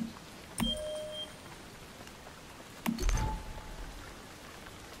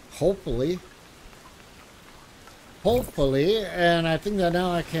 Hopefully. Hopefully, and I think that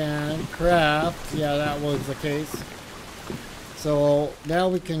now I can craft. Yeah, that was the case. So now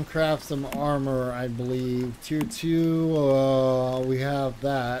we can craft some armor, I believe. Tier 2, we have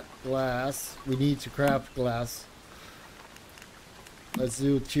that. Glass. We need to craft glass. Let's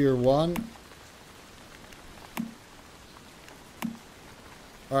do tier 1.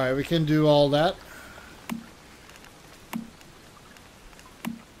 Alright, we can do all that.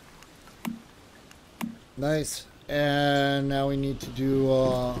 Nice. And now we need to do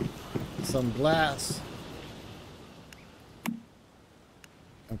some glass.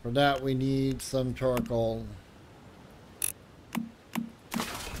 And for that we need some charcoal.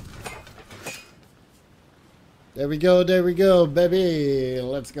 There we go, baby.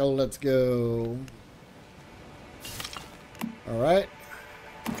 Let's go, let's go. Alright.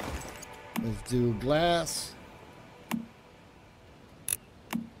 Let's do glass.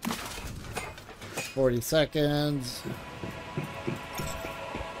 40 seconds.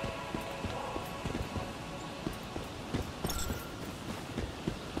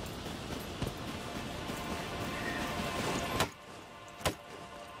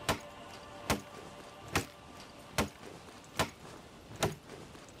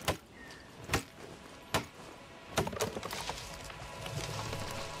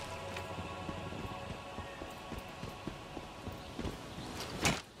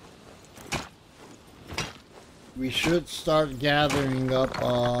 We should start gathering up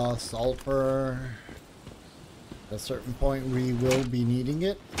sulfur. At a certain point we will be needing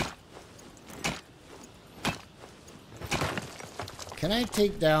it. Can I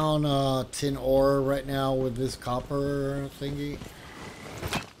take down tin ore right now with this copper thingy?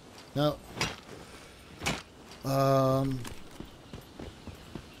 No.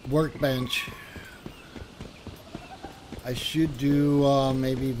 workbench. I should do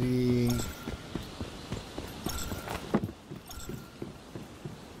maybe the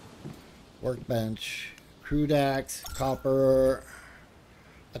workbench, crude axe, copper.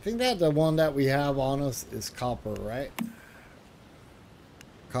 I think that the one that we have on us is copper, right?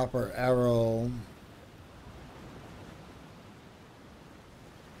 Copper arrow.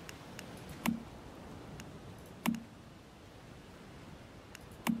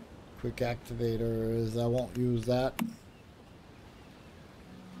 Quick activators, I won't use that.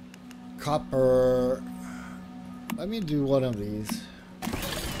 Copper. Let me do one of these.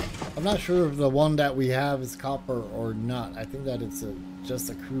 I'm not sure if the one that we have is copper or not. I think that it's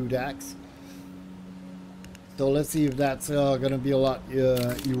just a crude axe. So let's see if that's gonna be a lot.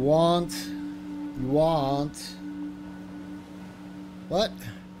 You want what?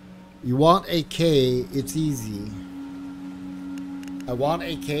 You want a K? It's easy. I want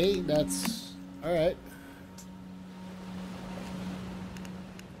a K. That's all right.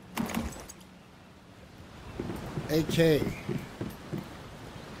 AK.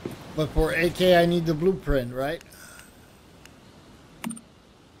 But for AK, I need the blueprint, right?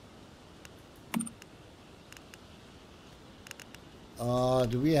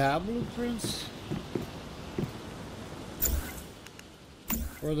 Do we have blueprints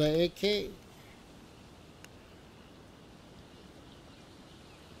for the AK?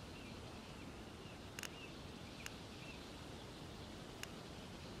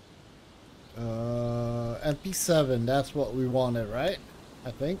 MP7, that's what we wanted, right?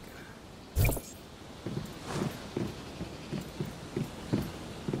 I think.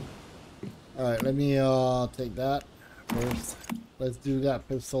 Alright, let me take that first. Let's do that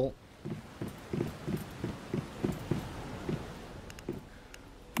pistol.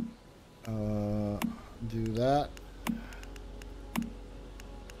 Do that.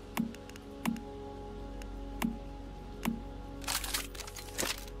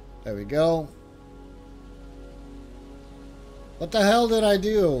 There we go. What the hell did I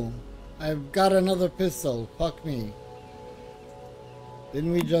do? I've got another pistol. Fuck me.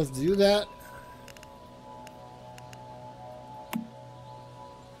 Didn't we just do that?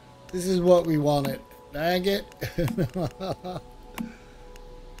 This is what we wanted. Dang it.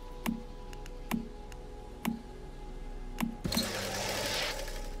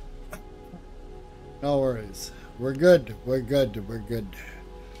 No worries. We're good. We're good. We're good.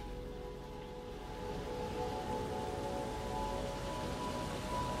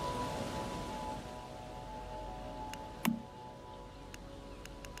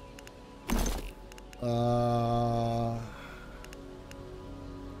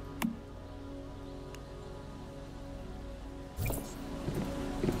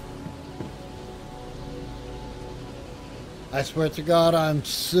 I swear to God, I'm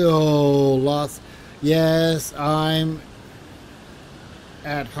so lost. Yes, I'm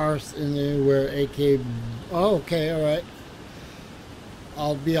at Hearth in where AK. Oh, okay, all right.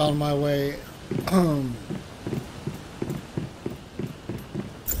 I'll be on my way. Let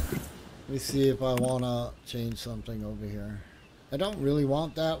me see if I want to change something over here. I don't really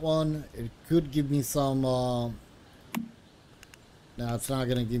want that one. It could give me some. No, it's not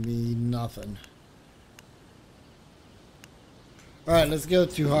going to give me nothing. Alright, let's go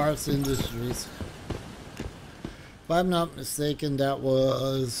to Hearth Industries. If I'm not mistaken, that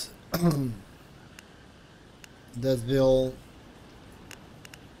was Deadsville.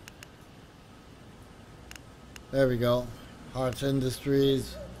 There we go. Hearth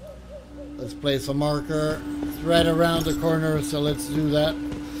Industries. Let's place a marker. It's right around the corner, so let's do that.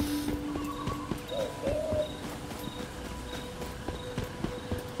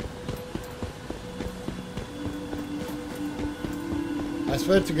 I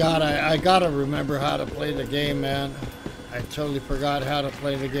swear to God, I gotta remember how to play the game, man. I totally forgot how to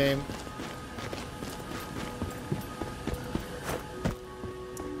play the game.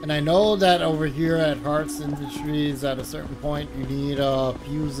 And I know that over here at Hearth Industries, at a certain point, you need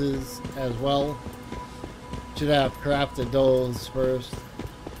fuses as well. Should have crafted those first.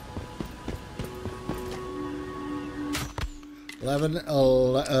 Level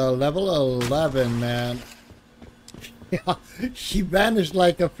 11, man. Yeah, she vanished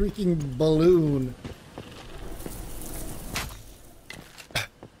like a freaking balloon.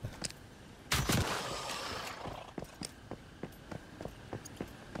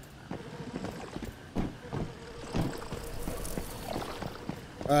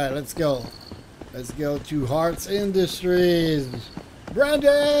 Alright, let's go. Let's go to Hearth Industries.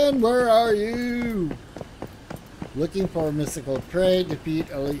 Brandon, where are you? Looking for a mystical prey, defeat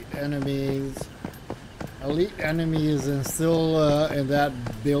elite enemies. Elite enemy is still in that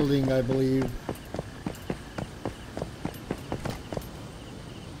building, I believe.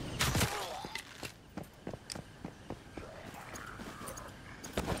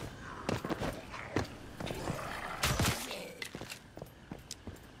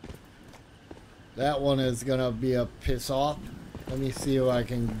 That one is gonna be a piss off. Let me see if I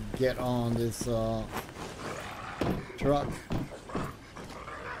can get on this truck.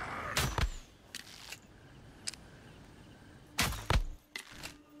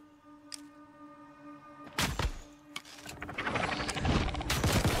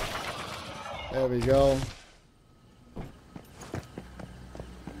 There we go.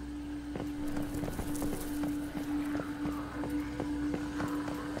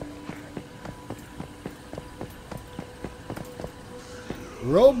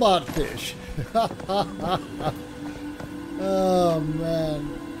 Robot fish. Oh man.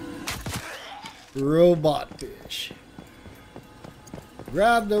 Robot fish.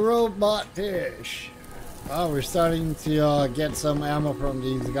 Grab the robot fish. Oh, we're starting to get some ammo from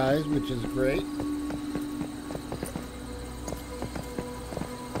these guys, which is great.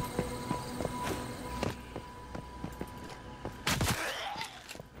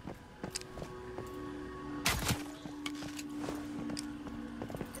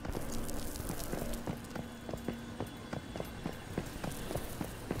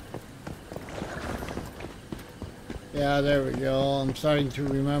 Yeah, there we go. I'm starting to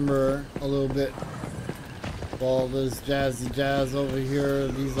remember a little bit of all this jazzy jazz over here.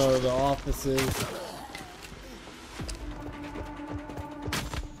 These are the offices.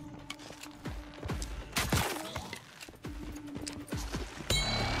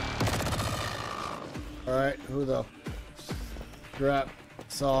 Alright, who the crap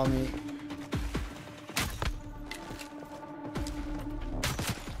saw me?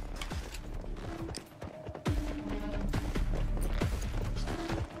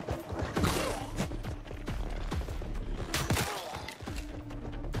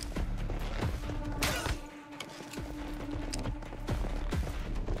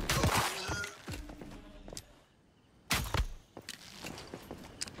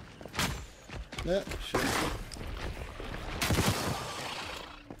 Yeah, sure.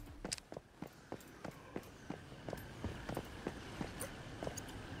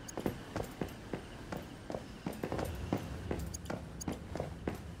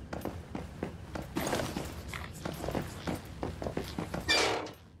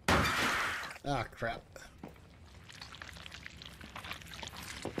 Ah, crap.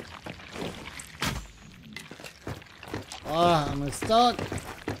 Ah, I'm stuck.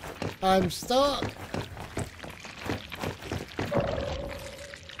 I'm stuck.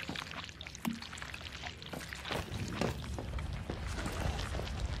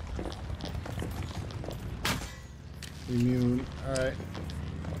 Immune. Alright.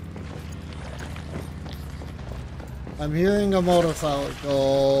 I'm hearing a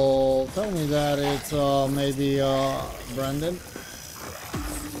motorcycle. Tell me that it's maybe Brendan.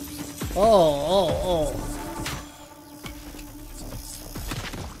 Oh.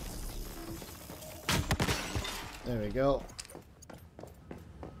 There we go.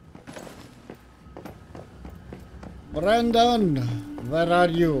 Brendan, where are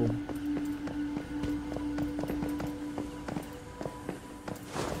you?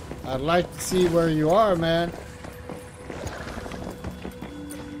 I'd like to see where you are, man.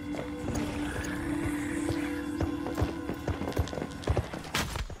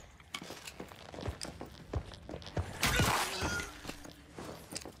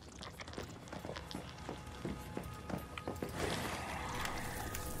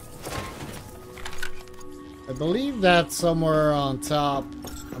 I believe that's somewhere on top.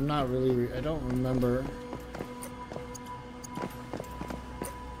 I'm not really, I don't remember.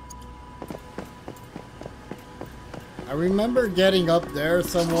 I remember getting up there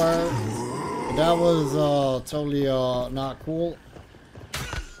somewhere. That was totally not cool.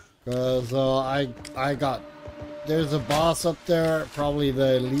 Because I got, there's a boss up there, probably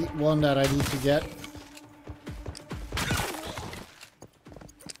the elite one that I need to get.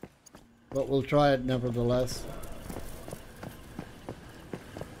 But we'll try it nevertheless.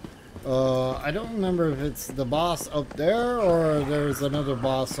 I don't remember if it's the boss up there or there's another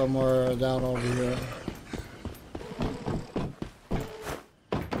boss somewhere down over here.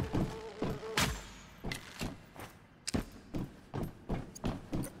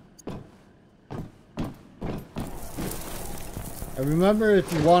 I remember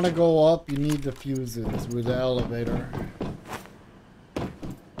if you want to go up, you need the fuses with the elevator.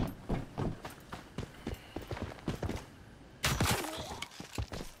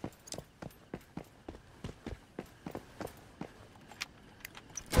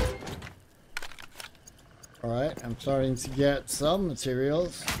 I'm starting to get some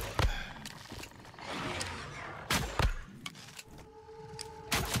materials.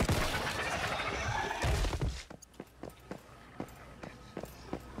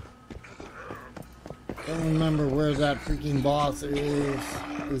 Don't remember where that freaking boss is.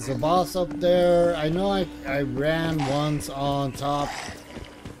 Is the boss up there? I know I ran once on top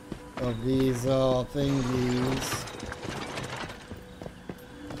of these thingies.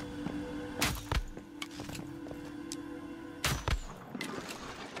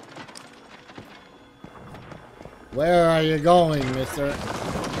 Where are you going, mister?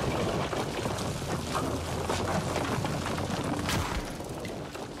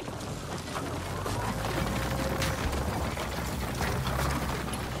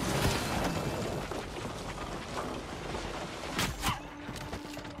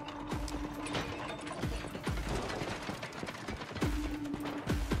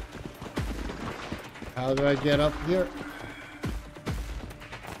 How do I get up here?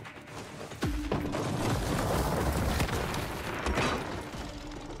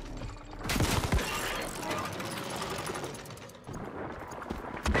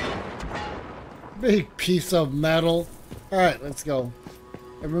 Big piece of metal. Alright, let's go.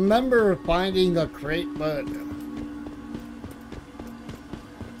 I remember finding a crate, but...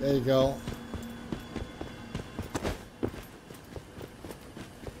 There you go.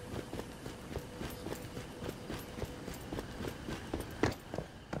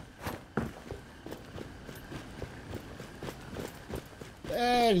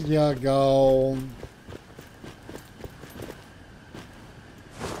 There you go.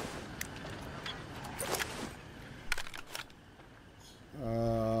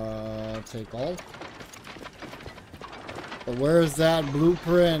 Take all. But where's that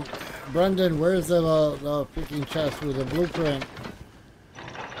blueprint? Brendan, where's the freaking chest with the blueprint?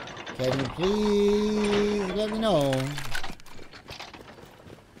 Can you please let me know?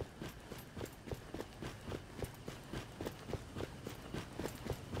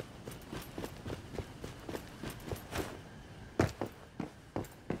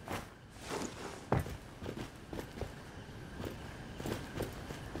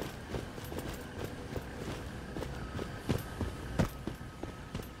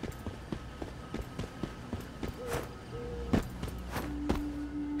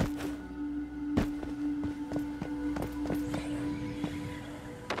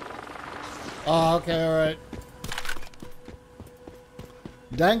 Oh, okay, alright.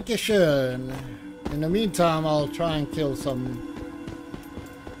 Dankeschön. In the meantime, I'll try and kill some...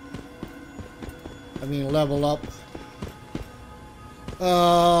 level up.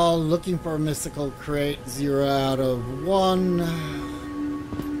 Looking for a mystical crate. 0 out of 1.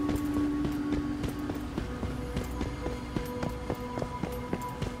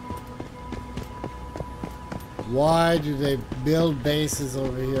 Why do they build bases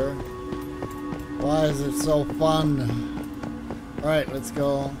over here? Why is it so fun? Alright, let's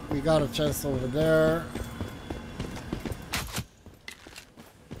go. We got a chest over there.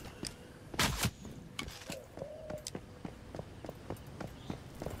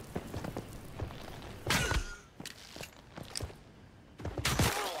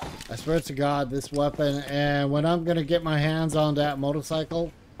 I swear to God, this weapon, and when I'm gonna get my hands on that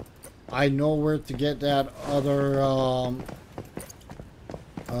motorcycle, I know where to get that other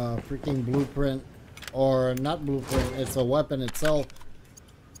freaking blueprint. Or not blueprint, it's a weapon itself.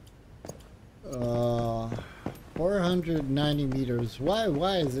 490 meters.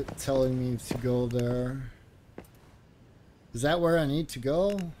 Why is it telling me to go there? Is that where I need to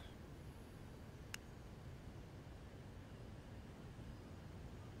go?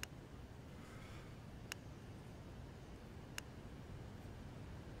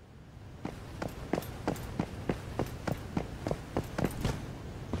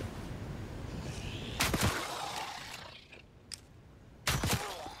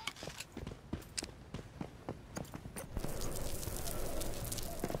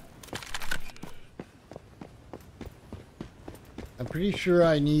 I'm pretty sure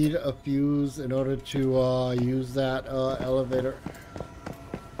I need a fuse in order to use that elevator.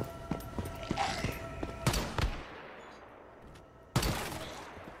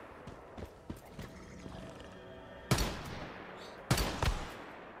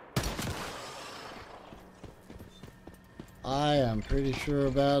 I am pretty sure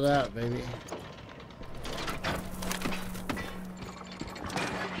about that, baby.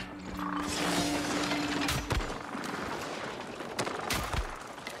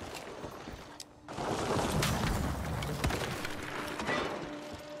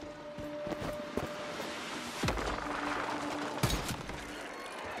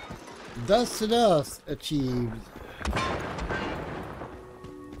 Dust to dust achieved.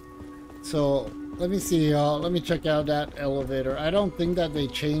 So let me see. Let me check out that elevator. I don't think that they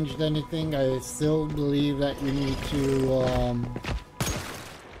changed anything. I still believe that you need to.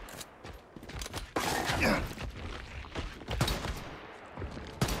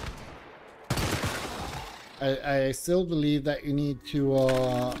 I still believe that you need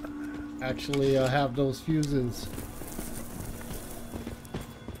to actually have those fuses.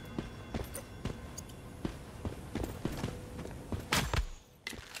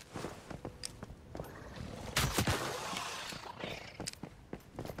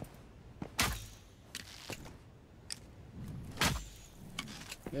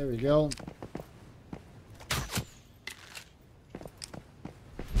 There we go.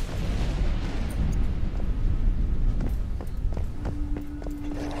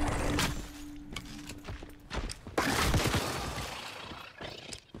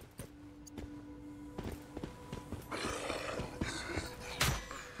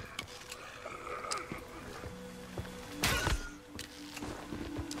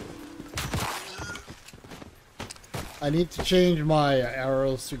 I need to change my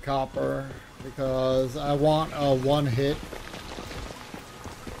arrows to copper because I want a one hit.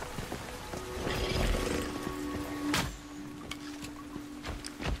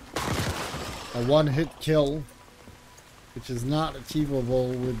 A one hit kill, which is not achievable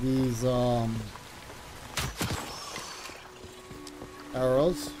with these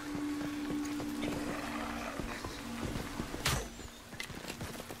arrows.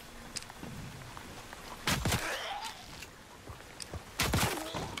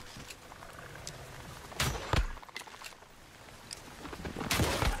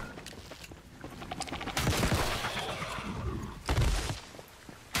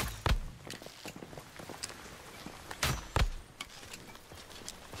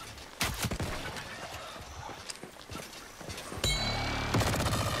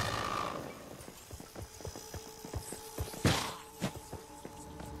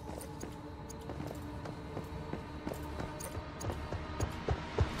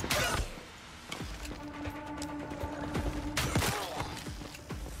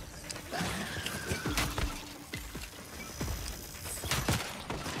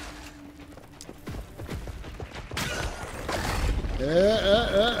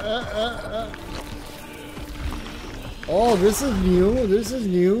 Oh, this is new. This is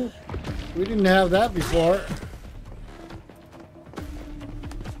new. We didn't have that before.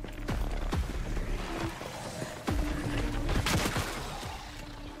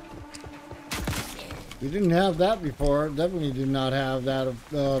 We didn't have that before. Definitely did not have that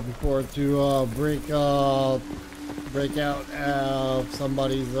before to break out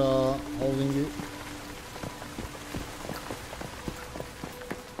somebody's holding you.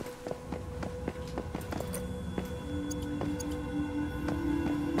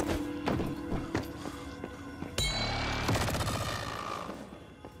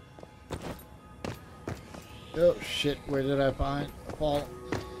 Oh shit, where did I fall?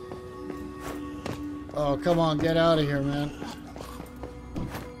 Oh, come on, get out of here, man.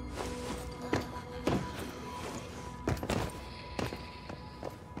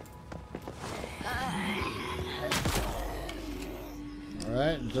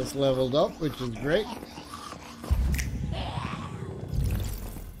 Alright, just leveled up, which is great.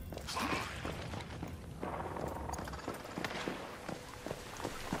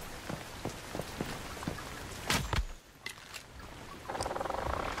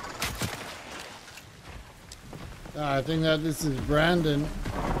 I think that this is Brandon.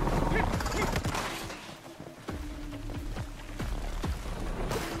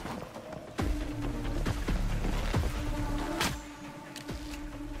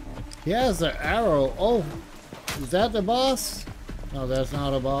 He has an arrow. Oh, is that the boss? No, that's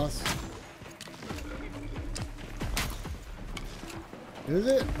not a boss. Is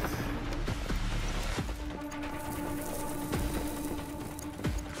it?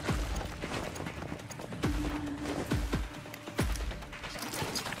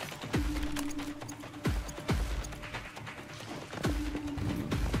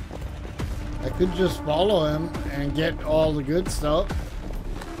 I could just follow him and get all the good stuff.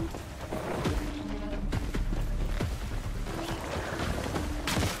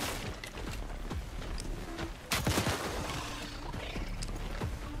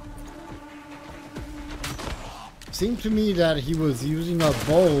 Seemed to me that he was using a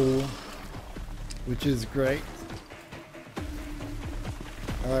bow, which is great.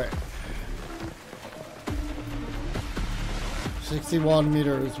 Alright. 61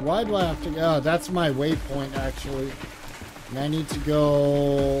 meters. Why do I have to go? Oh, that's my waypoint actually. And I need to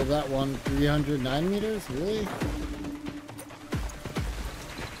go that one, 309 meters? Really?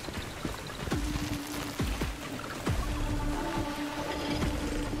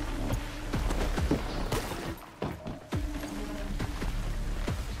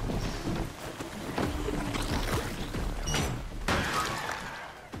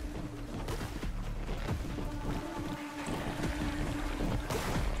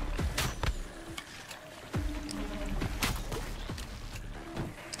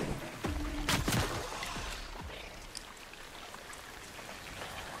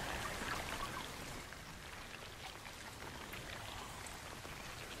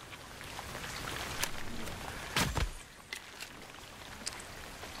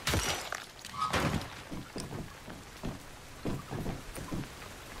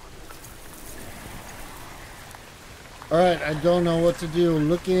 Alright, I don't know what to do.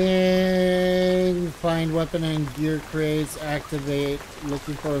 Looking, find weapon and gear crates, activate,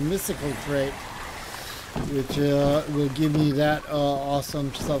 looking for a mystical trait, which will give me that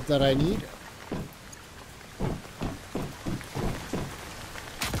awesome stuff that I need.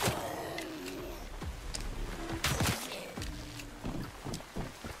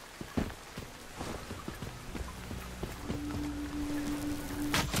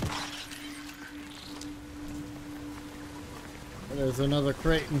 There's another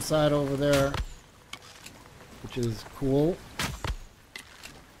crate inside over there, which is cool.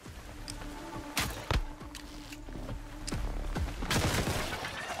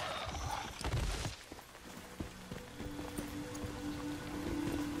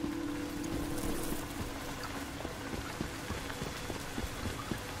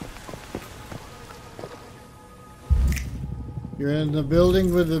 You're in the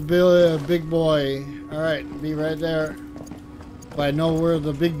building with the big boy. All right, be right there. If I know where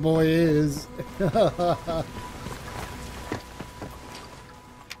the big boy is. The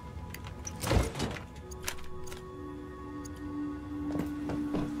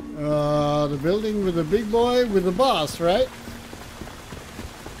building with the big boy with the boss, right?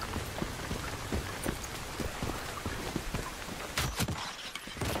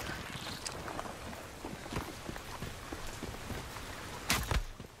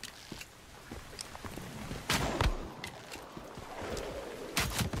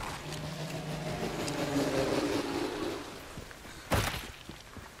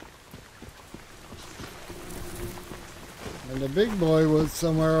 And the big boy was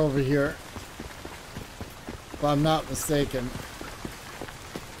somewhere over here, if I'm not mistaken.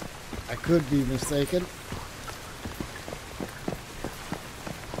 I could be mistaken.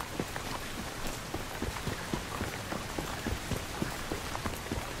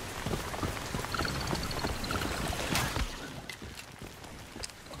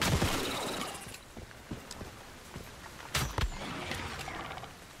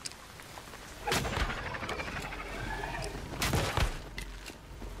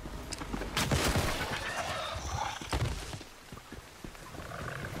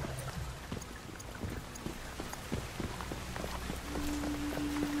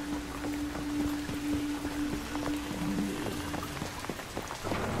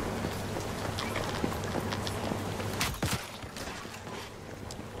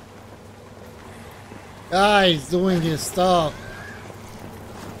 Ah, he's doing his stuff.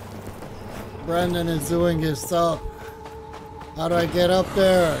 Brendan is doing his stuff. How do I get up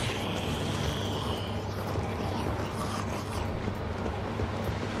there?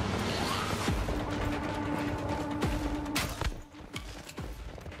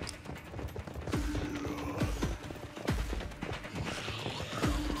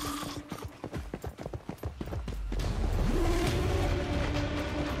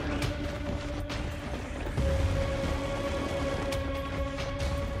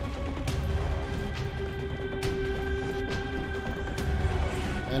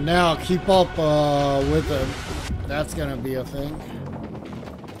 And now keep up with him. That's gonna be a thing.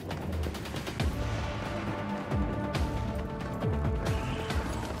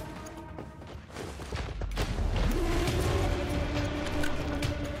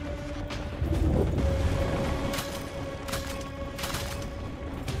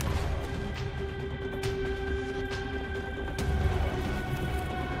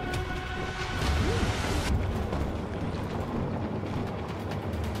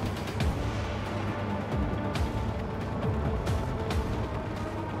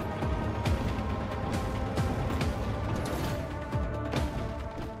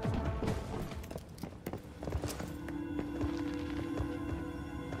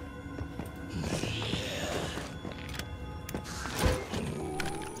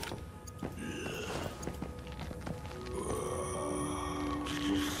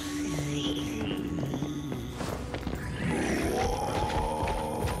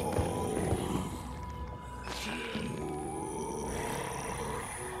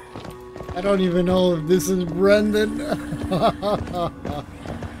 I don't even know if this is Brendan.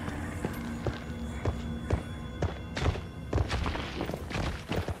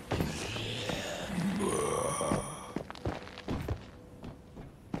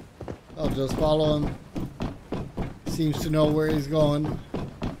 I'll just follow him. Seems to know where he's going.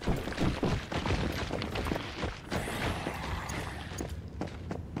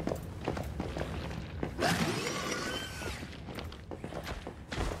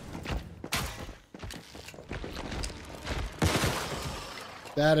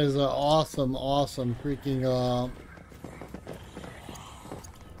 That is an awesome, awesome freaking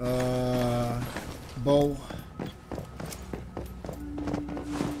bow.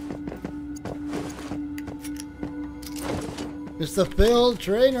 Mr. Phil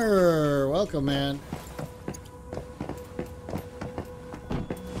Trainer, welcome, man.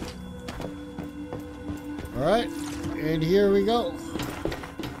 All right, and here we go.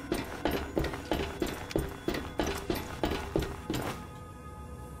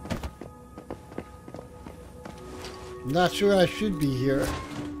 I'm not sure I should be here.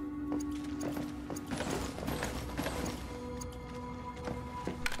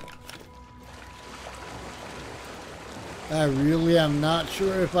 I really am not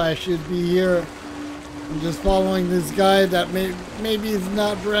sure if I should be here. I'm just following this guy that maybe is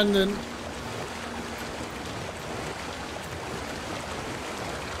not Brendan.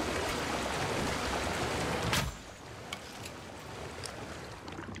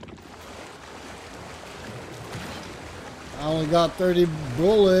 I only got 30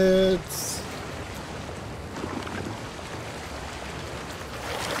 bullets.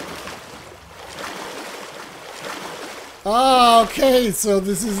 Oh, okay, so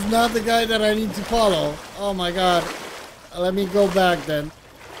this is not the guy that I need to follow. Oh my god. Let me go back then.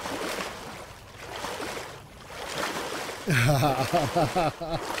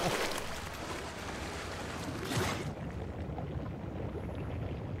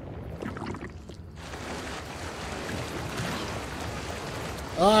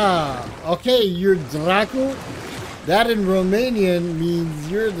 Ah, okay, you're Dracu? That in Romanian means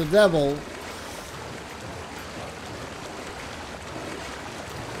you're the devil.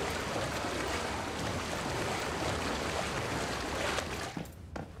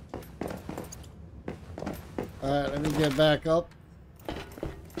 Alright, let me get back up.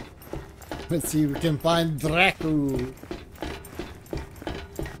 Let's see if we can find Dracu.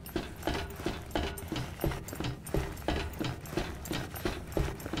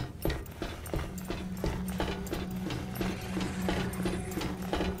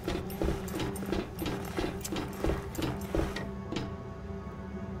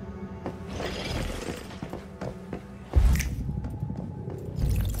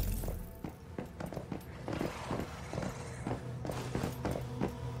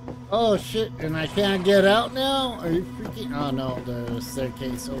 Oh shit, and I can't get out now? Are you freaking? Oh no, the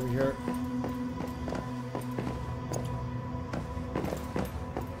staircase over here.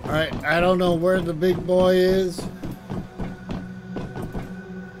 Alright, I don't know where the big boy is.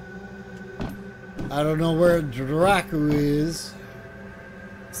 I don't know where Dracu is.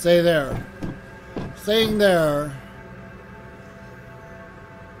 Stay there. Staying there.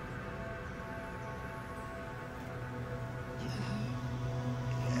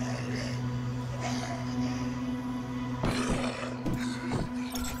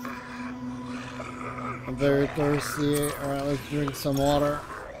 I'm very thirsty. Alright, let's drink some water.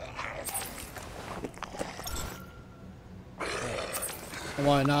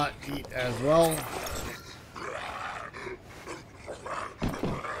 Why not eat as well?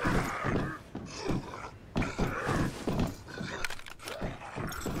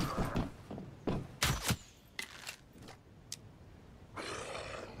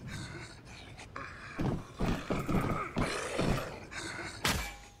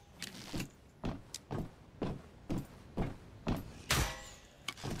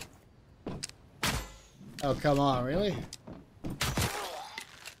 Oh, come on, really?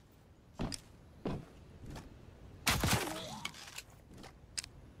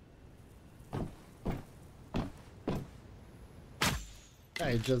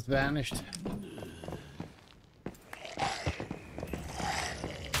 It just vanished.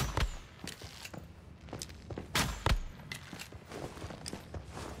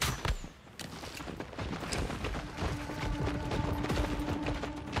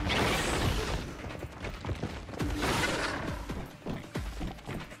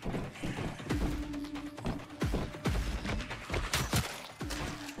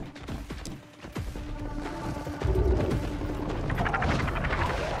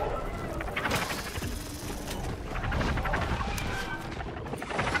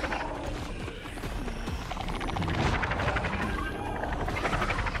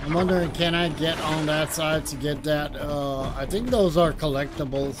 I'm wondering, can I get on that side to get that? I think those are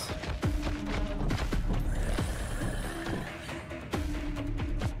collectibles.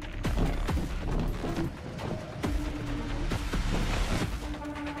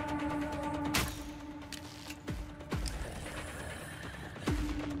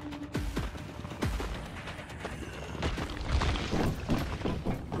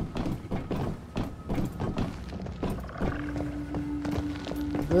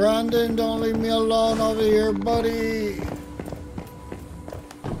 Brandon, don't leave me alone over here, buddy.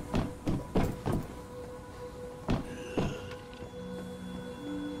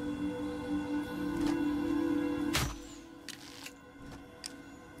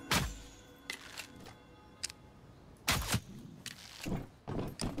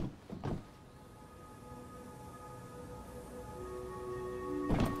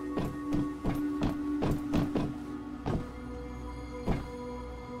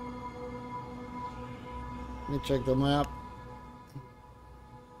 check the map.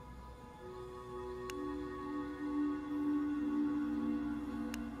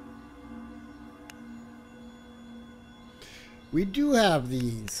 We do have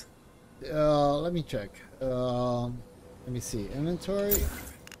these. Let me check. Let me see. Inventory.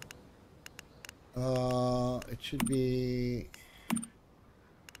 It should be.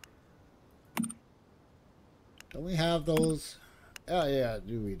 Don't we have those? Oh yeah,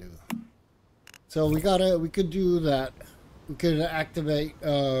 we do. So we could do that. We could activate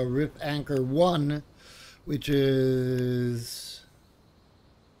Rip Anchor 1, which is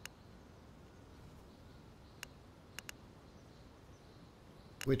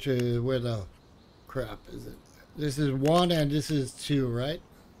where the crap is it? This is 1 and this is 2, right?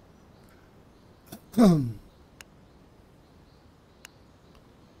 And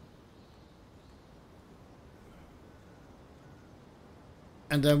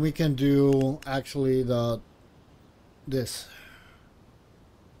then we can do actually this.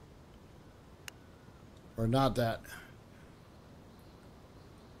 Or not that.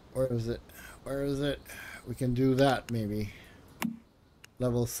 Where is it? Where is it? We can do that maybe.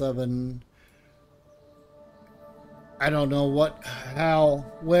 Level 7. I don't know what, how,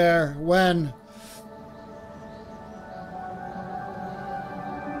 where, when.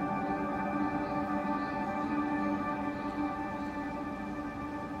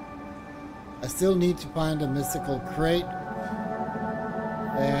 I still need to find a mystical crate.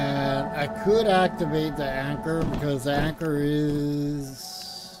 And I could activate the anchor because the anchor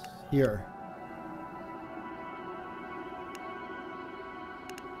is here.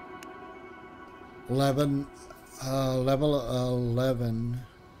 Level 11.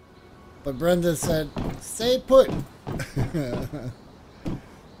 But Brenda said, stay put. I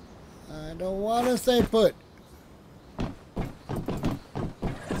don't want to stay put.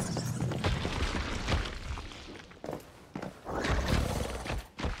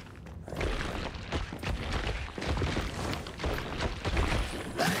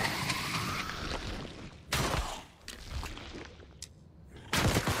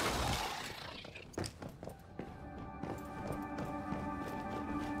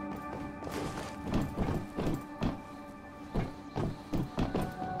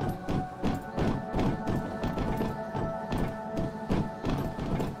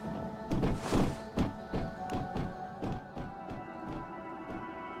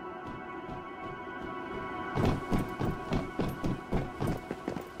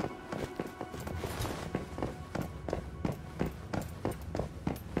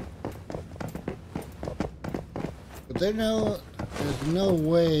 There's no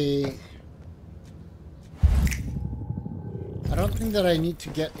way. I don't think that I need to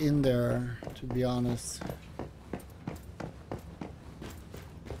get in there, to be honest.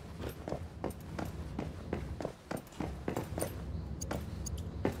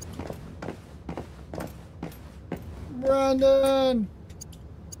 Brandon!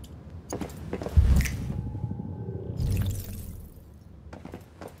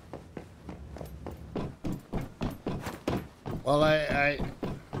 Well,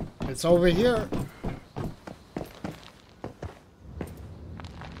 it's over here.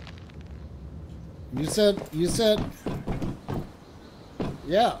 You said,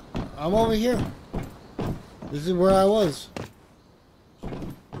 yeah, I'm over here. This is where I was.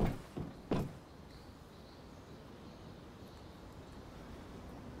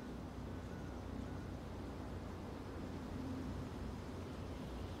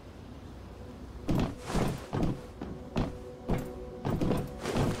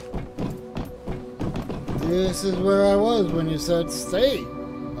 This is where I was when you said stay.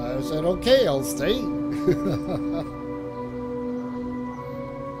 I said, okay, I'll stay.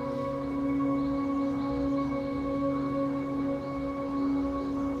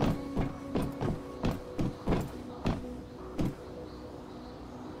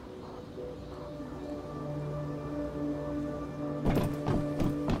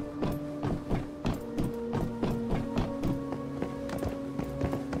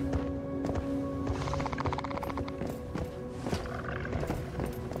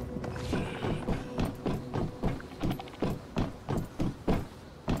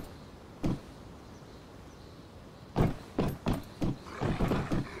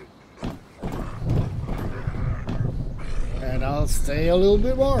 And I'll stay a little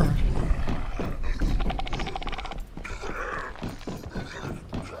bit more.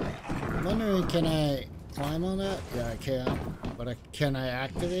 I'm wondering, can I climb on that? Yeah, I can. But can I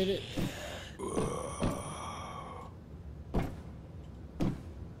activate it?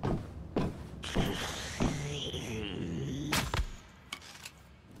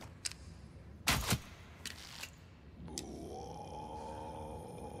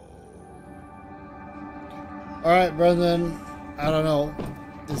 Alright, Brendan. I don't know.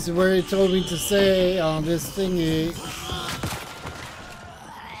 This is where he told me to say on this thingy.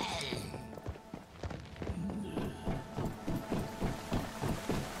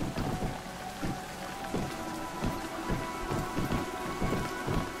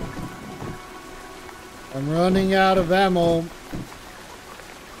 I'm running out of ammo.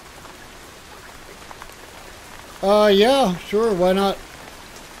 Yeah, sure, why not?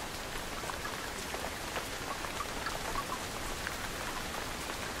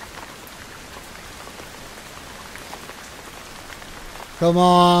 Come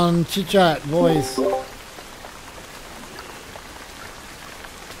on, chit chat, voice.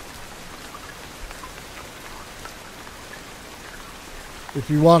 If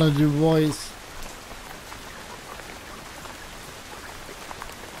you want to do voice.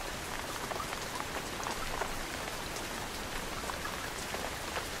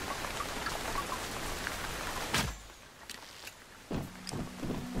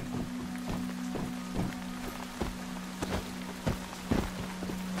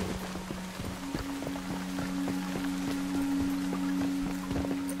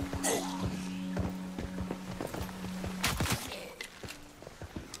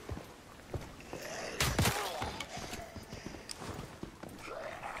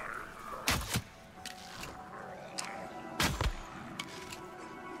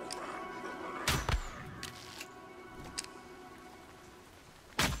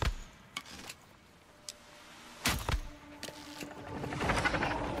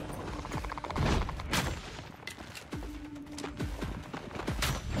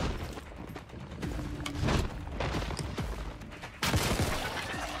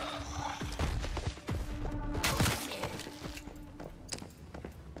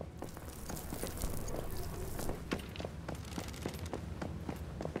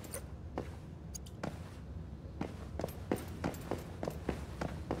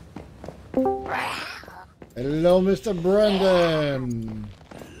 Hello, Mr. Brendan.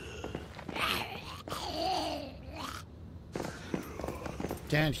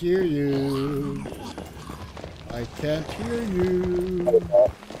 Can't hear you. I can't hear you.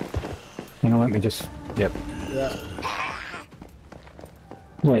 Hang on, let me just... Yep. Yeah.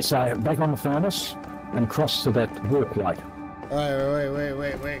 Yeah, so back on the furnace and cross to that walkway. Alright,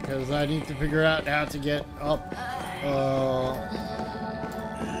 wait, because I need to figure out how to get up.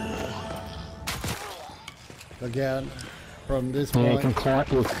 Again, from this point. Yeah, you can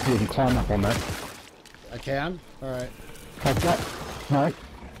climb up on that. I can? Alright. Okay. No,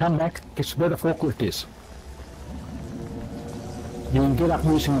 come back. It's where the forklift is. You can get up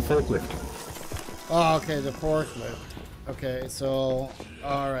using the forklift. Oh, okay, the forklift. Okay, so,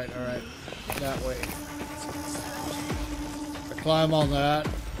 alright. That way. I climb on that.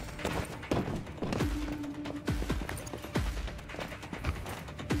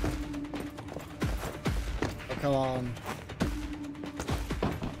 Oh, come on.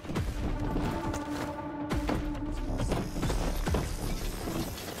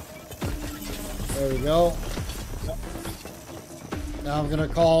 There we go. Now I'm gonna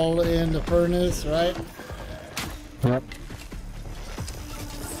call in the furnace, right? Yep.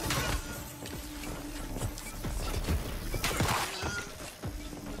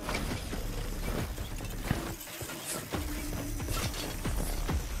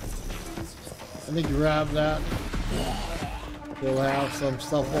 Let me grab that. We'll have some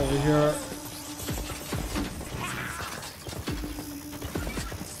stuff over here.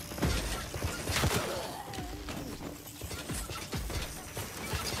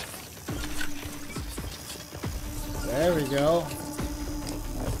 There we go.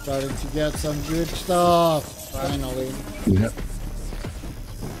 Starting to get some good stuff, finally. Yep.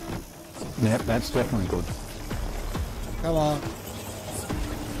 Yep, that's definitely good. Come on.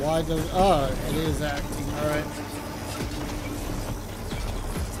 Why does... Oh, it is acting. Alright.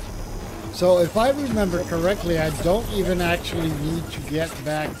 So, if I remember correctly, I don't even actually need to get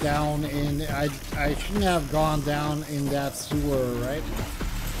back down in... I shouldn't have gone down in that sewer, right?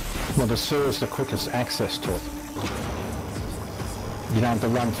 Well, the sewer is the quickest access to it. You don't have to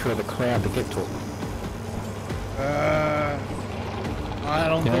run through the crowd to get to it. I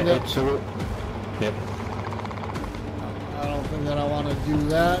don't think that... Absolutely. Yep. I don't think that I want to do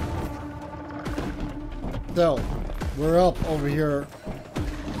that. So, we're up over here.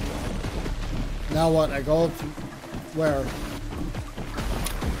 Now what? I go to where?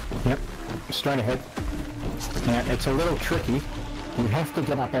 Yep. Straight ahead. Now, it's a little tricky. You have to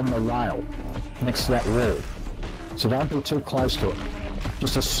get up on the rail next to that wall. So don't be too close to it.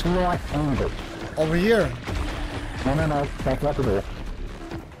 Just a slight angle. Over here. No. Back out the door.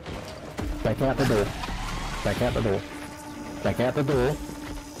 Back out the door. Back out the door. Back out the door.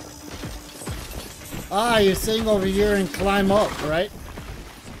 Ah, you're saying over here and climb up, right?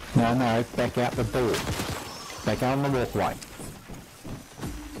 No, no, back out the door. Back out on the walkway.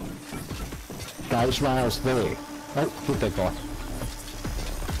 Those rails there. Oh, hit that guy.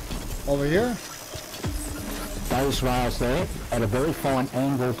 Over here? Those rails there, at a very fine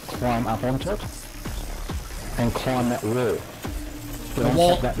angle, climb up onto it. And climb that wall. Get on wall-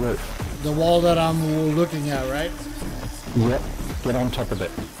 top of that roof. The wall that I'm looking at, right? Yep, get on top of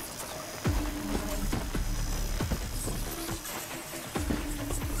it.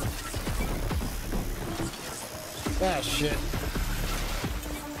 Ah, shit.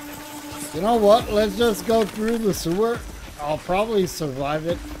 You know what? Let's just go through the sewer. I'll probably survive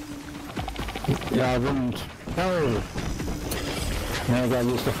it. Yeah, I wouldn't. Oh! Now I gotta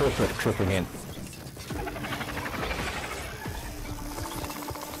use the forklift trick again.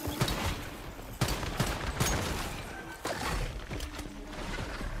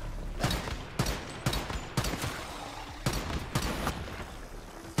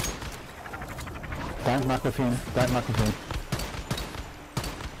 Don't muck with him. Don't muck with him.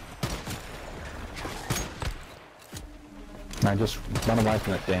 No, just run away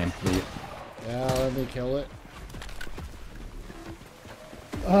from that damn idiot. Yeah, let me kill it.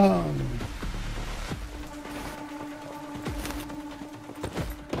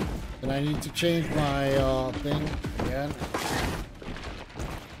 And I need to change my thing again.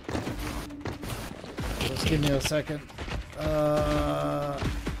 Just give me a second.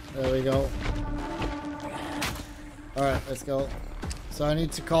 There we go. Alright, let's go. So I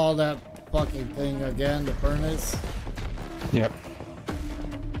need to call that fucking thing again, the furnace. Yep.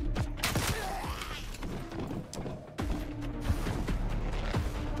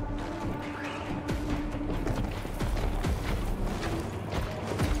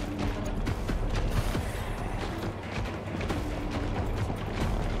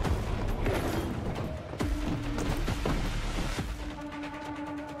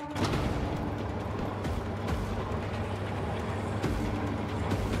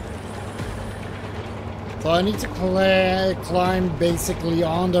 So I need to climb basically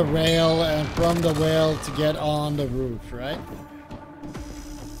on the rail and from the rail to get on the roof, right?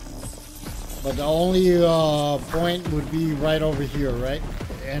 But the only point would be right over here, right?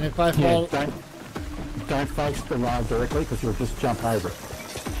 And if I fall... Yeah, don't face the rail directly because you'll just jump over it.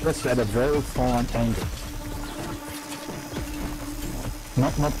 Just at a very fine angle.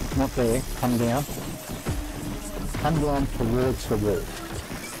 Not there. Come down. Come down towards the wall.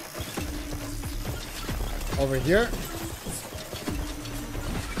 Over here?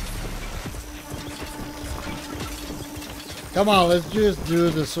 Come on, let's just do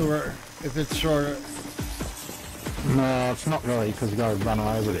the sewer if it's shorter. No, it's not really because you got to run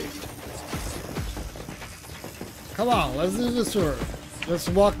over there. Come on, let's do the sewer. Just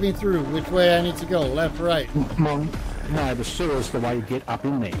walk me through which way I need to go, left, right. Well, no, the sewer's the way you get up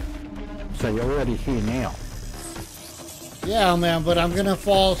in there. So you're already here now. Yeah, man, but I'm gonna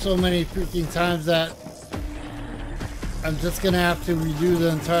fall so many freaking times that I'm just gonna have to redo the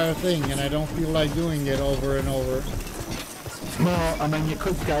entire thing, and I don't feel like doing it over and over. Well, I mean, you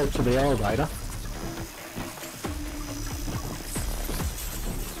could go to the elevator.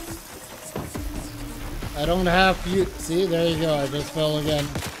 I don't have to. See, there you go. I just fell again.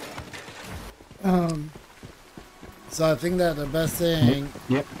 So I think that the best thing.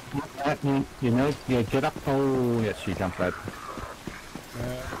 Yep. You know, yeah, get up. Oh, yes, you jumped over.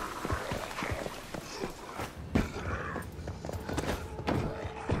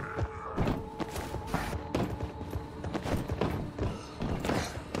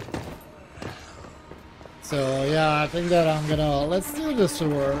 So yeah, I think that I'm gonna. Let's do the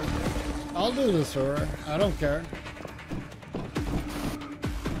sewer. I'll do the sewer. I don't care.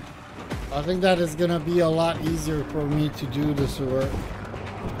 I think that is gonna be a lot easier for me to do the sewer.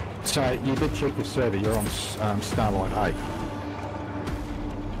 So you did check your server. You're on Starlight 8.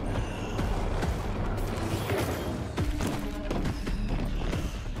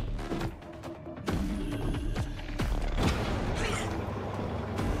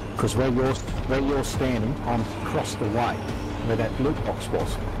 Because where you're standing, I'm across the way where that loot box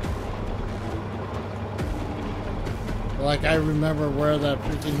was. Like I remember where that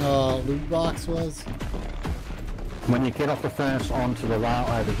freaking loot box was. When you get off the furnace onto the rail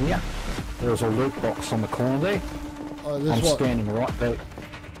over here, there's a loot box on the corner there. Oh, this I'm one. standing right there.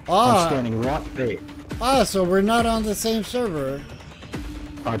 Ah, I'm standing right there. so we're not on the same server.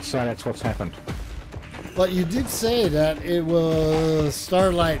 I'd say that's what's happened. But you did say that it was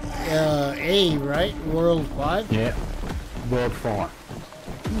Starlight A, right? World 5? Yeah. World 5.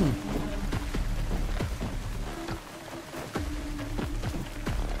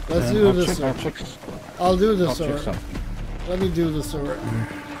 let's do I'll the check, sewer. I'll I'll do the check sewer. something. Let me do the sewer.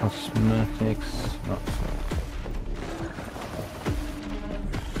 Cosmetics, not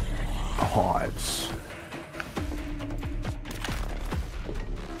hives.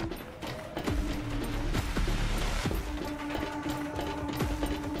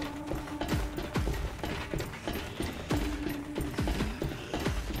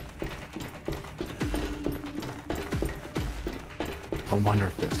 I wonder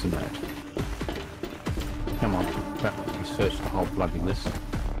if that's the note. Come on, that we search the whole bloody list.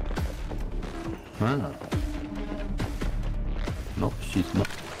 Ah. No, she's not.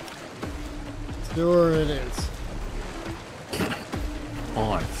 Sewer it is.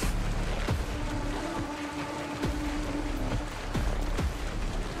 Hive.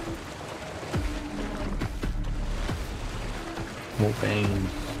 More beans.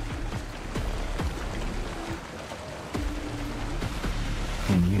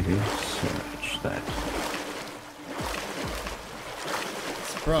 Can you search that?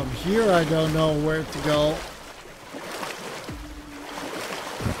 From here, I don't know where to go.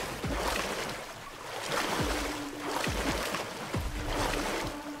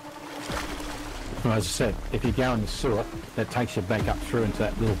 Well, as I said, if you go in the sewer, that takes you back up through into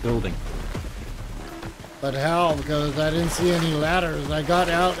that little building. But how? Because I didn't see any ladders. I got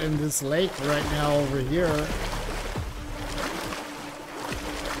out in this lake right now over here.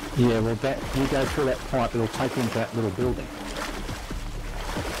 Yeah, well, that you go through that pipe, it'll take you into that little building.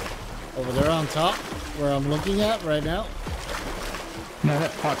 Over there on top, where I'm looking at right now. No,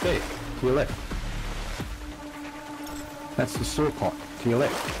 that pipe there, to your left. That's the sewer pipe, to your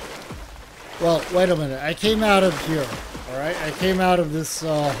left. Well, wait a minute. I came out of here, alright? I came out of this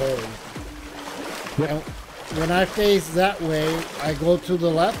hole. Yep. And when I face that way, I go to the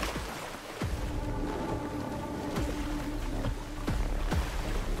left.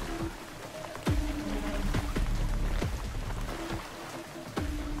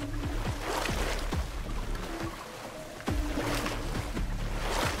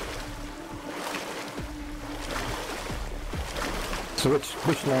 So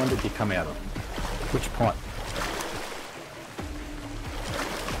which line did you come out of? Which pipe?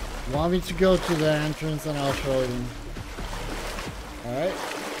 Want me to go to the entrance and I'll show you. Alright?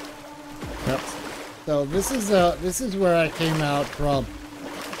 Yep. So this is where I came out from.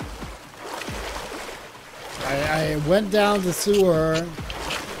 I went down the sewer.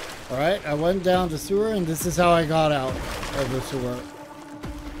 Alright, I went down the sewer and this is how I got out of the sewer.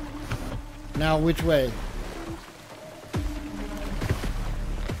 Now which way?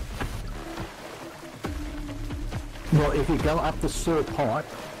 Well, if you go up the sewer pipe,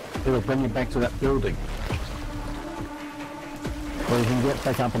 it'll bring you back to that building. Or you can get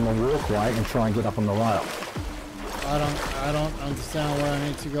back up on the walkway and try and get up on the rail. I don't understand where I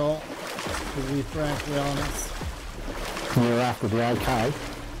need to go, to be frankly honest. You're after the OK.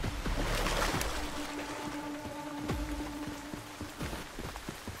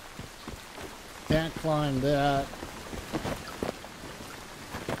 Can't climb that.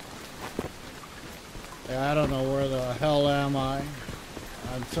 Yeah, I don't know where the hell am I.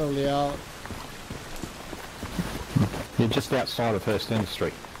 I'm totally out. You're just outside of First End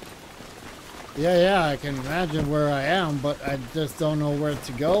Street. Yeah, I can imagine where I am, but I just don't know where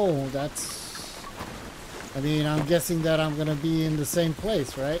to go. I mean, I'm guessing that I'm gonna be in the same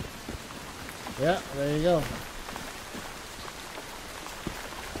place, right? Yeah, there you go.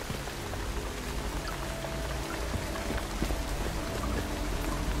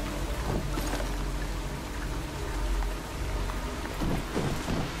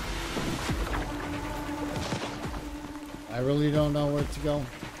 I really don't know where to go. You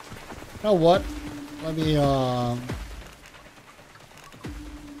know what? Let me, Well,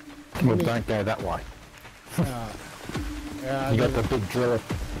 don't go that way. yeah, You got the big driller.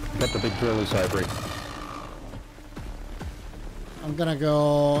 You got the big drillers over it. I'm gonna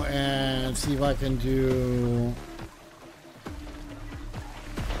go and see if I can do.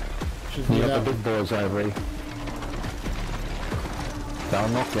 Should do You got that. the big boys over here. They'll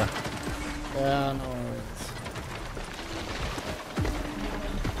knock you. Yeah, no worries.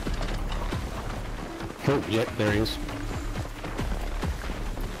 Cool, yep, there he is.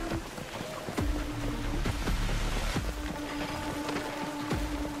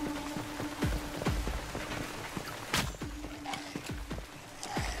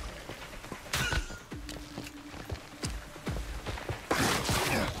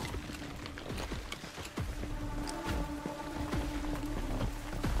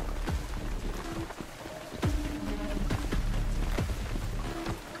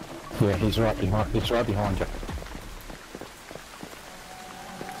 Yeah, he's right behind you.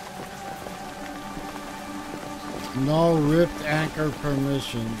 No ripped anchor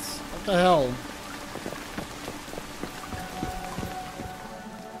permissions. What the hell?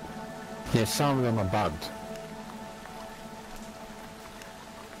 Yeah, some of them are bugged.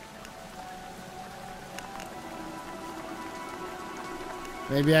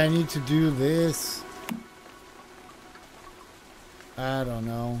 Maybe I need to do this. I don't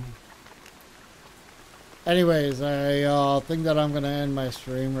know. Anyways, I think that I'm gonna end my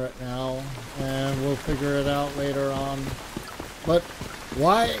stream right now, and we'll figure it out later on. But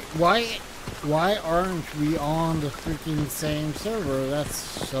why aren't we on the freaking same server? That's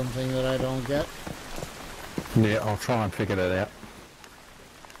something that I don't get. Yeah, I'll try and figure that out.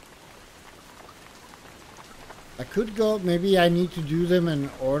 I could go, maybe I need to do them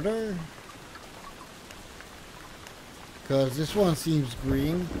in order? Because this one seems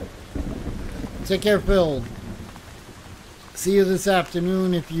green. Take care, Phil. See you this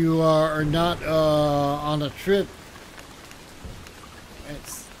afternoon if you are not on a trip.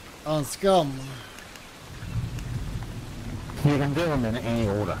 It's on Scum. You can do them in any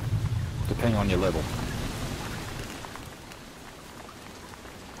order, depending on your level.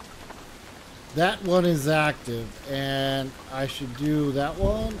 That one is active, and I should do that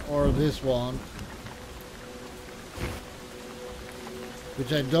one or this one.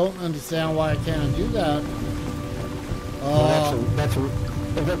 Which I don't understand why I can't do that. Well,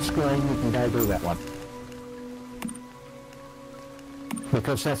 if that's green, you can go do that one.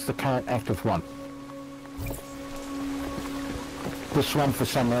 Because that's the current active one. This one, for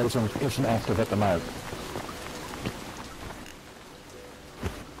some reason, isn't active at the moment.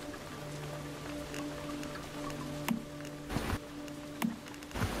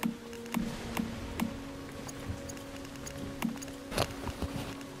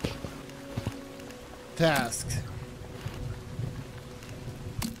 Task.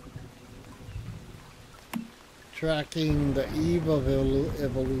 Tracking the eve of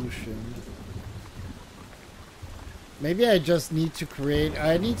evolution. Maybe I just need to create,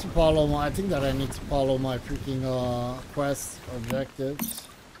 I need to follow my, I think that I need to follow my freaking quest objectives.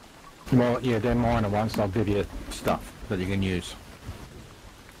 Well, yeah, they're minor ones. They'll give you stuff that you can use.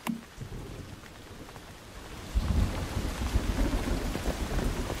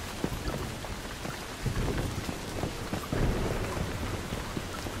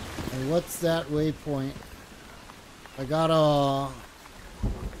 And what's that waypoint? I gotta...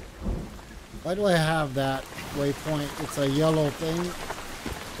 Why do I have that waypoint? It's a yellow thing.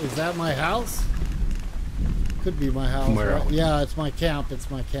 Is that my house? Could be my house. Where? Right? Yeah, it's my camp. It's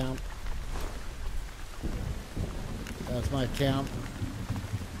my camp. That's my camp.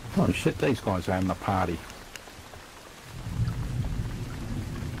 Oh shit, these guys are having a party.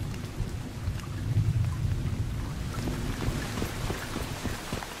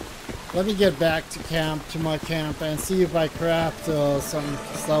 Let me get back to camp, to my camp, and see if I craft some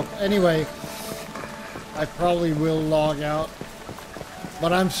stuff. Anyway, I probably will log out.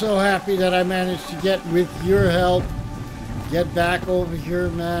 But I'm so happy that I managed to get, with your help, get back over here,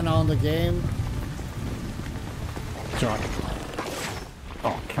 man, on the game. John.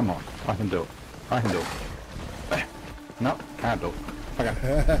 Oh, come on. I can do it. I can do it. No, can't do it. Okay.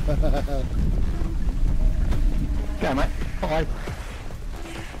 Go, mate. Bye.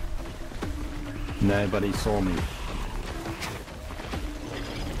 Nobody saw me.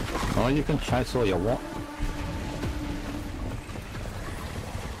 Oh, you can chase all you want.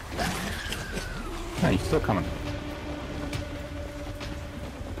 Hey, he's still coming.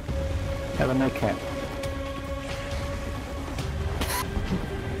 Have a no cap.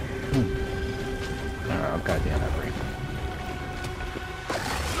 I'll go down over here.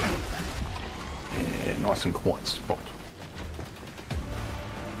 Yeah, nice and quiet spot.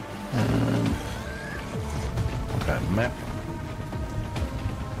 Okay, map.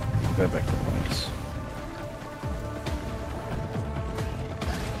 Go back to points.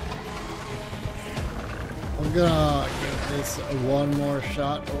 I'm gonna give this one more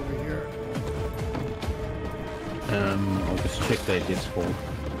shot over here. I'll just check their Discord.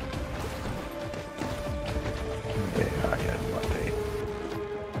 Yeah, I had right there.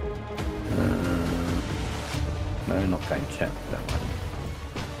 No, not game chat, that one.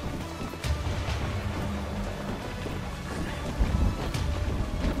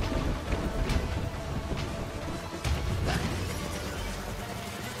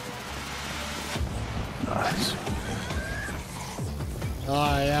 Nice.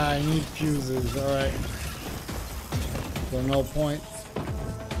 Ah, yeah, I need fuses, alright. So no points.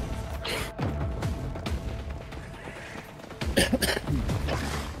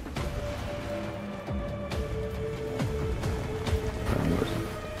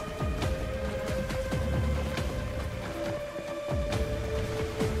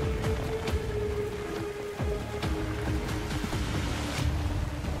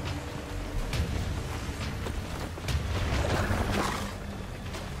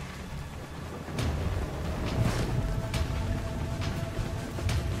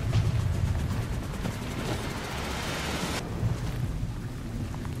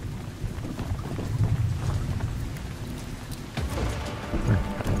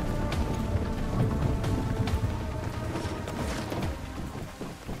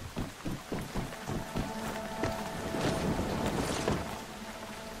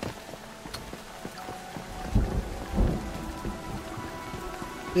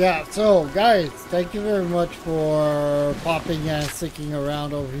 Yeah, so guys, thank you very much for popping and sticking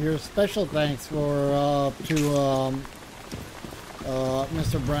around over here. Special thanks to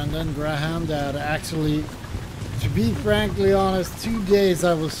Mr. Brendan Graham that actually, to be frankly honest, 2 days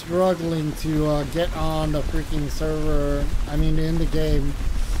I was struggling to get on the freaking server, I mean in the game,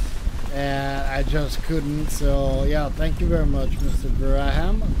 and I just couldn't. So yeah, thank you very much, Mr.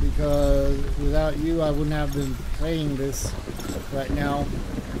 Graham, because without you I wouldn't have been playing this right now.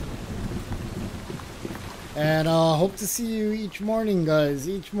 And hope to see you each morning, guys.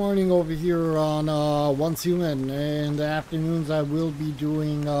 Each morning over here on Once Human. In the afternoons I will be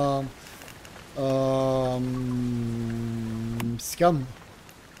doing Scum.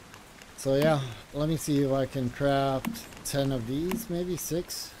 So yeah, let me see if I can craft 10 of these, maybe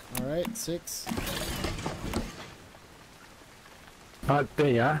 6. Alright, 6. Right there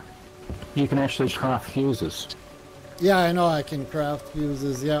you are. You can actually craft fuses. Yeah, I know I can craft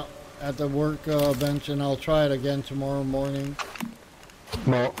fuses, yeah, at the work bench, and I'll try it again tomorrow morning.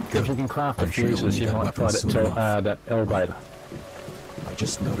 Well, if you can craft the fuses, you might try that elevator. I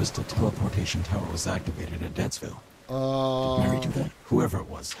just noticed a teleportation tower was activated at Deadsville. Mary, do that. Whoever it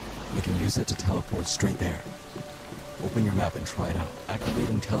was, we can use it to teleport straight there. Open your map and try it out.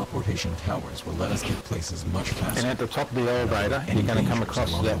 Activating teleportation towers will let us get places much faster. And at the top of the elevator, you're going to come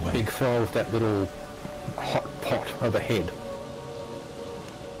across that big fella with that little hot pot overhead.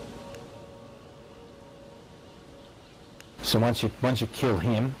 So once you kill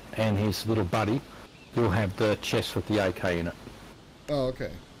him and his little buddy, you'll have the chest with the AK in it. Oh,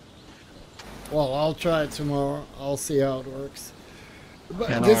 okay. Well, I'll try it tomorrow. I'll see how it works.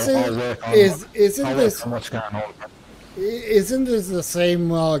 But And this I'll work on what's going on. Isn't this the same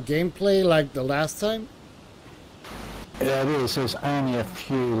gameplay like the last time? Yeah, it is. There's only a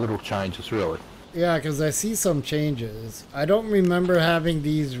few little changes, really. Yeah, because I see some changes. I don't remember having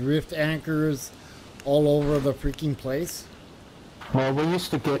these rift anchors all over the freaking place. Well, we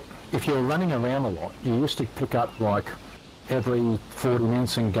used to get, if you were running around a lot, you used to pick up like every 40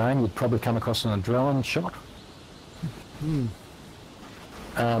 minutes in game, you'd probably come across an adrenaline shot.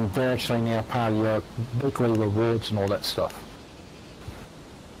 They're actually now part of your weekly rewards and all that stuff.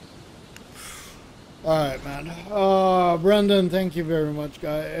 Alright, man. Brendan, thank you very much,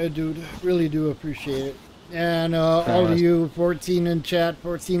 guy. Dude, really do appreciate it. And all of you, 14 in chat,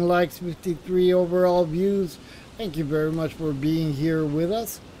 14 likes, 53 overall views. Thank you very much for being here with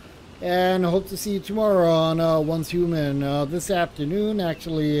us. And hope to see you tomorrow on Once Human. This afternoon,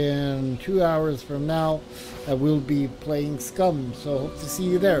 actually in 2 hours from now, I will be playing Scum. So hope to see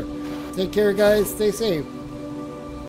you there. Take care, guys. Stay safe.